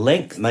to what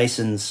length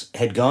Masons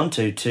had gone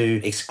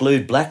to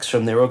exclude blacks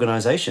from their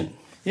organisation.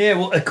 Yeah,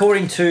 well,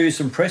 according to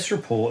some press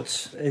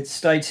reports, it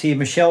states here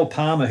Michelle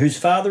Palmer, whose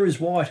father is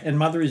white and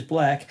mother is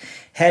black,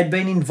 had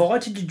been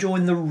invited to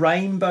join the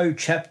Rainbow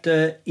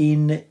chapter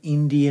in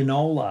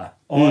Indianola,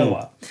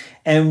 Iowa,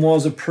 and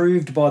was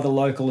approved by the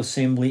local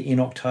assembly in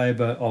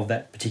October of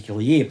that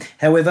particular year.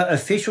 However,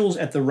 officials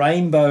at the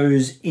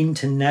Rainbow's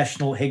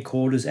international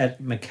headquarters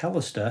at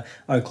McAlester,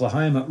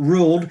 Oklahoma,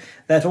 ruled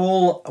that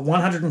all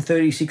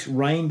 136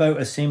 Rainbow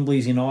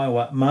assemblies in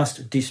Iowa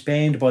must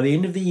disband by the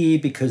end of the year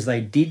because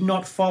they did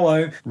not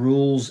follow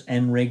rules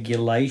and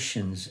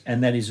regulations.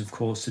 And that is, of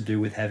course, to do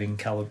with having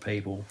coloured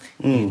people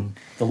in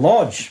the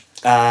lodge.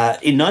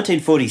 In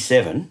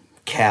 1947...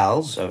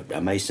 Cowles, a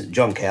Mason,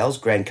 John Cowles,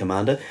 Grand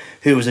Commander,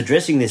 who was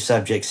addressing this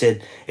subject,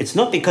 said, it's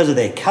not because of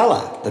their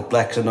colour that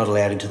blacks are not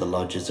allowed into the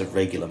lodges of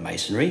regular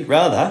Masonry.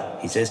 Rather,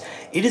 he says,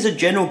 it is a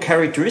general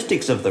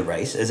characteristics of the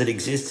race as it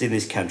exists in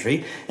this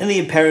country and the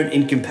apparent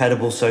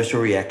incompatible social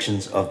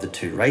reactions of the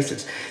two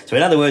races. So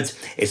in other words,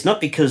 it's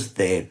not because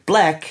they're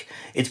black,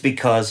 it's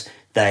because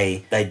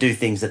they do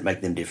things that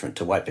make them different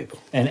to white people.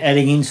 And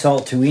adding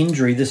insult to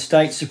injury, the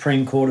State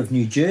Supreme Court of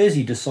New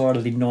Jersey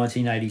decided in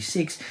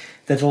 1986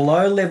 that a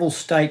low-level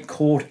state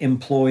court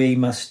employee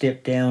must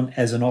step down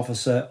as an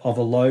officer of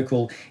a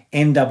local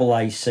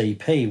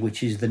NAACP,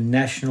 which is the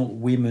National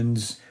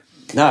Women's...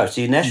 No, it's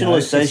the National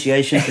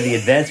Association for the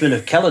Advancement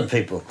of Coloured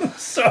People.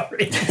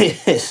 Sorry.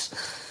 Yes.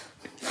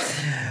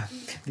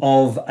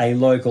 Of a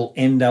local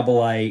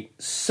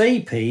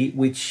NAACP,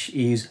 which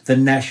is the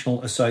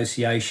National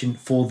Association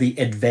for the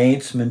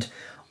Advancement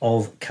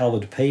of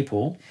Coloured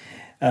People,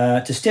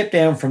 to step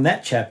down from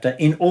that chapter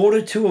in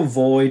order to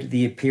avoid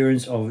the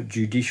appearance of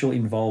judicial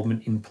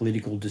involvement in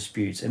political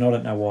disputes. And I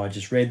don't know why I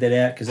just read that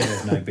out, because that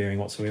has no bearing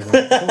whatsoever on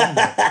what I'm talking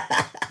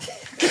about.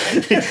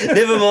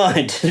 Never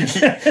mind.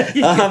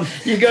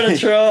 You got to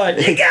try.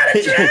 You got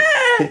to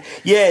try.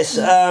 Yes.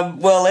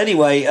 Well,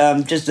 anyway,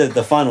 just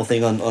the final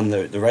thing on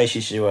the race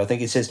issue, I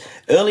think it says,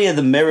 earlier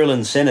the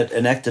Maryland Senate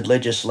enacted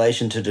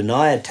legislation to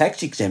deny a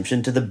tax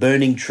exemption to the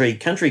Burning Tree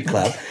Country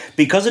Club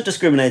because it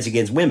discriminates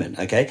against women,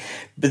 okay?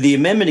 But the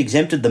amendment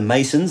exempted the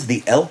Masons,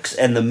 the Elks,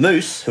 and the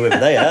Moose, whoever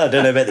they are, I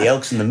don't know about the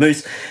Elks and the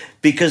Moose,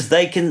 because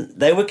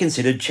they were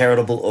considered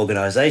charitable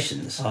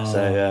organisations.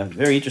 So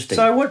very interesting.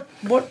 So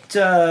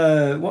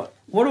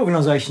what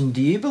organisation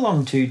do you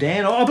belong to,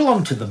 Dan? I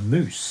belong to the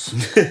Moose.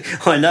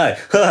 I know.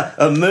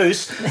 A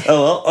moose.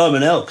 Oh well, I'm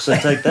an elk, so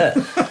take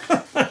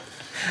that.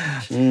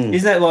 Isn't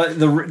it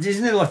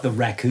like the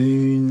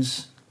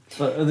raccoons?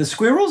 The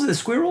squirrels? Are the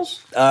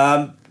squirrels?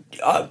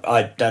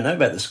 I don't know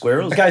about the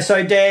squirrels. Okay,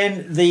 so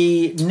Dan,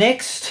 the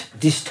next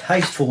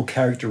distasteful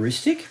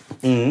characteristic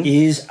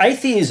is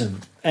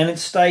atheism, and it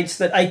states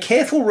that a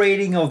careful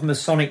reading of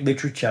Masonic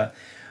literature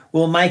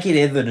will make it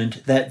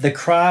evident that the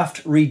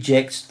craft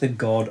rejects the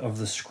God of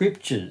the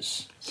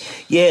Scriptures.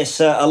 Yes,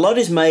 a lot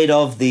is made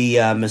of the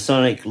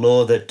Masonic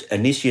law that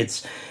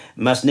initiates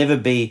must never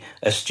be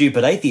a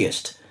stupid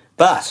atheist.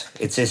 But,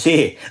 it says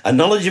here, a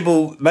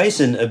knowledgeable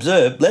Mason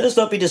observed, let us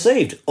not be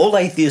deceived. All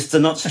atheists are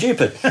not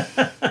stupid.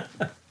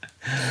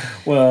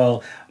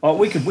 Well,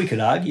 we could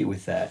argue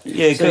with that.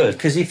 Yeah, good.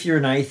 Because if you're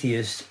an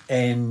atheist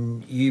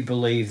and you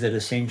believe that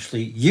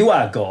essentially you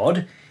are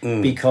God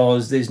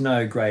because there's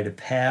no greater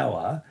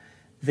power,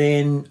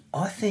 then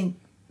I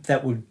think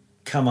that would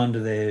come under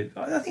their...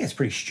 I think it's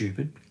pretty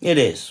stupid. It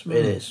is,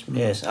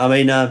 yes. I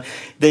mean,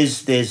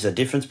 there's a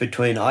difference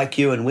between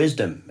IQ and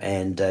wisdom,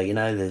 and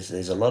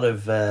there's a lot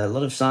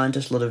of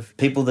scientists, a lot of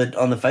people that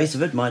on the face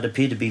of it might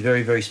appear to be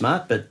very, very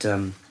smart, but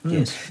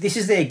yes. This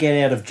is their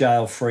get out of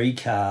jail free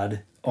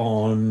card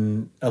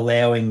on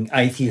allowing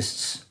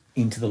atheists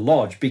into the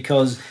lodge,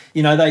 because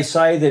they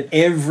say that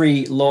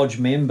every lodge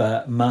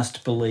member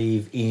must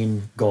believe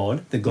in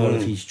God, the God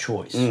of his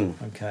choice.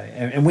 Okay,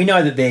 and we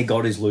know that their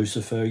God is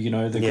Lucifer,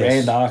 the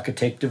grand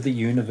architect of the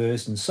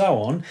universe and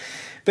so on.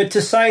 But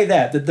to say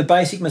that the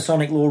basic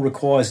Masonic law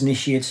requires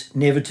initiates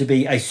never to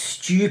be a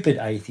stupid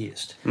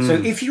atheist. So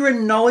if you're a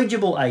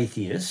knowledgeable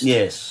atheist,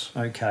 yes,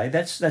 okay,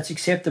 that's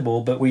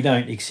acceptable, but we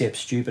don't accept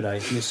stupid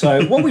atheists.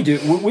 So what we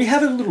do, we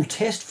have a little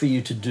test for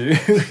you to do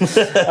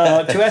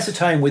to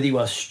ascertain whether you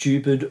are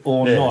stupid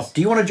or not.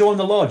 Do you want to join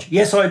the lodge?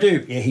 Yes, I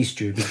do. Yeah, he's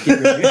stupid. Get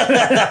rid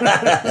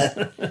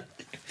of him.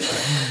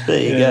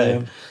 There you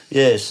go.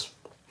 Yes.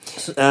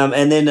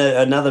 And then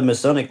another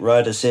Masonic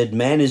writer said,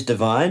 man is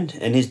divine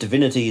and his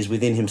divinity is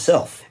within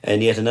himself.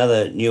 And yet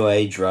another New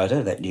Age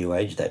writer, that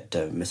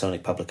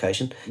Masonic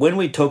publication, when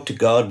we talk to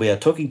God, we are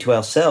talking to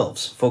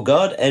ourselves, for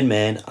God and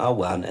man are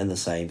one and the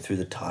same through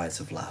the ties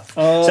of love.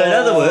 Oh, so in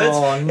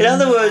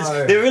other words,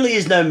 there really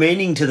is no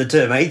meaning to the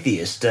term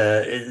atheist,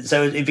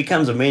 so it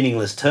becomes a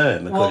meaningless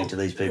term according to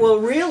these people. Well,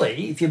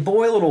 really, if you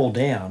boil it all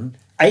down,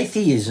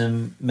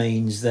 atheism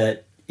means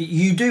that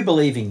you do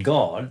believe in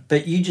God,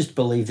 but you just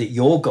believe that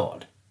you're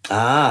God.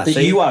 That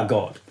you are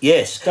God.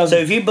 Yes. So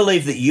if you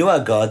believe that you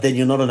are God, then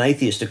you're not an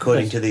atheist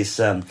according to this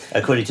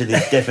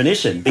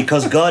definition,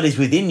 because God is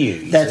within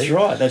you. That's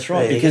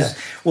right. Because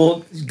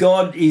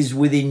God is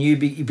within you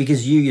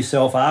because you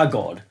yourself are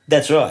God.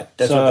 That's right.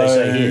 That's what they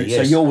say here. Yes.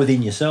 So you're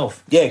within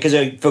yourself. Yeah,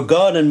 because for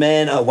God and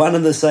man are one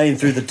and the same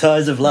through the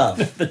ties of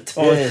love. The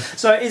ties. Yes.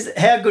 So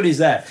how good is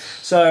that?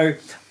 So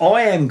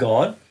I am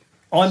God.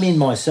 I'm in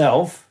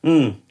myself.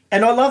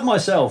 And I love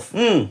myself.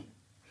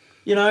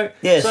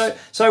 Yes.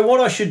 So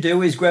what I should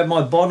do is grab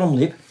my bottom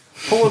lip,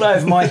 pull it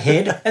over my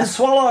head and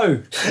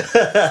swallow.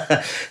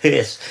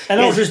 Yes.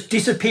 And I'll just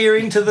disappear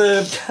into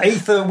the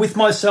ether with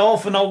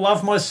myself, and I'll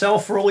love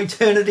myself for all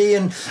eternity.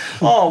 And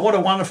what a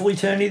wonderful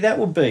eternity that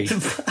would be.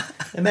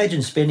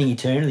 Imagine spending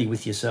eternity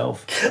with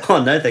yourself.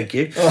 Oh, no, thank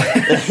you.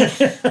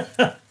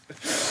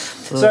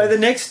 So the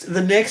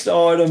next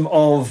item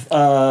of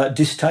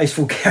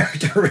distasteful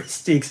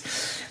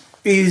characteristics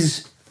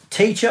is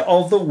teacher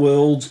of the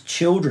world's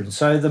children.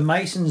 So the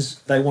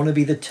Masons, they want to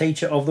be the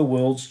teacher of the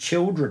world's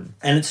children.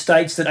 And it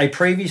states that a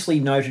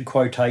previously noted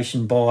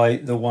quotation by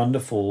the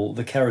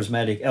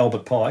charismatic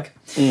Albert Pike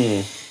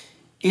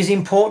is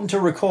important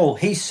to recall.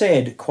 He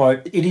said,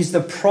 quote, "It is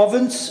the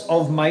province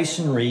of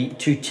Masonry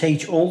to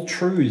teach all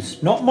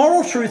truths, not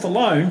moral truth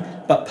alone,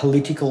 but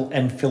political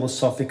and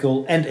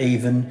philosophical and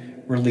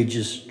even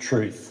religious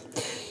truth."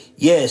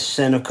 Yes,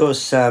 and of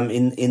course,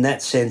 in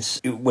that sense,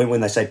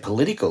 when they say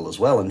political as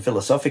well and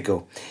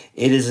philosophical,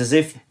 it is as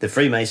if the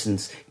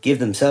Freemasons give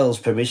themselves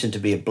permission to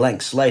be a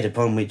blank slate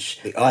upon which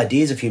the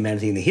ideas of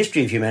humanity and the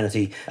history of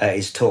humanity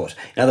is taught.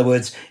 In other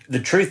words, the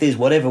truth is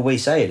whatever we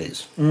say it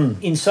is.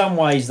 In some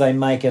ways, they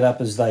make it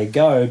up as they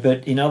go,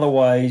 but in other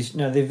ways,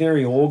 they're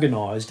very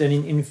organised. And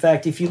in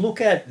fact, if you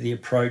look at the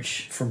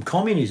approach from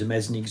communism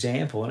as an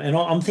example, and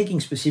I'm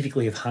thinking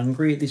specifically of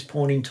Hungary at this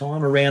point in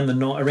time, around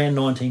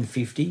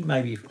 1950,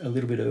 maybe a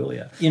little bit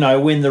earlier.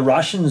 When the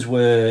Russians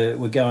were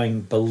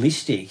going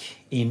ballistic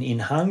in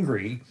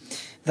Hungary,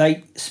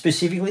 they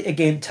specifically,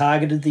 again,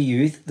 targeted the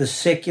youth, the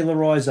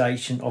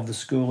secularisation of the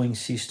schooling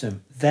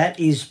system. That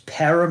is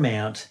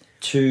paramount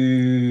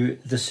to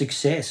the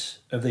success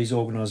of these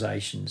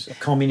organisations.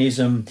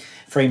 Communism,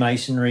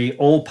 Freemasonry,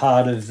 all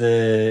part of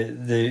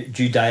the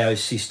Judeo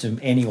system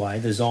anyway,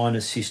 the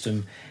Zionist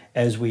system,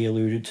 as we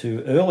alluded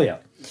to earlier.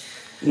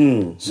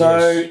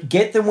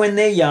 Get them when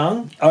they're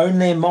young, own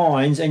their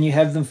minds, and you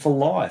have them for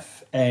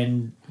life.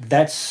 And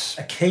that's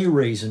a key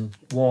reason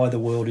why the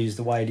world is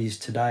the way it is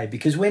today,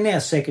 because we're now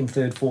second,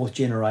 third, fourth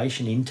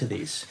generation into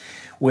this,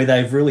 where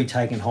they've really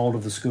taken hold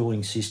of the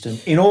schooling system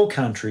in all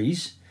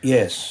countries.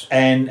 Yes.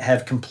 And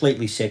have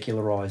completely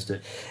secularised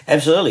it.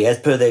 Absolutely, as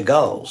per their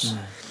goals.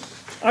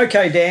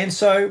 Okay, Dan,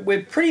 so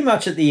we're pretty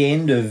much at the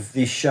end of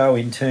this show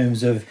in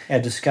terms of our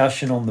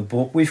discussion on the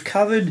book. We've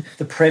covered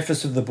the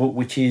preface of the book,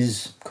 which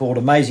is called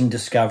Amazing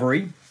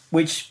Discovery.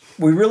 which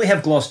we really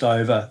have glossed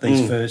over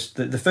these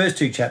the first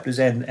two chapters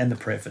and the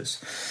preface.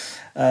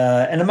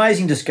 An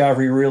amazing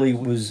discovery really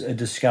was a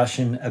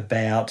discussion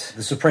about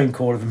the Supreme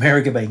Court of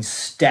America being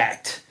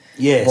stacked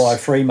by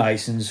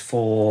Freemasons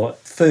for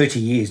 30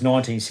 years,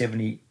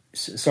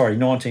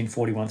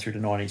 1941 through to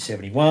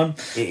 1971.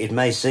 It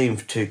may seem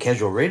to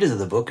casual readers of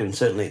the book, and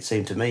certainly it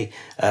seemed to me,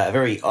 a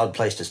very odd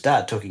place to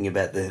start talking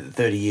about the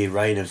 30-year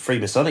reign of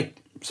Freemasonic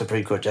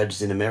Supreme Court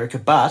judges in America,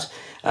 but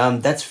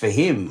that's for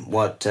him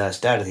what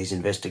started his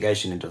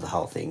investigation into the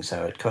whole thing.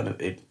 So it kind of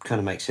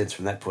makes sense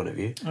from that point of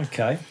view.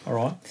 Okay, all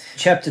right.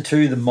 Chapter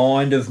 2, The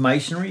Mind of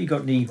Masonry. You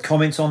got any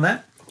comments on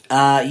that?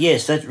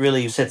 Yes, that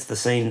really sets the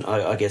scene,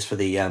 I guess, for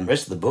the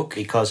rest of the book,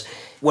 because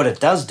what it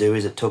does do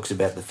is it talks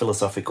about the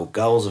philosophical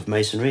goals of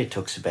Masonry, it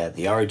talks about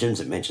the origins,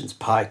 it mentions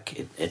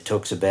Pike, it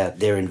talks about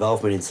their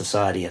involvement in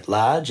society at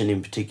large, and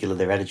in particular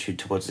their attitude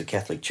towards the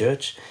Catholic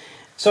Church.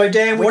 So,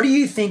 Dan, what do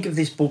you think of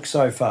this book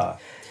so far?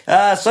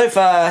 So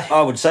far,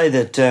 I would say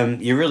that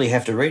you really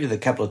have to read it a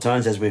couple of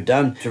times, as we've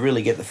done, to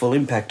really get the full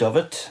impact of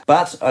it.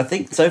 But I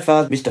think so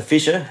far Mr.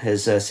 Fisher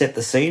has set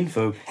the scene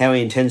for how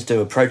he intends to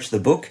approach the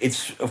book.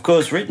 It's, of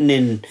course, written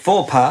in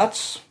 4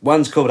 parts.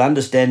 One's called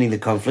Understanding the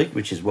Conflict,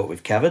 which is what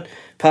we've covered.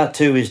 Part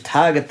 2 is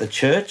Target the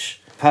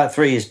Church. Part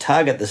 3 is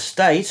Target the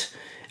State.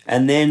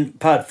 And then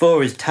Part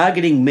 4 is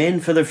Targeting Men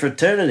for the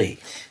Fraternity.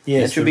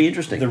 Yes, that should be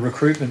interesting. The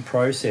recruitment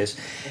process.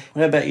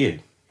 How about you?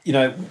 You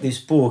know, this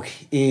book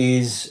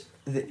is...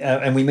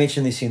 and we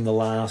mentioned this in the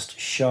last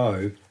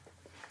show,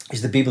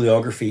 is the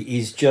bibliography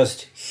is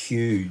just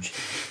huge.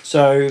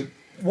 So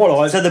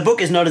So the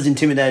book is not as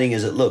intimidating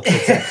as it looks.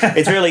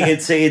 It's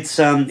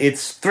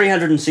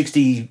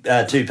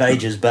 362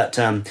 pages, but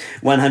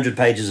 100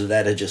 pages of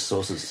that are just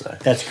sources. So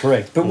that's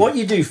correct. But what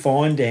you do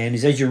find, Dan,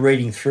 is as you're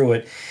reading through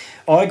it,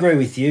 I agree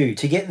with you.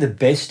 To get the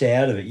best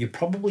out of it, you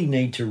probably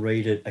need to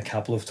read it a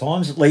couple of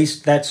times. At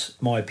least that's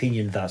my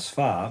opinion thus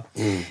far.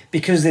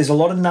 Because there's a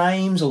lot of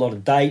names, a lot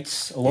of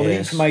dates, a lot of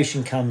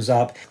information comes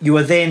up. You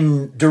are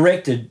then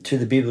directed to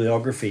the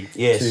bibliography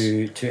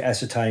to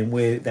ascertain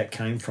where that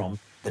came from.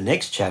 The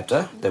next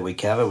chapter that we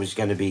cover was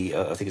going to be,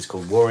 I think it's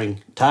called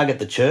Target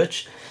the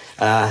Church.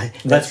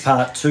 That's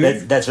part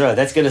 2. That's right.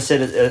 That's going to set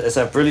us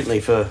up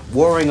brilliantly for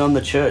Warring on the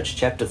Church,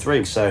 chapter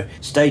 3. So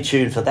stay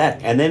tuned for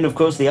that. And then, of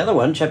course, the other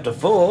one, chapter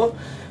 4,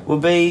 will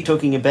be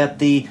talking about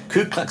the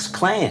Ku Klux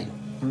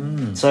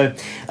Klan. So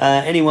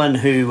anyone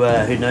who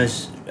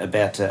knows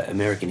about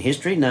American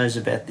history knows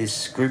about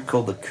this group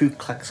called the Ku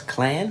Klux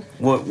Klan,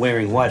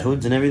 wearing white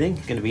hoods and everything.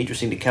 It's going to be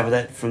interesting to cover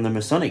that from the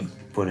Masonic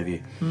point of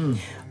view.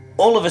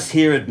 All of us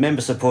here at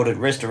member-supported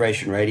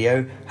Restoration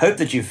Radio hope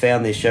that you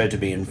found this show to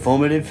be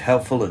informative,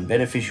 helpful and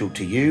beneficial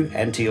to you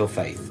and to your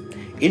faith.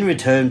 In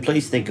return,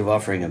 please think of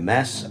offering a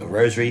Mass, a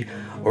Rosary,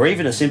 or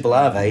even a simple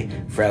Ave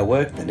for our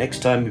work the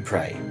next time we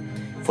pray.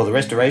 For the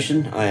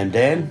Restoration, I am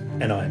Dan.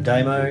 And I am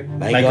Damo.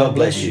 May God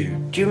bless you.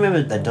 Do you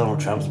remember that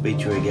Donald Trump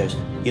speech where he goes,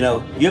 you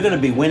know, you're going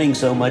to be winning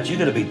so much, you're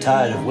going to be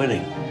tired of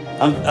winning.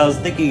 I was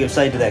thinking of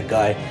saying to that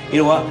guy, you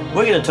know what,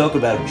 we're going to talk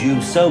about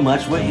Jews so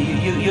much,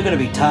 you're going to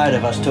be tired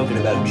of us talking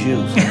about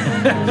Jews.